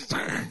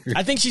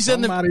 I think she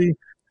said in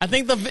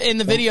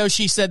the video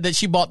she said that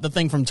she bought the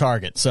thing from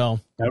Target. So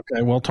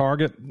okay, well,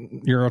 Target,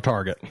 you're a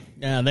target.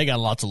 Yeah, they got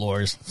lots of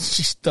lawyers.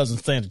 She doesn't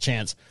stand a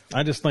chance.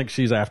 I just think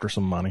she's after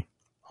some money.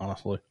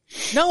 Honestly.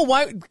 No,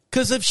 why?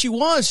 Because if she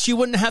was, she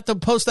wouldn't have to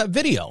post that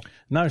video.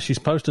 No, she's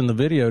posting the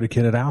video to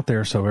get it out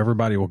there so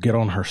everybody will get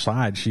on her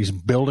side. She's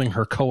building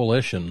her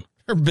coalition.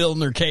 Her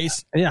building her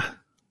case. Yeah.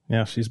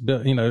 Yeah, she's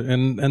built,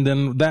 and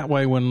then that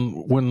way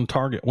when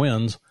Target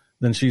wins,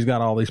 then she's got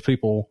all these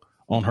people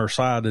on her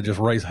side to just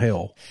raise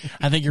hell.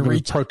 I think you're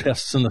reaching.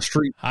 Protests in the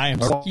street.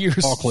 You're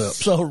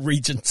so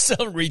reaching,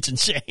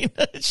 Shane.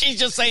 She's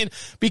just saying,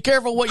 be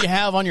careful what you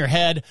have on your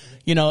head.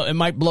 It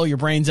might blow your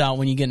brains out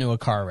when you get into a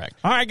car wreck.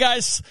 All right,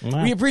 guys.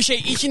 Wow. We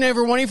appreciate each and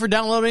every one of you for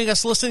downloading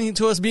us, listening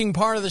to us, being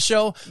part of the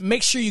show.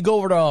 Make sure you go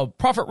over to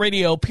Prophet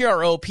Radio,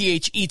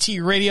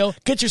 PROPHET Radio.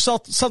 Get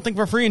yourself something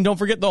for free, and don't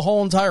forget the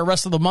whole entire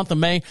rest of the month of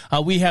May.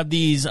 We have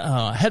these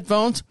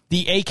headphones,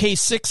 the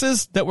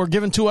AK6s that were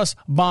given to us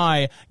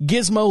by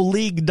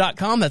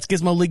GizmoLeague.com. That's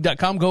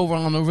GizmoLeague.com. Go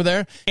over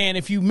there. And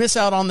if you miss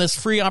out on this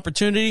free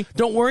opportunity,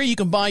 don't worry. You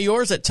can buy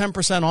yours at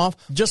 10% off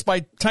just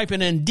by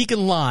typing in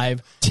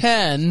DeaconLive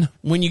 10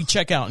 when you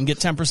check out and get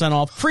 10%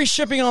 off. Free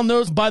shipping on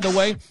those, by the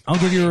way. I'll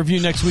give you a review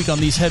next week on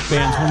these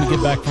headbands when we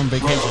get back from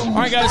vacation. All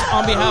right, guys.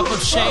 On behalf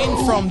of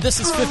Shane from This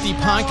Is 50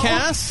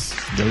 Podcast.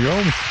 Yo.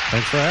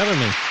 Thanks for having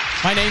me.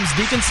 My name's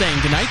Deacon saying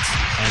goodnight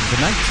and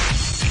goodnight.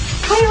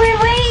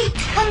 Wait!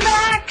 Come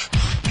back!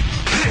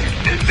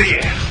 This is the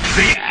end.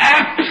 The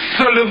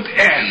absolute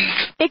end.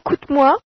 Écoute-moi.